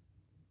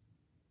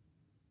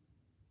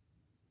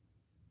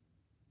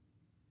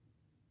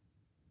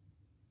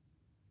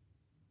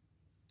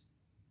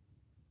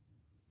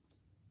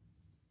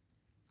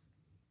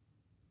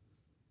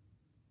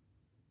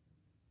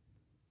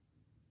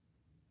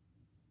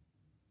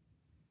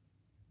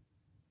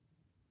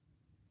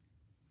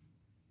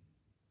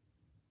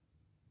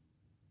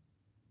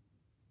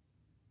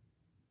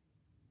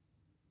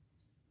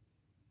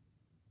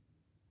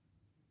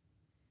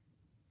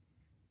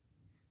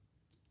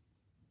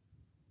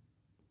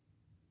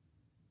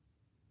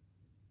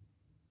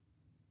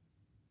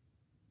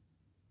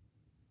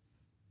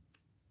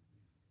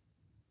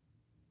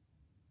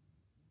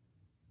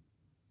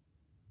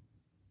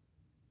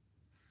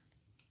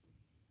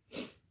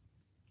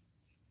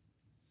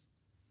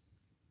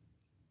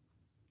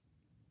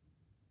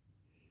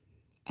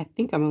 I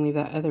think I'm going to leave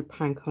that other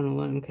pine cone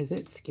alone because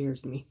it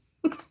scares me.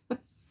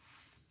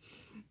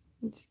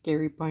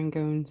 Scary pine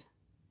cones.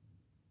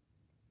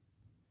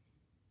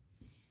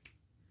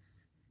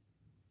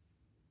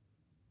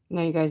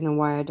 Now you guys know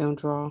why I don't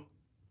draw.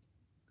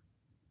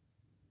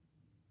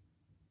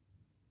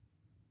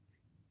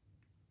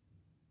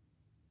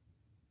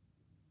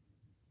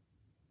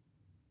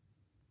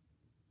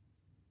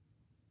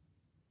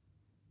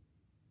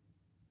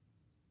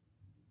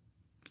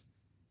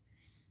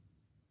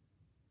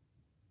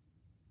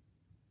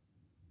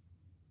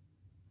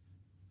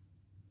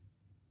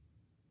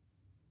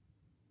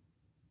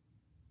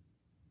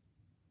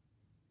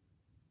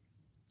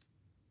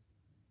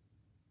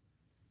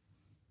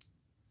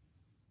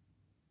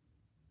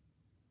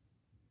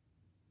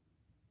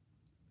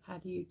 How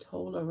do you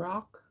told a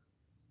rock?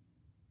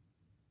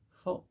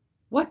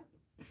 What?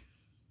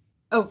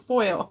 Oh,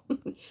 foil.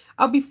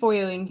 I'll be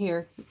foiling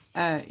here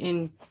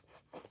in,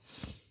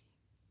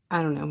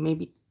 I don't know,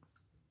 maybe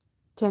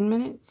 10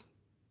 minutes.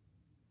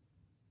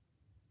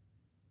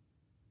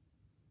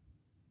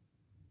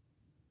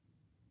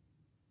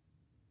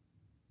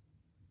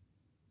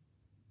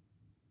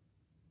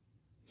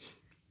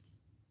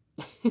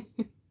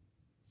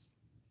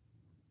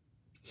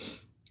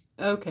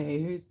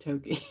 Okay, who's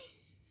Toki?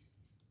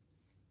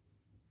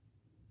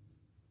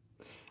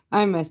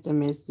 I must have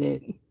missed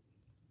it.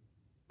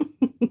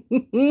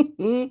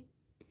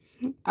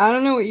 I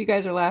don't know what you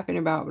guys are laughing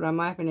about, but I'm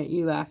laughing at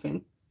you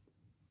laughing.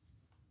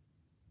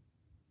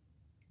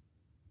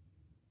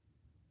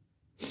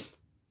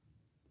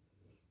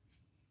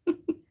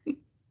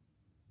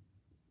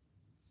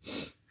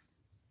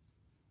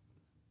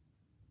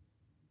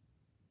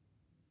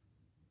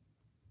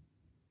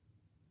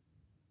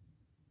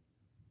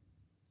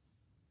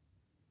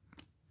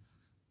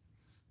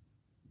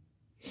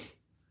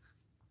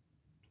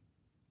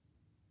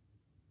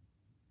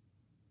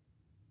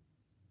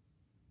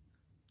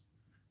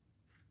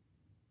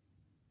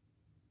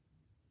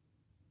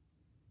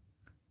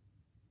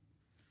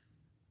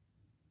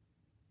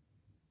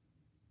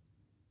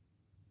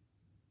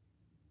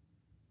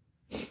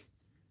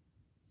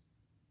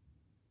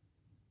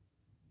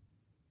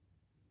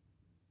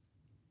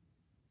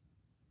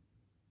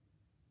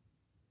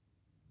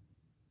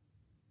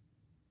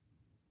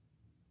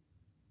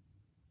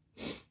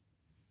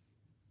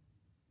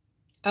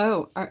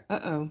 Oh,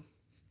 uh-oh.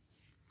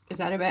 Is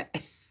that a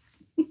bet?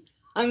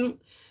 I'm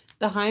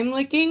the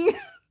Heimlicking?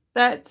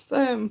 That's,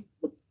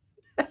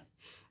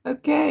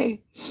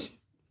 okay.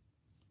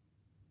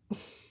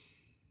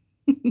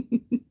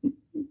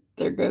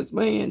 There goes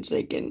my hand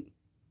shaking.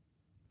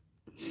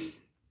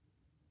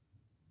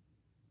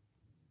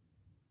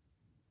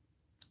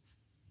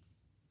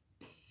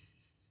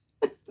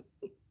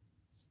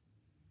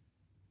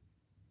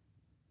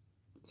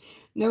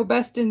 No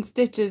busting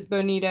stitches,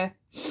 Bonita.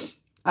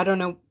 I don't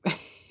know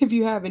if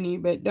you have any,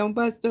 but don't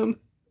bust them.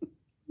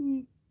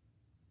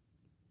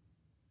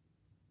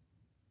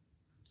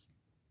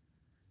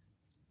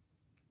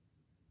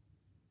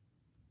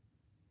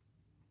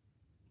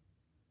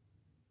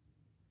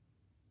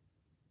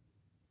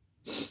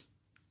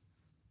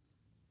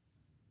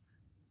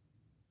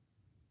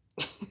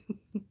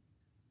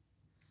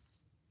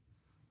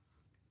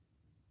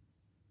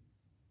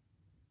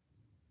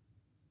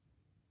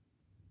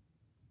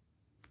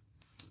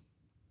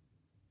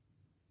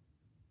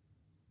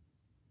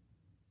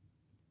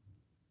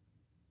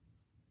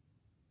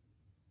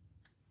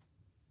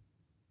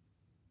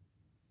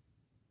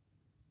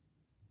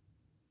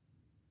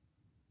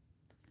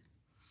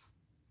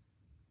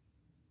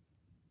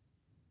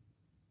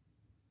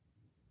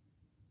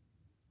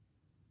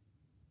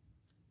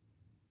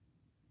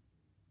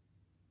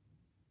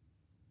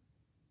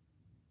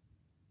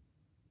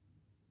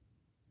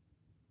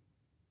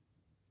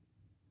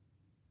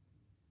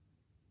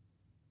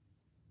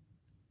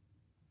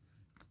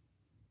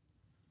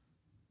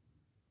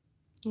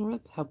 Well,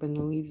 that's helping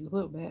the leaves a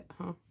little bit,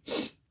 huh?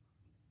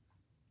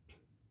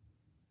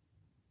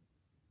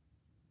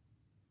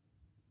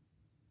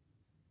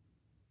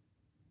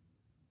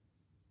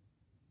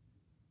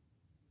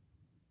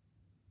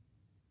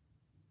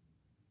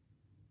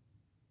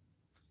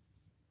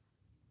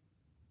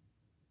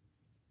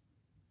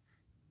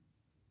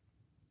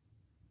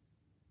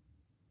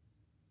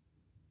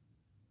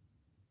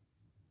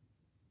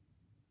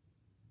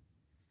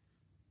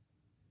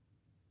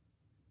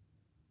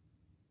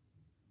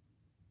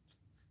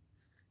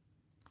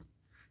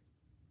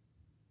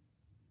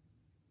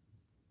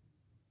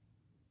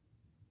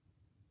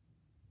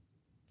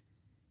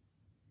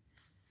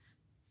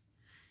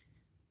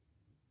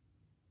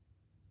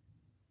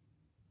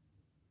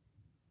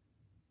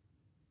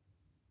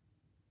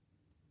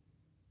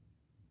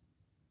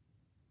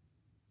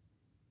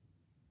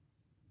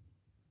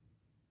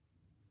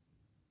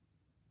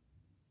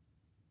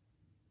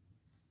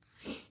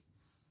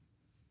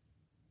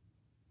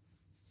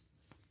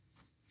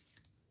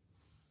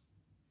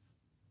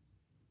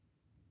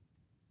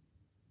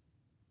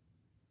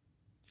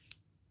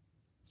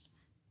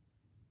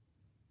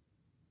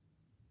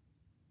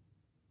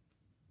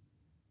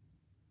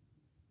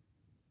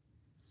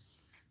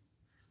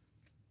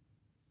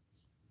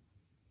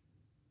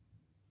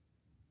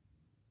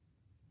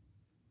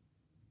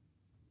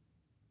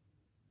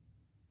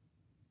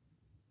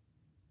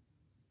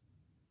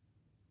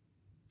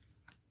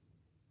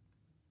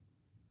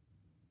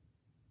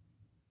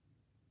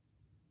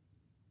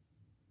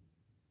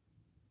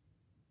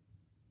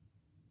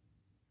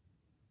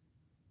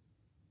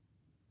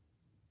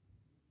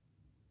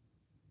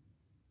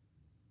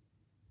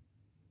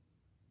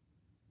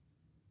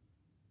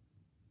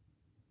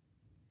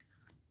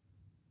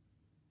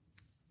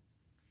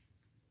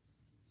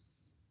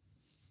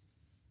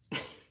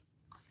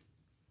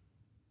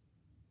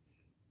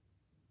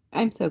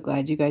 I'm so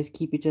glad you guys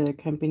keep each other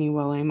company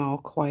while I'm all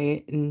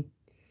quiet and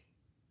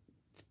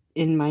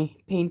in my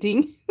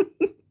painting.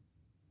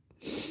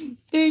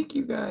 Thank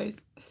you guys.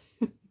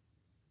 And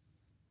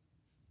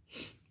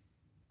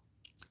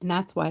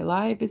that's why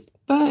live is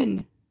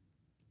fun.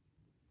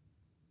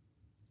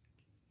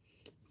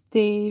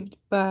 Saved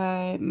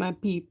by my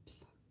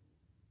peeps.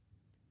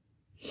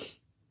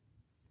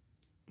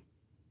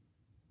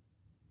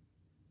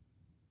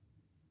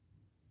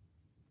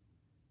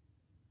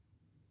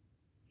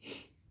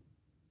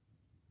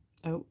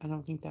 Oh, I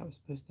don't think that was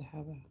supposed to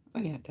have a... Oh,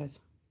 yeah, it does.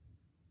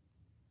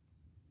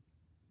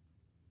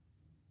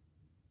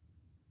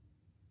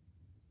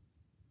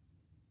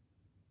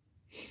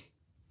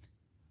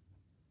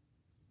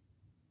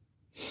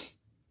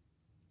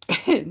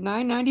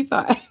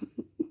 $9.95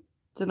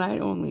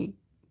 tonight only.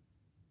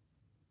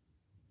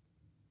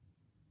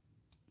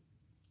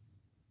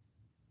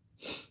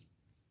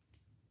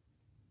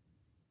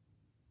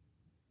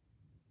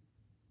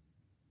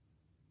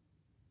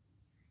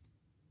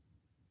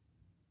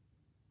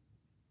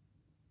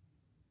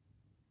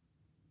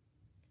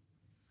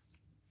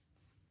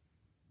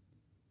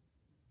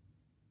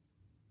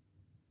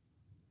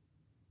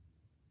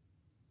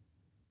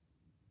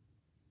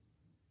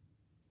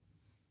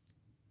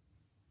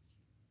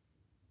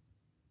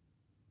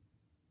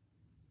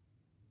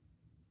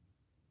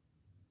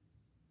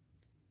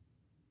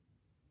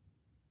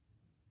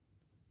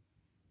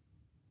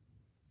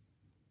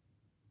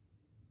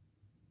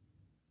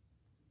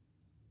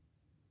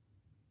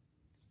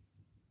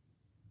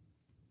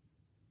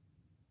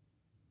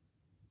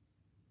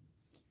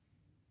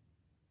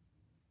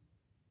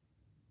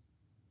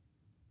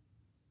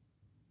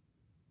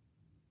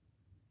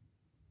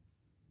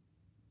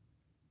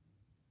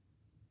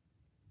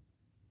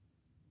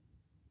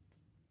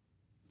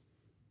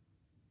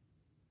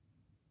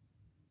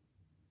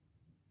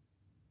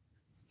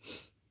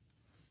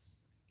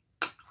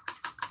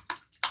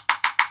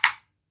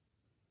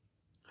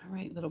 All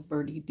right, little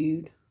birdie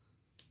dude.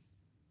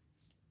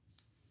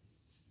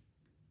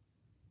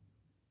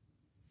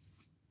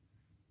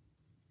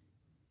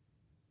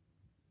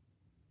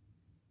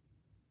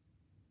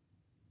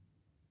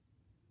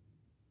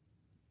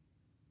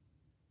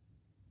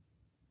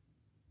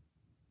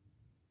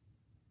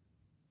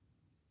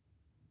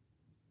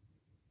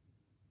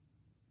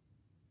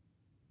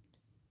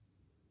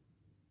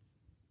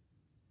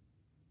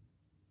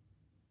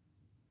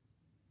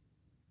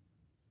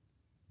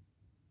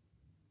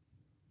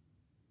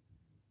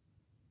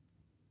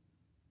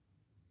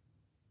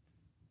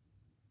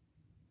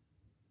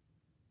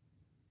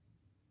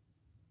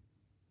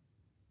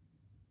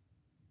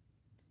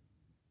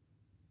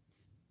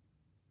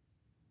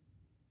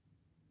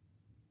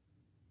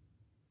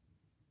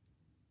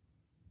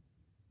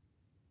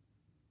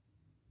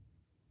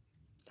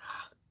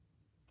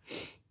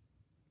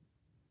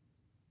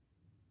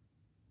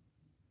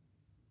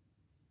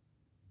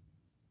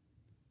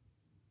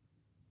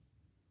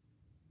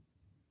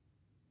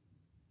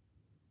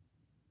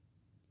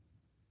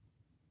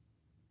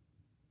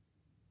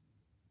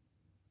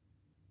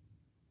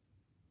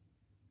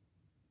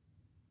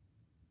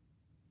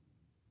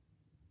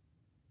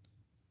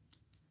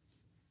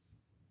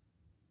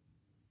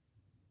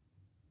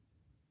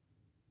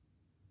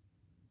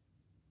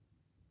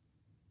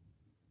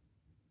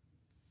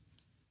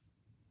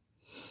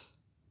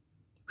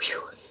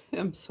 Whew,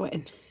 I'm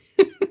sweating.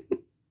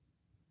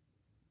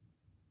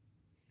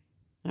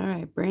 All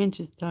right,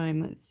 branches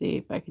time. Let's see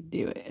if I can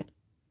do it.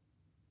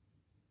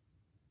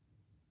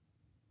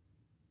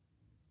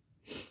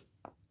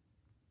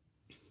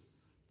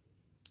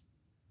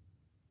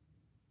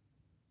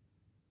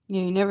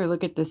 Yeah, you never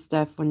look at this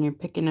stuff when you're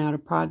picking out a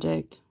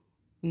project,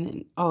 and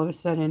then all of a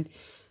sudden,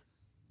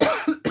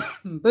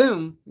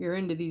 boom, you're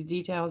into these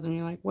details, and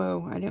you're like,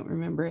 whoa, I don't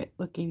remember it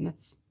looking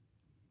this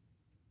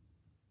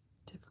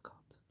difficult.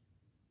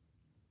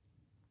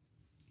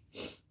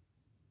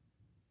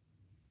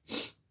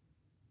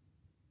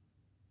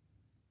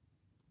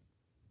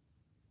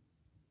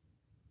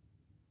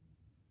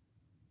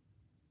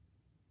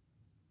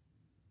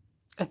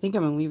 I think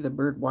I'm going to leave the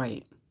bird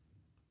white.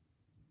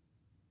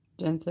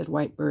 Jen said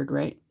white bird,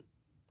 right?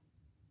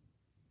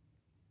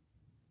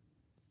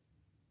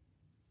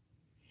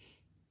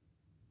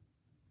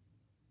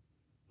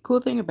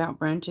 Cool thing about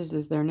branches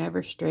is they're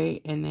never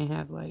straight, and they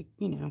have, like,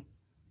 you know,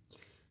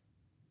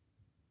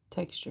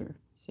 texture,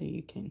 so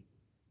you can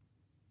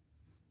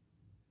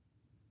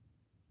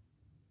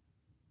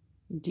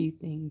do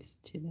things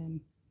to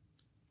them.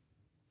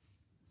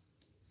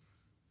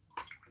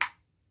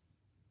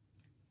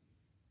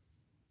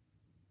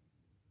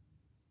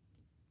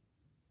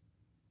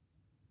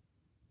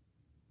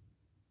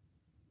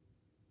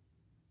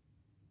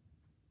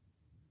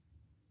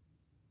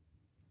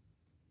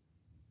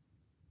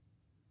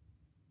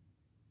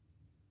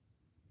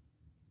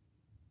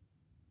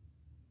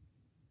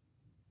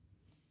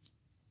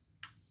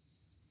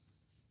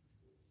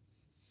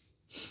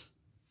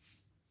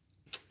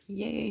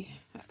 Yay.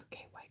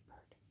 Okay, white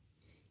bird.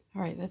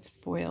 All right, let's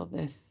foil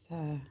this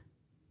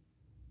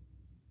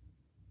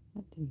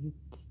That didn't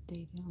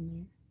stay down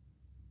there.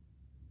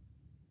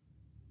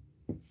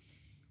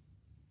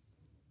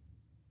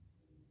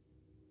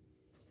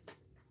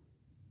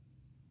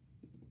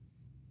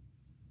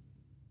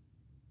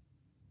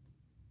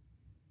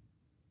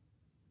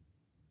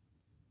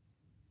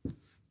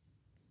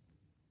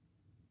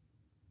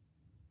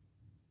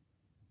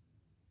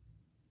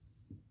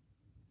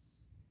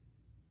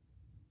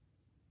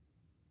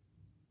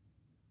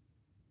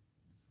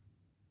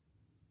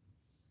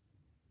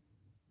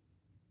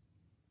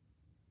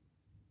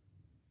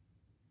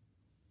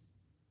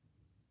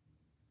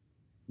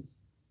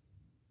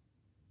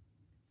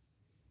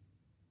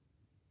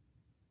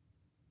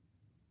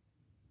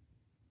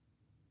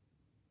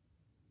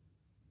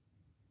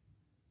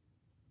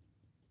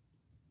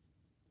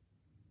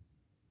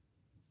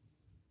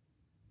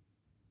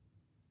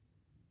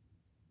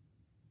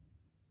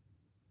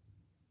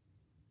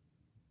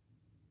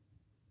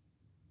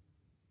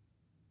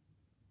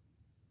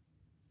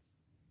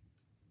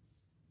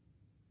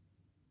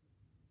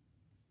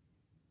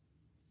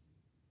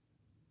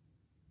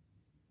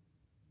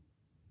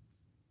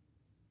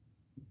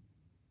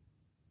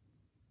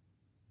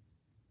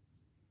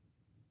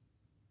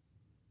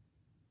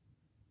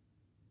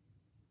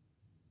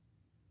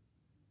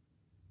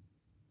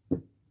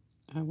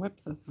 Oh,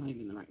 whoops, that's not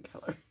even the right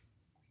color.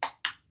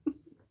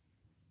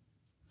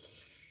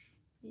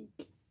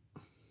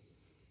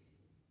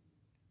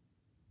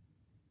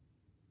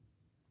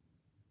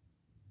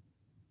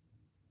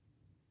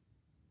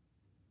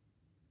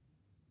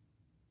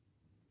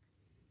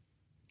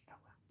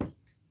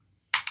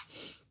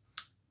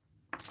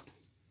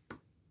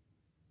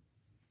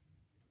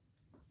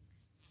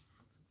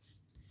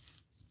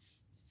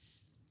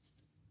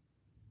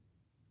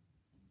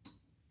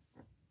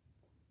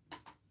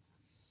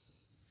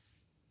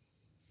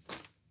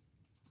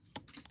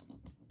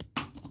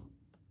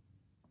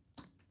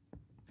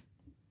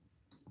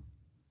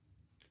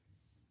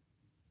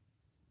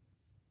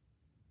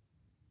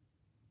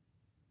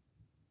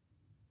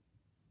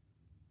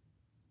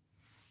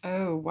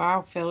 Oh,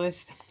 wow,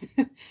 Phyllis.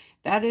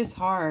 That is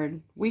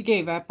hard. We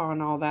gave up on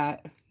all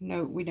that.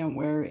 No, we don't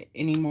wear it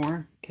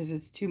anymore because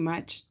it's too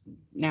much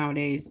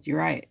nowadays. You're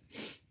right.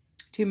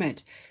 Too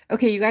much.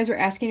 Okay, you guys were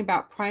asking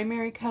about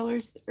primary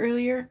colors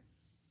earlier.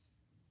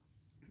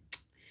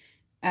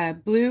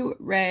 Blue,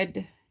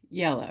 red,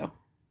 yellow.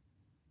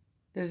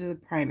 Those are the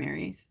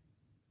primaries.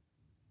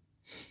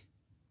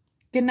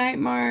 Good night,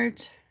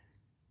 Marge.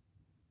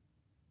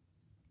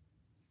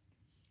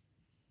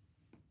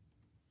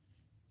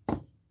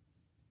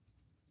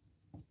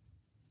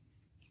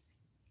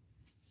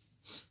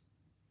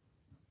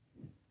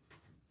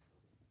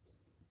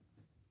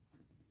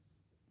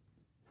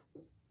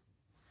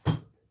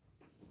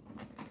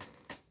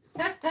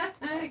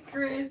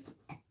 Chris.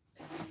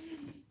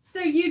 So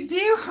you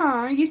do,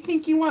 huh? You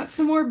think you want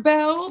some more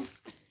bells?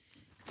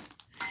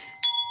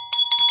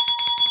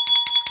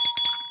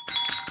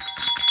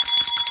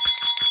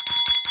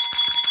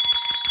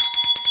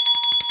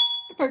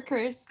 For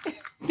Chris.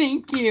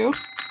 Thank you.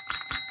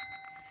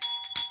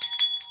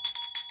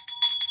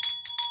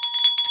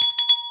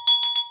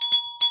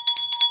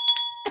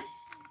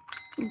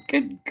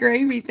 Good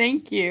gravy.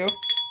 Thank you.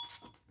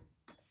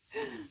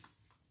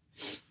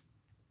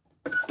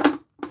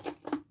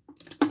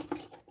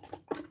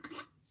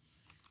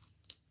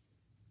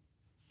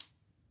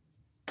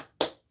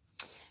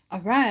 All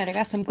right, I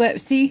got some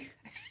gloves. See,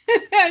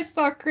 I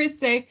saw Chris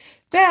say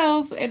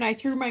bells and I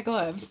threw my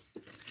gloves.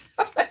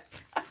 I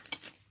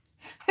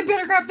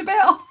better grab the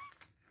bell.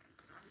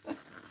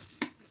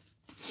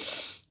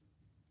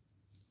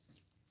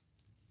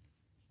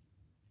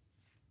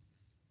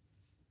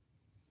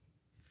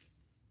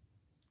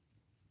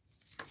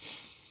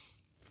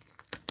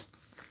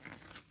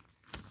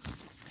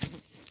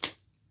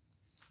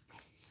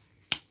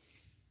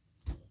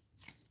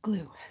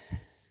 Glue,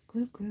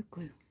 glue, glue,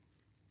 glue.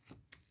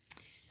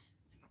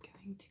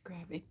 I'm going to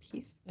grab a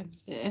piece of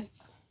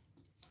this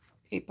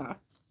paper.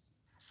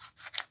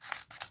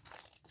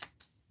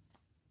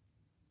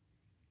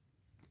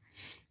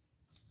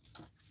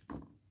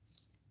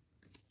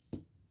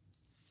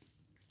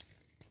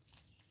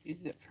 Use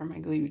it for my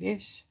glue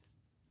dish.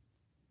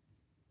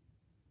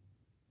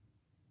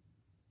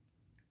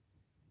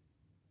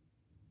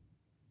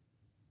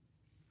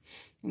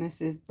 And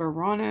this is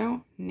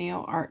Burano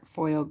Nail Art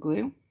Foil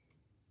Glue.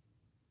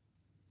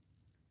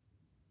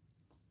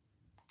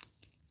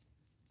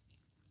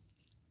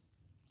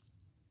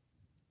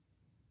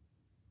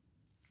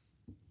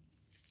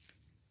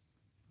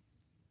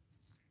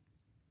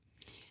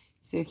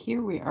 So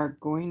here we are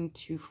going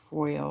to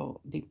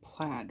foil the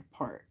plaid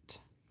part.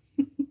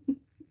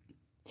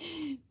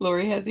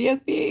 Lori has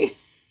ESP.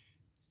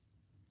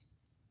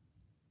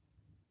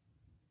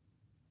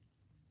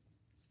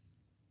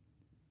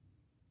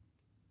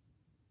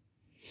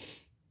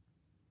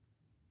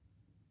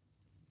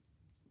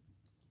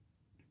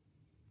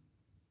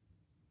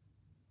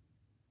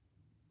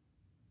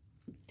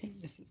 I think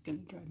this is going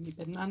to drive me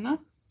banana.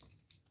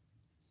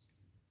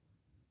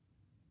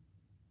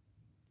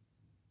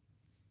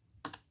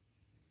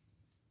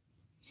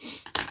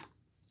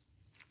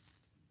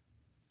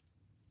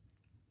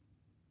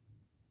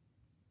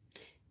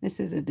 This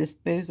is a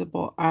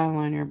disposable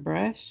eyeliner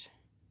brush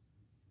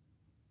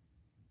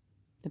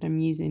that I'm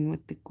using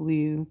with the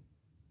glue.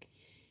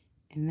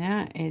 And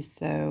that is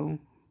so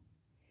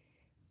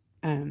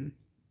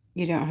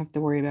you don't have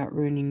to worry about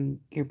ruining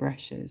your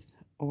brushes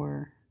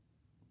or,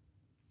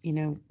 you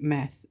know,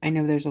 mess. I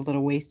know there's a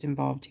little waste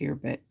involved here,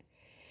 but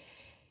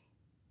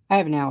I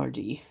have an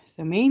allergy.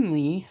 So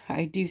mainly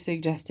I do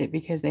suggest it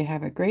because they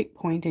have a great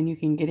point and you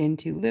can get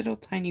into little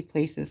tiny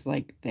places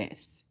like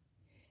this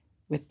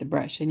with the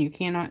brush. And you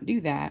cannot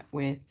do that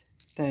with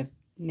the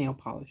nail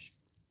polish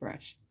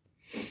brush.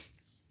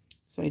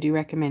 So I do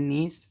recommend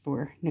these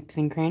for nooks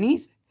and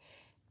crannies.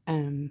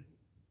 And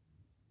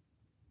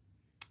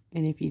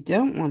if you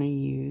don't want to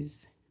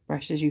use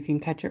brushes, you can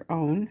cut your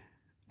own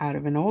out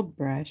of an old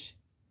brush.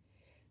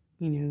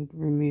 You know,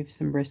 remove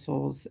some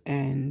bristles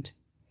and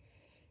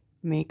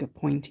make a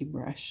pointy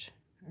brush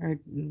or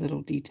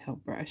little detail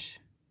brush.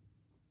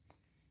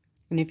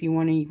 And if you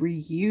want to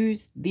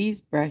reuse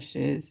these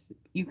brushes,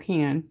 you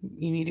can.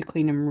 You need to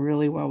clean them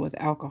really well with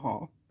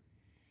alcohol.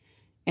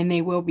 And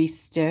they will be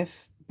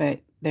stiff, but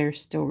they're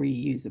still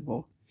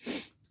reusable.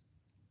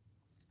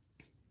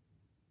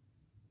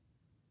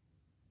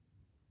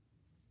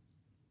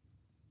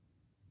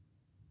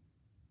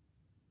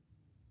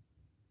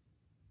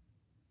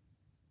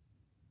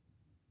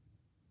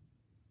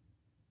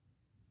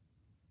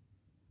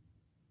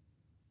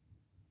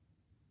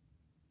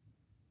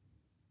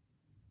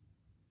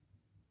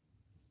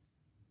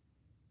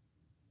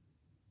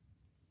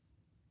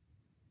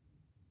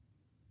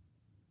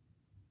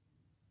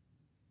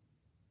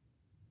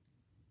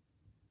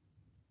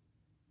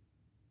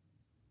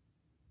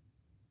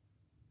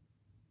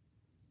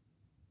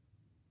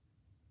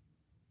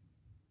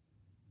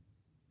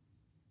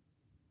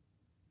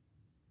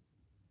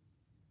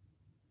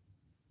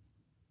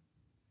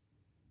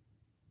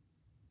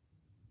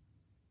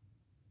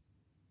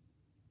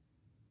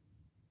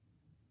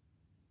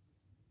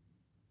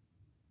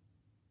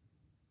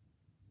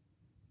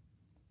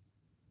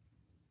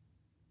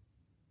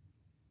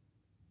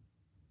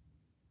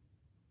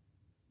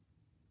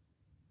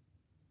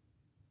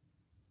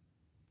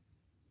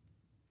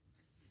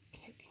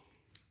 Okay.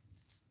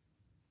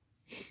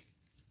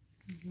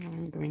 Now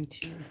I'm going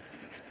to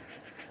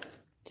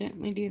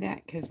gently do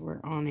that because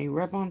we're on a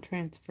rub-on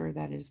transfer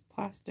that is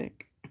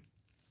plastic.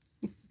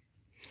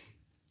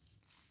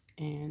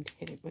 And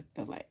hit it with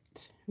the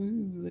light.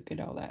 Ooh, look at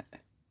all that.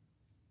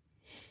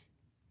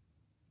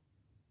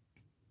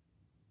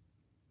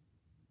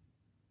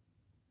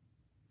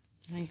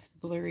 Nice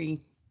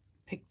blurry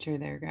picture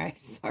there,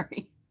 guys.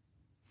 Sorry.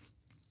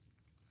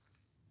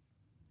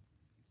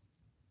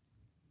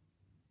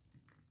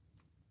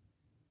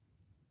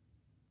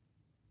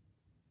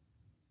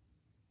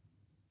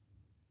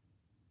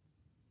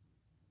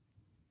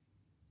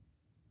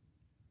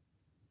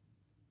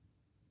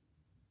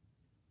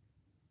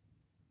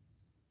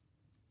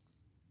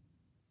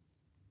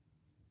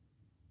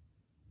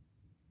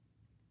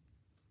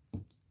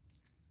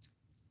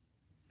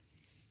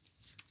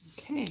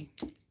 Okay.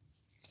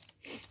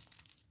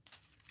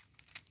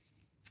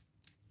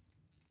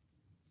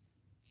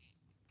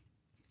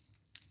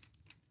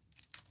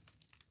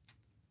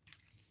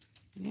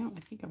 Now I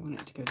think I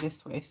want it to go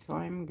this way, so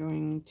I'm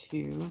going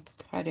to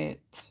cut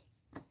it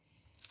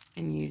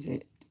and use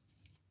it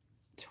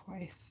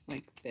twice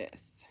like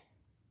this.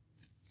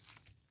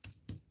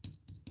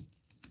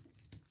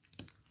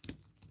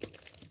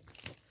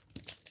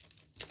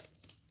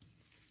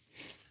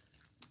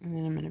 And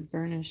then I'm going to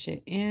burnish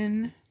it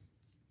in.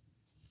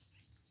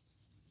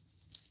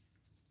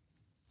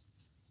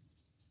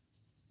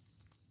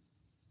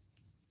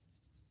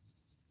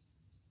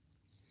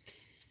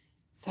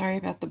 Sorry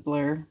about the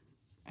blur.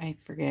 I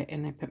forget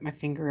and I put my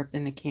finger up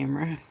in the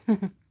camera.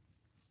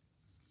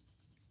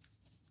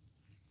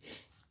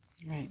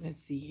 Right,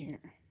 let's see here.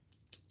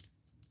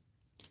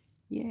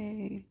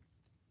 Yay.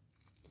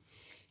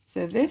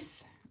 So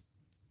this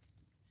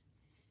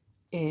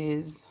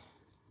is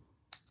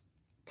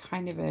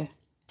kind of a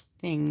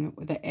thing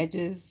with the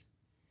edges.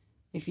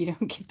 If you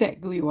don't get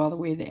that glue all the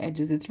way to the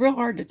edges, it's real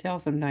hard to tell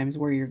sometimes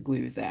where your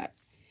glue is at.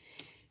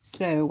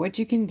 So what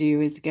you can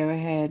do is go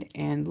ahead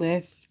and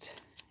lift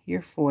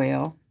your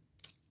foil.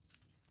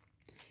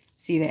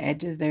 See the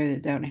edges there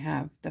that don't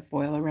have the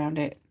foil around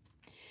it?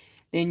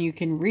 Then you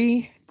can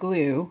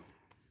re-glue.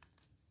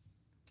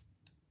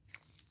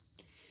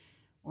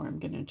 Or I'm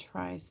going to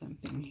try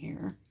something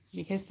here.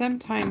 Because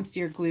sometimes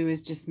your glue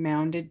is just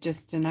mounded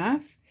just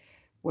enough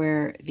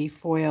where the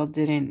foil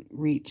didn't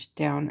reach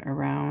down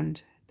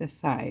around the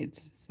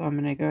sides. So I'm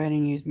going to go ahead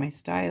and use my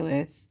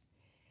stylus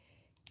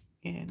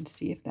and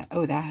see if that,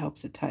 oh, that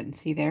helps a ton.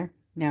 See there?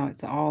 Now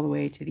it's all the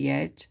way to the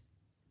edge.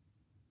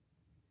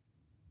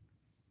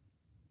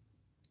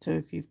 So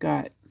if you've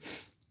got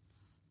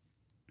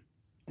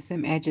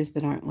some edges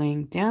that aren't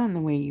laying down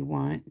the way you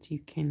want, you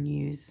can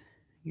use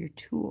your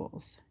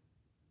tools.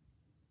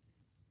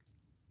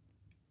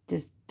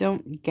 Just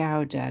don't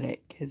gouge at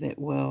it because it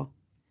will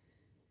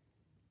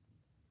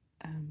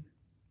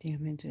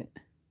damage it.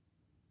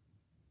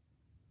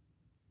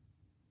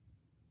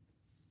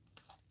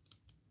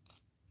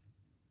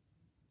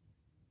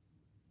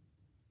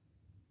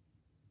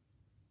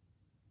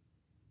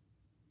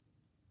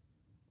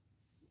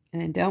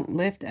 And then don't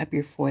lift up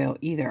your foil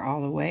either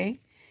all the way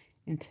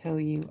until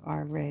you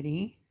are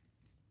ready.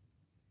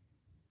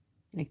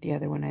 Like the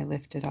other one I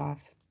lifted off.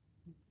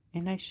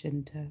 And I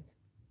shouldn't have.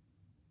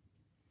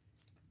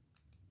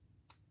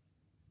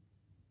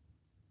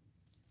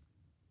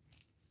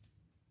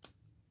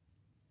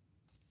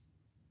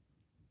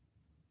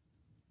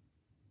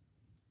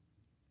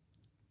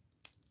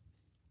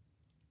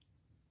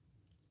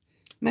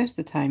 Most of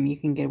the time you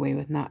can get away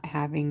with not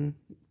having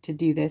to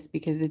do this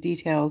because the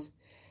details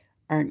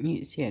aren't,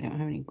 see, I don't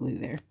have any glue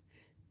there,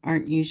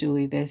 aren't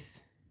usually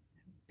this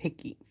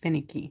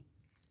finicky.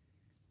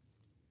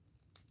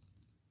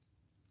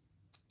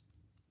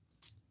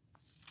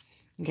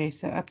 Okay,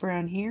 so up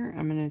around here,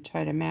 I'm going to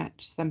try to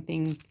match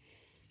something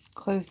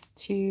close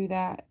to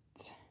that.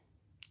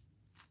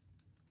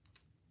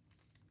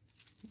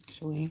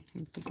 Actually,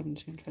 I think I'm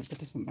just going to try to put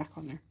this one back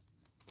on there.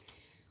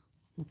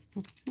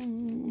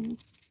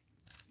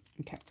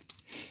 Okay.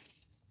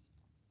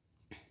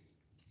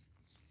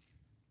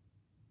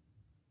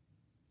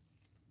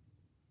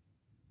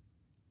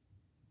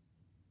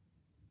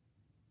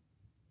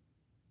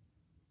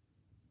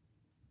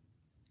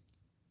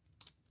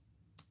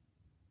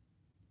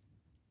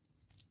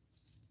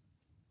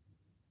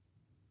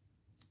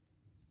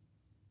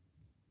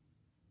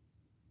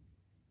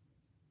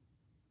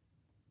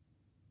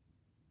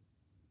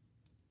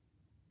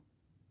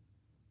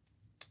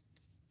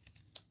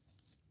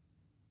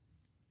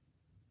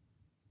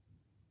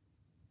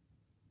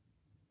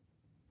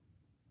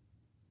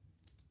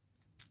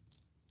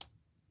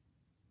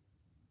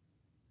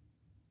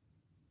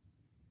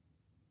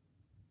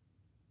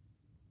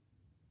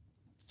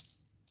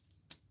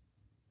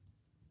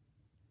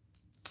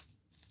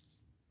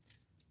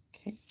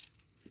 Okay,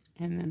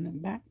 and then the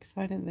back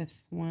side of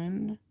this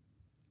one,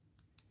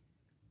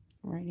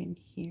 right in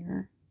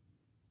here.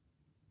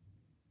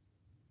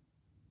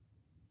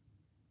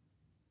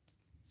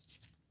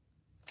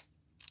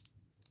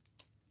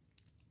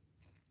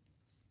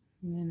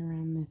 And then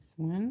around this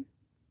one.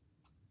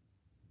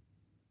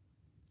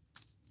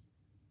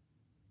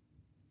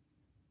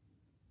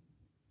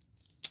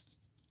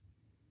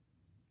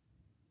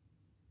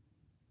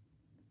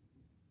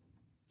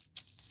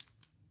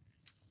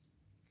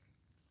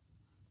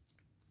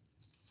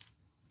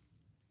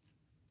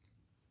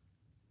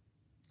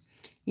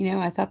 You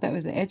know, I thought that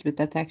was the edge, but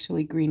that's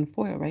actually green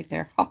foil right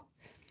there. Oh,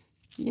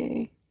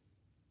 yay.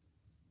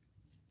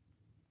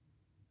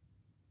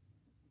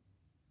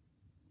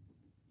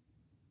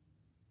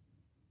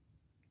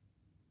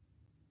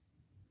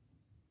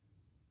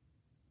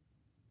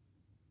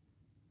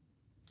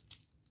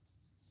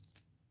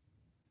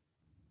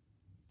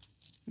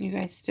 You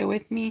guys still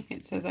with me?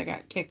 It says I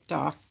got kicked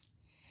off.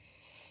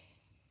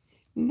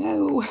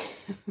 No.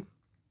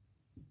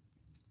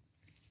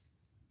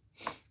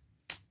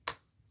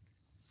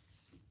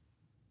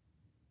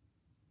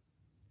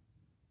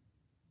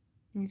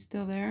 You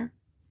still there?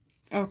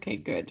 Okay,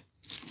 good.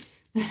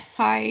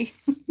 Hi.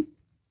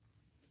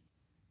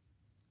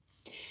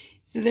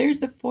 So there's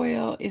the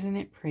foil. Isn't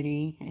it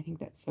pretty? I think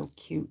that's so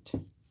cute.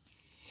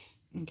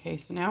 Okay,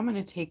 so now I'm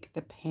going to take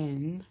the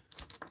pen.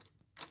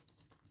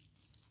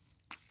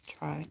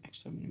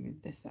 Actually, I'm going to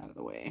move this out of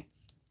the way.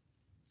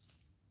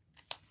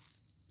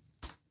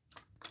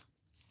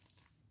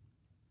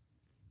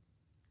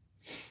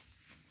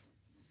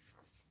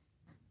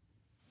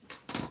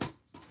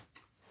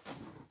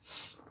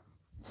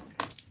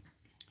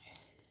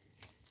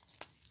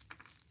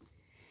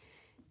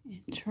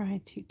 And try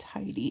to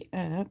tidy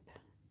up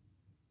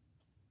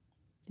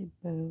the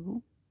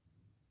bow.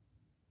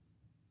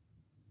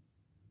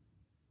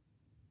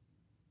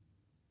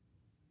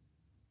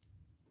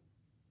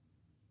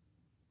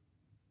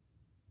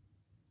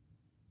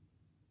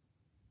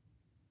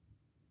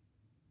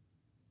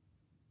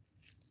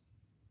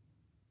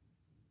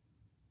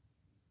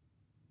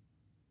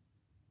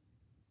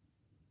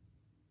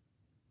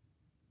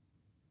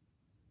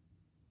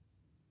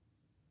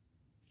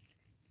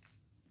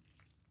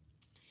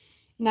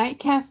 Night,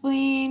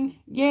 Kathleen.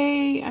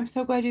 Yay. I'm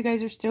so glad you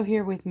guys are still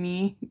here with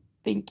me.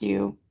 Thank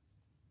you.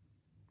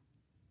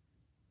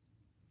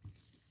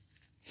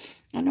 I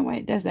don't know why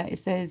it does that. It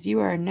says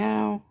you are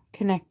now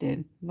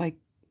connected. Like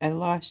I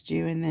lost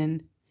you, and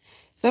then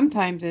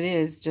sometimes it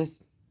is just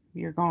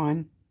you're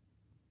gone.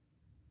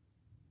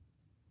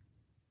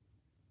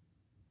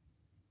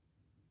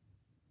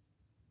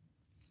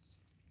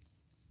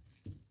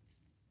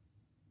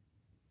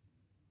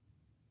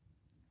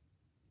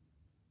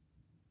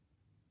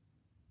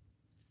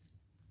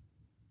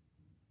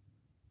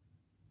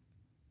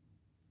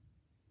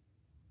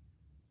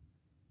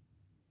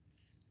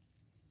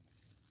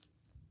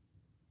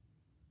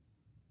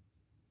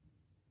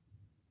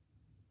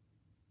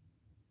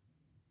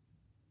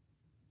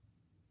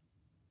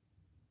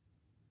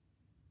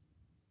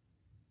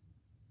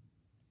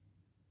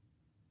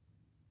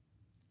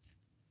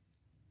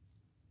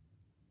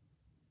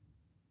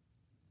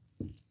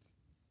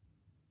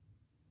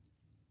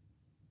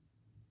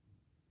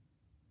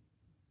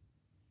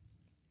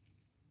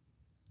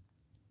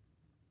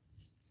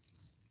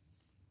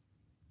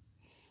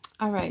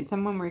 All right,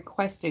 someone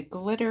requested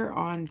glitter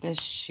on the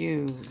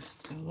shoes,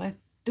 so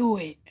let's do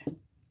it.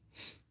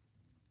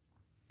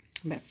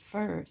 But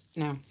first,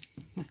 no,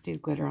 let's do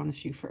glitter on the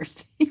shoe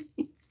first.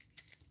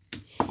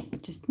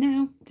 Just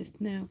now, just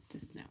now,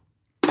 just now.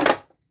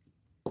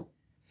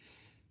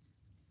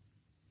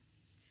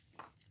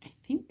 I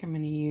think I'm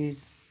going to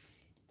use,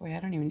 boy, I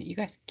don't even, you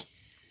guys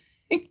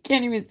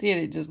can't even see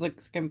it. It just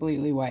looks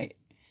completely white.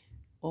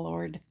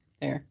 Lord,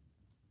 there.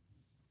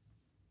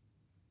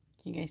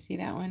 Can you guys see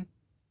that one?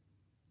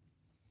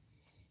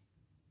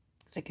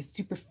 It's like a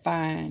super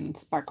fine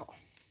sparkle.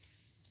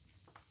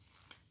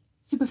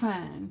 Super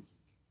fine.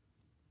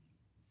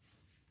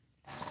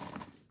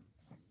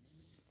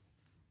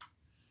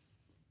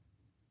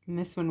 And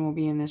this one will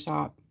be in the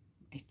shop,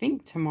 I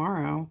think,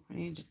 tomorrow. I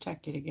need to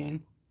check it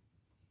again.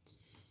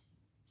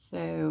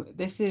 So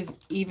this is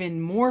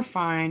even more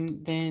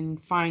fine than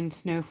fine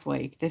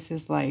snowflake. This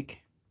is like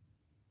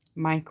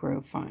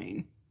micro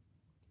fine.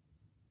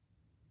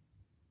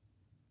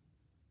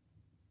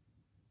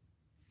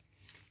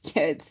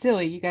 Yeah, it's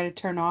silly. You got to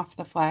turn off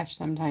the flash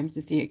sometimes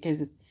to see it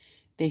because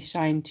they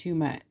shine too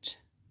much.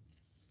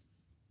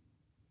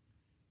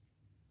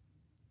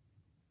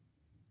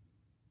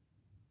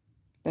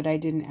 But I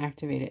didn't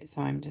activate it,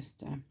 so I'm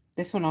just...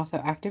 this one also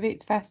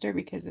activates faster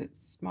because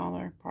it's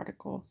smaller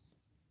particles.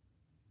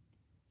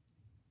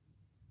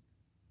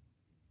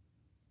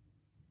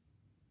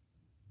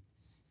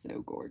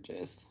 So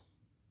gorgeous.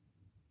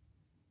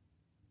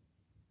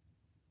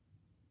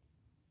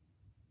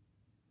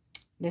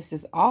 This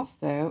is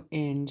also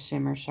in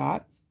Shimmer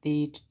Shots,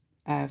 the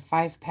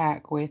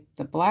 5-pack with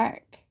the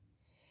black,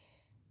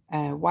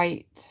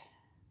 white,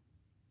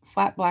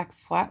 flat black,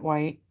 flat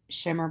white,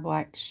 shimmer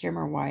black,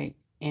 shimmer white,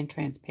 and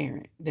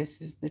transparent. This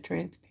is the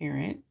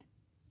transparent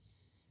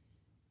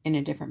in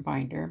a different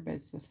binder, but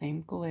it's the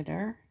same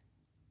glitter.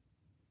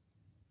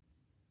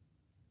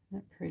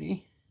 Isn't that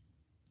pretty?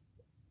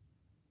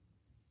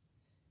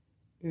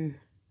 Ooh,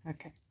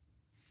 okay.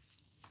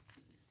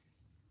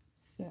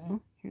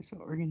 So here's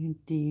what we're going to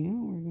do.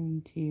 We're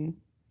going to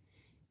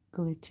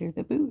glitter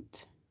the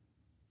boot.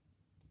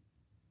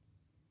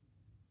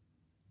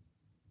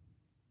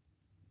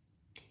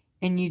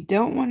 And you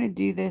don't want to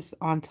do this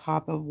on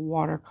top of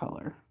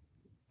watercolor.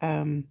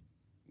 You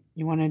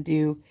want to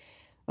do,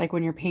 like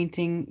when you're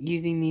painting,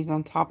 using these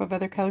on top of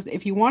other colors.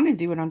 If you want to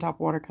do it on top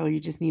of watercolor, you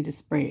just need to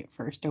spray it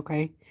first,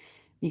 okay?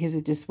 Because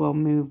it just will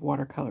move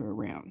watercolor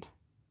around.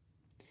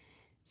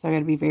 So I got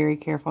to be very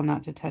careful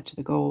not to touch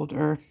the gold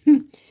or...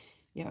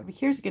 Yeah, but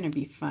here's going to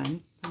be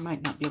fun. I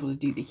might not be able to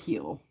do the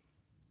heel.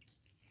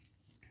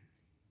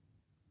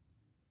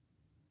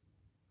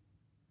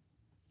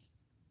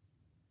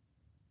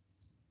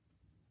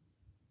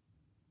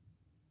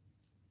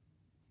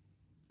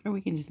 Or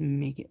we can just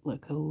make it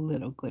look a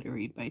little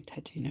glittery by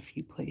touching a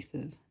few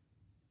places.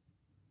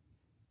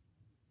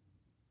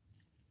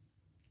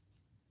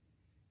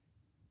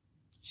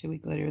 Should we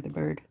glitter the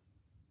bird?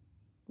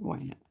 Why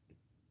not?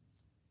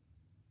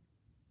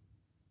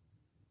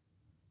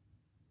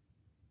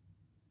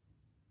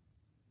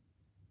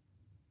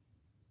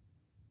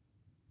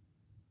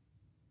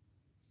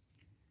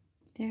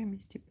 There,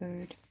 Mr.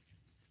 Bird.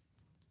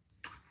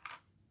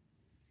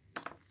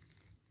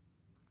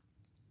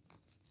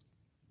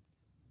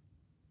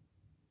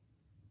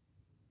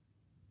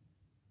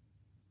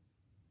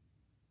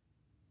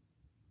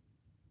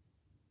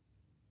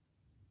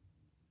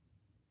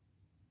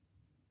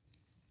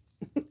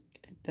 It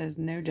does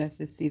no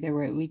justice. See there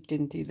where it leaked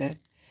into the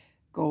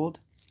gold.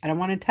 I don't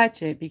want to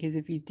touch it because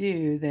if you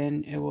do,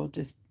 then it will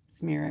just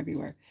smear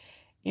everywhere.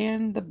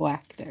 And the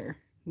black there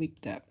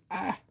leaked up.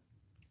 Ah,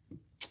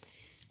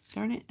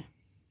 darn it.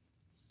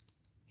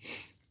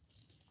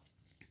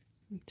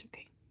 It's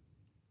okay.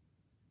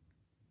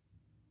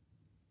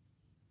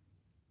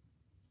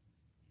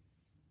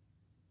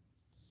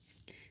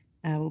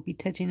 I will be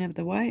touching up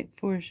the white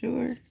for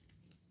sure.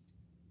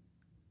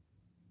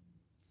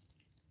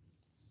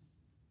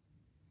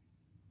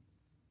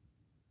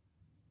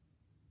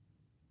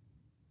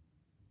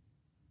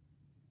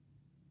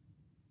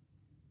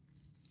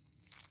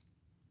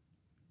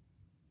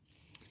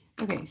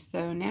 Okay,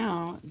 so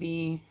now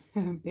the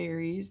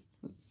berries,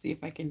 let's see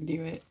if I can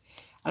do it.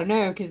 I don't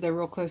know because they're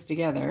real close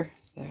together,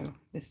 so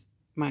this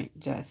might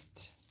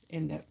just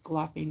end up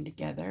glopping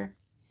together.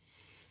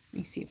 Let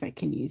me see if I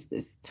can use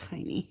this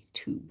tiny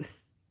tube.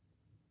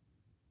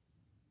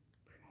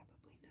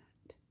 Probably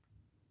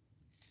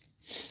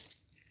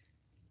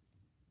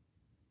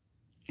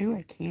not. Oh,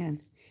 I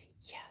can.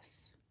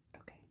 Yes.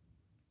 Okay.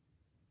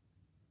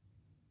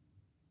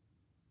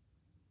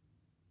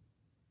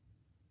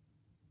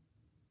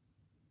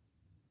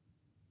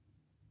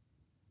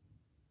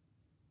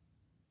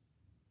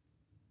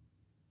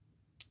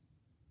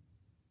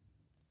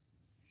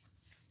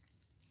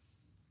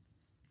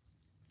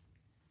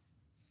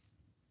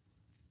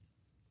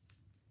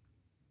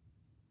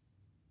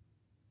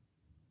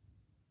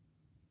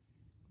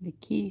 The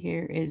key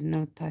here is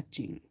no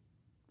touching.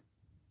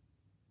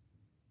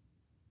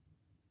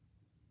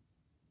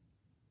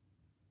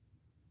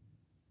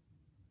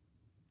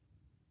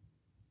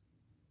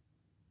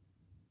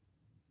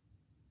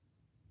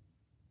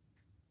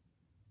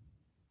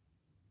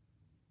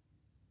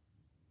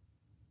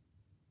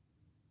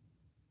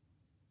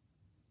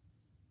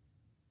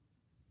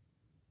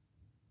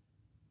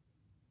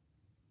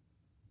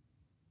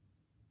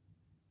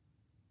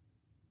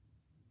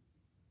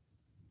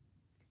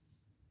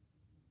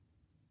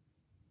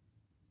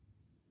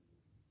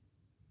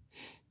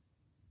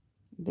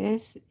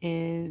 This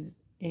is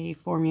a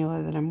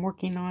formula that I'm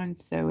working on,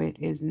 so it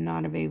is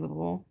not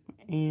available,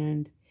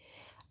 and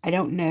I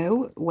don't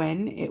know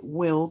when it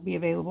will be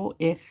available,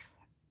 if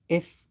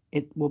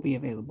it will be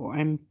available.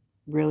 I'm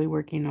really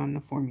working on the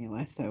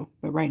formula, so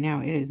but right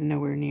now it is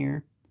nowhere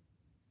near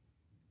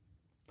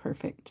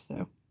perfect.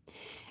 So,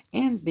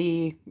 and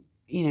the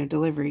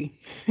delivery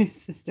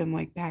system,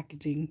 like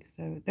packaging.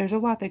 So there's a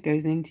lot that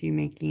goes into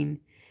making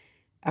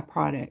a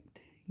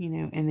product,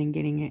 and then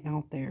getting it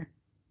out there.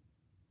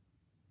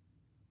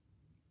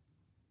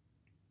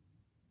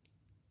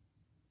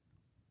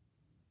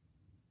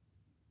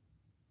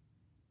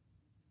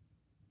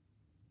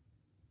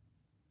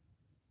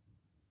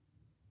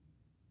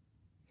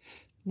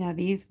 Now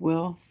these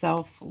will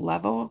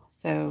self-level,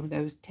 so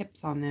those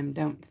tips on them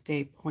don't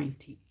stay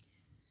pointy.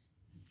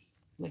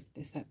 Lift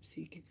this up so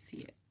you can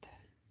see it.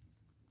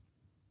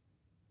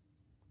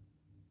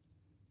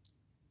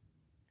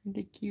 Aren't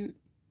they cute?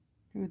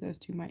 Ooh, those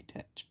two might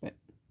touch, but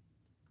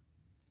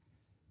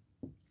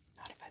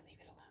not if I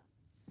leave it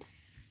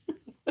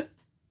alone.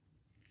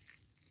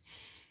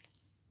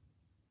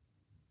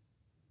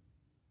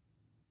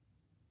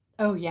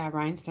 Oh yeah,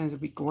 rhinestones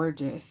would be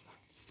gorgeous.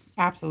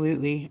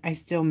 Absolutely. I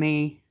still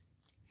may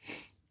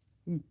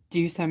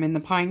do some in the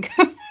pine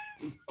cones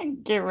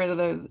and get rid of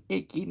those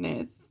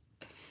ickiness.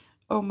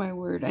 Oh my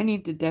word. I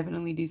need to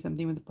definitely do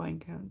something with the pine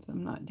cones.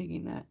 I'm not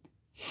digging that.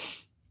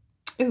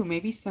 Oh,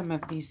 maybe some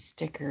of these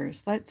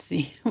stickers. Let's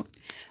see.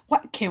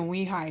 What can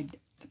we hide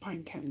the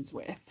pine cones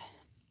with?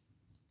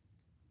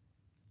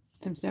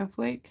 Some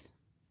snowflakes?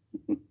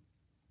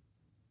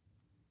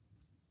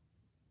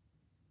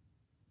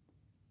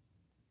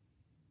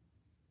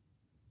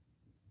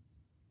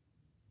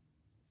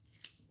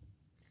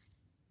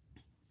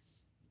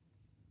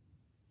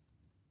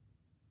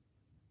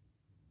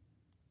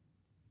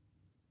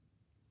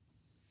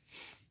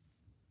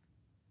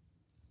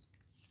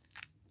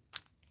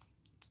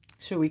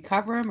 Should we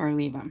cover them or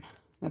leave them?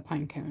 The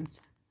pine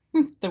cones.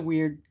 The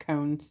weird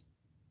cones.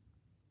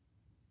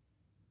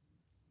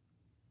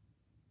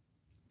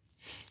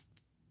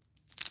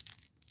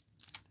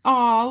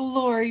 Oh,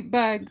 Lori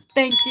Bugs.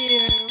 Thank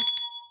you.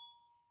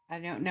 I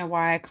don't know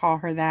why I call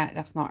her that.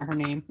 That's not her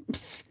name.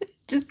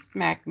 Just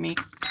smack me.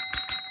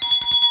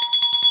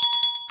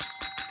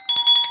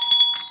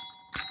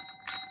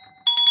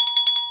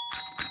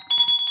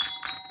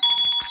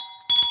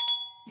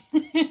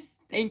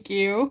 Thank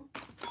you.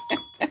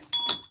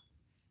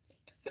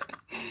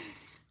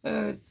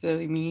 Oh, it's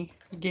silly me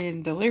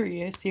getting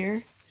delirious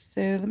here.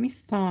 So let me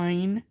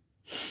sign.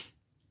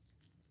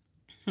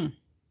 I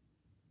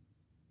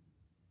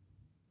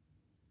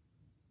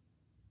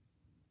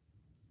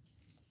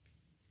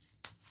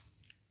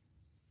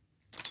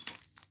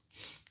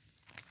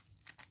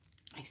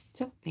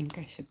still think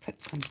I should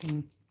put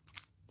something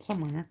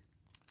somewhere.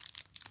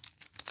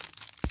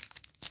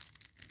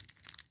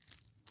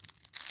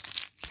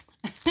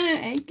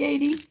 Hey,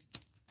 Katie.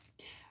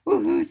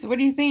 Woohoo, so what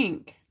do you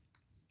think?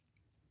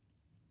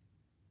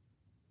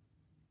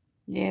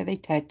 Yeah, they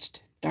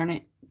touched. Darn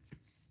it.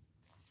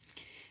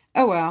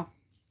 Oh, well.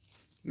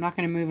 I'm not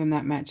going to move them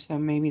that much, so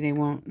maybe they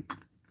won't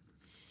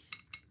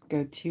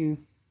go too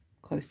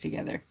close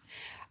together.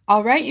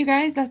 All right, you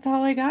guys, that's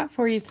all I got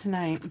for you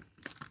tonight.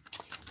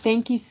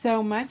 Thank you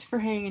so much for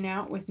hanging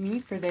out with me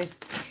for this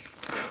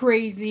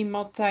crazy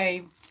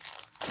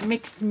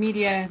mixed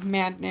media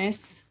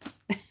madness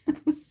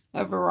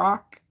of a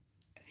rock.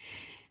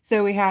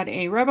 So we had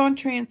a rub-on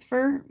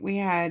transfer, we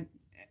had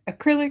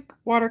acrylic,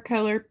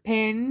 watercolor,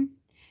 pen,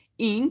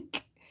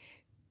 ink,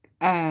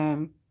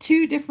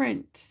 two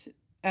different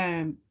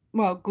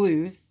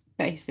glues,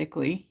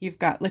 basically. You've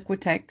got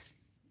Liquitex,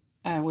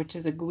 which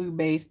is a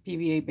glue-based,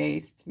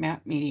 PVA-based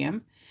matte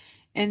medium,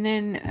 and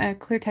then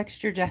Clear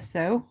Texture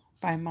Gesso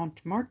by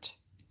Montmartre,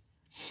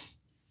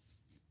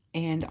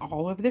 and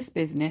all of this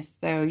business.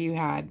 So you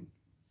had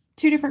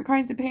two different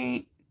kinds of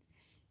paint,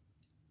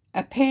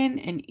 a pen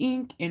and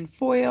ink and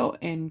foil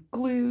and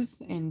glues,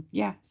 and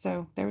yeah,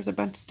 so there was a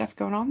bunch of stuff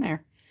going on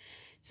there.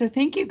 So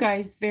thank you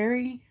guys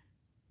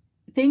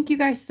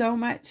so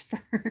much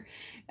for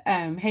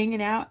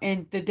hanging out,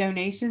 and the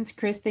donations.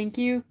 Chris, thank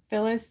you.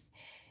 Phyllis,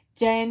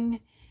 Jen,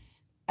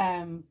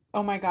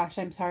 oh my gosh,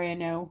 I'm sorry, I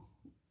know.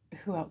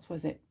 Who else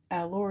was it?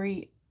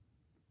 Lori.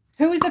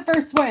 Who was the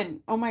first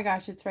one? Oh my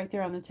gosh, it's right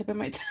there on the tip of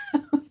my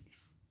tongue.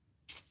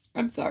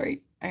 I'm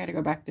sorry. I gotta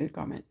go back to the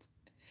comments.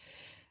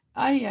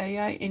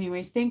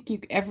 Anyways, thank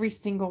you, every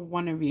single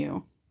one of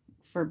you,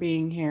 for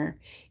being here.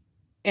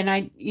 And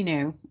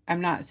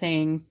I'm not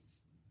saying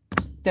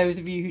those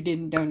of you who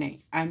didn't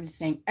donate. I'm just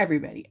saying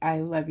everybody.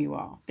 I love you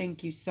all.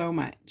 Thank you so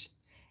much.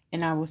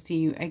 And I will see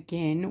you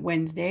again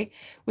Wednesday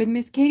with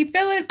Miss Katie.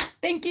 Phyllis,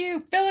 thank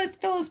you. Phyllis.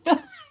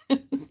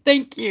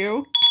 Thank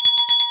you.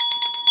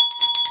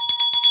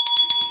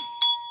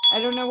 I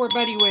don't know where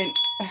Buddy went.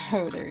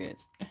 Oh, there he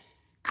is.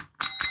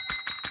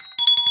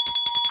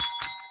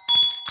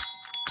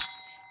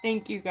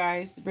 Thank you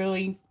guys.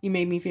 Really, you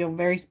made me feel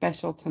very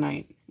special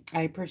tonight.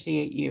 I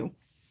appreciate you.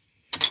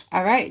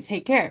 All right,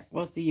 take care.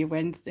 We'll see you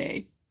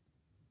Wednesday.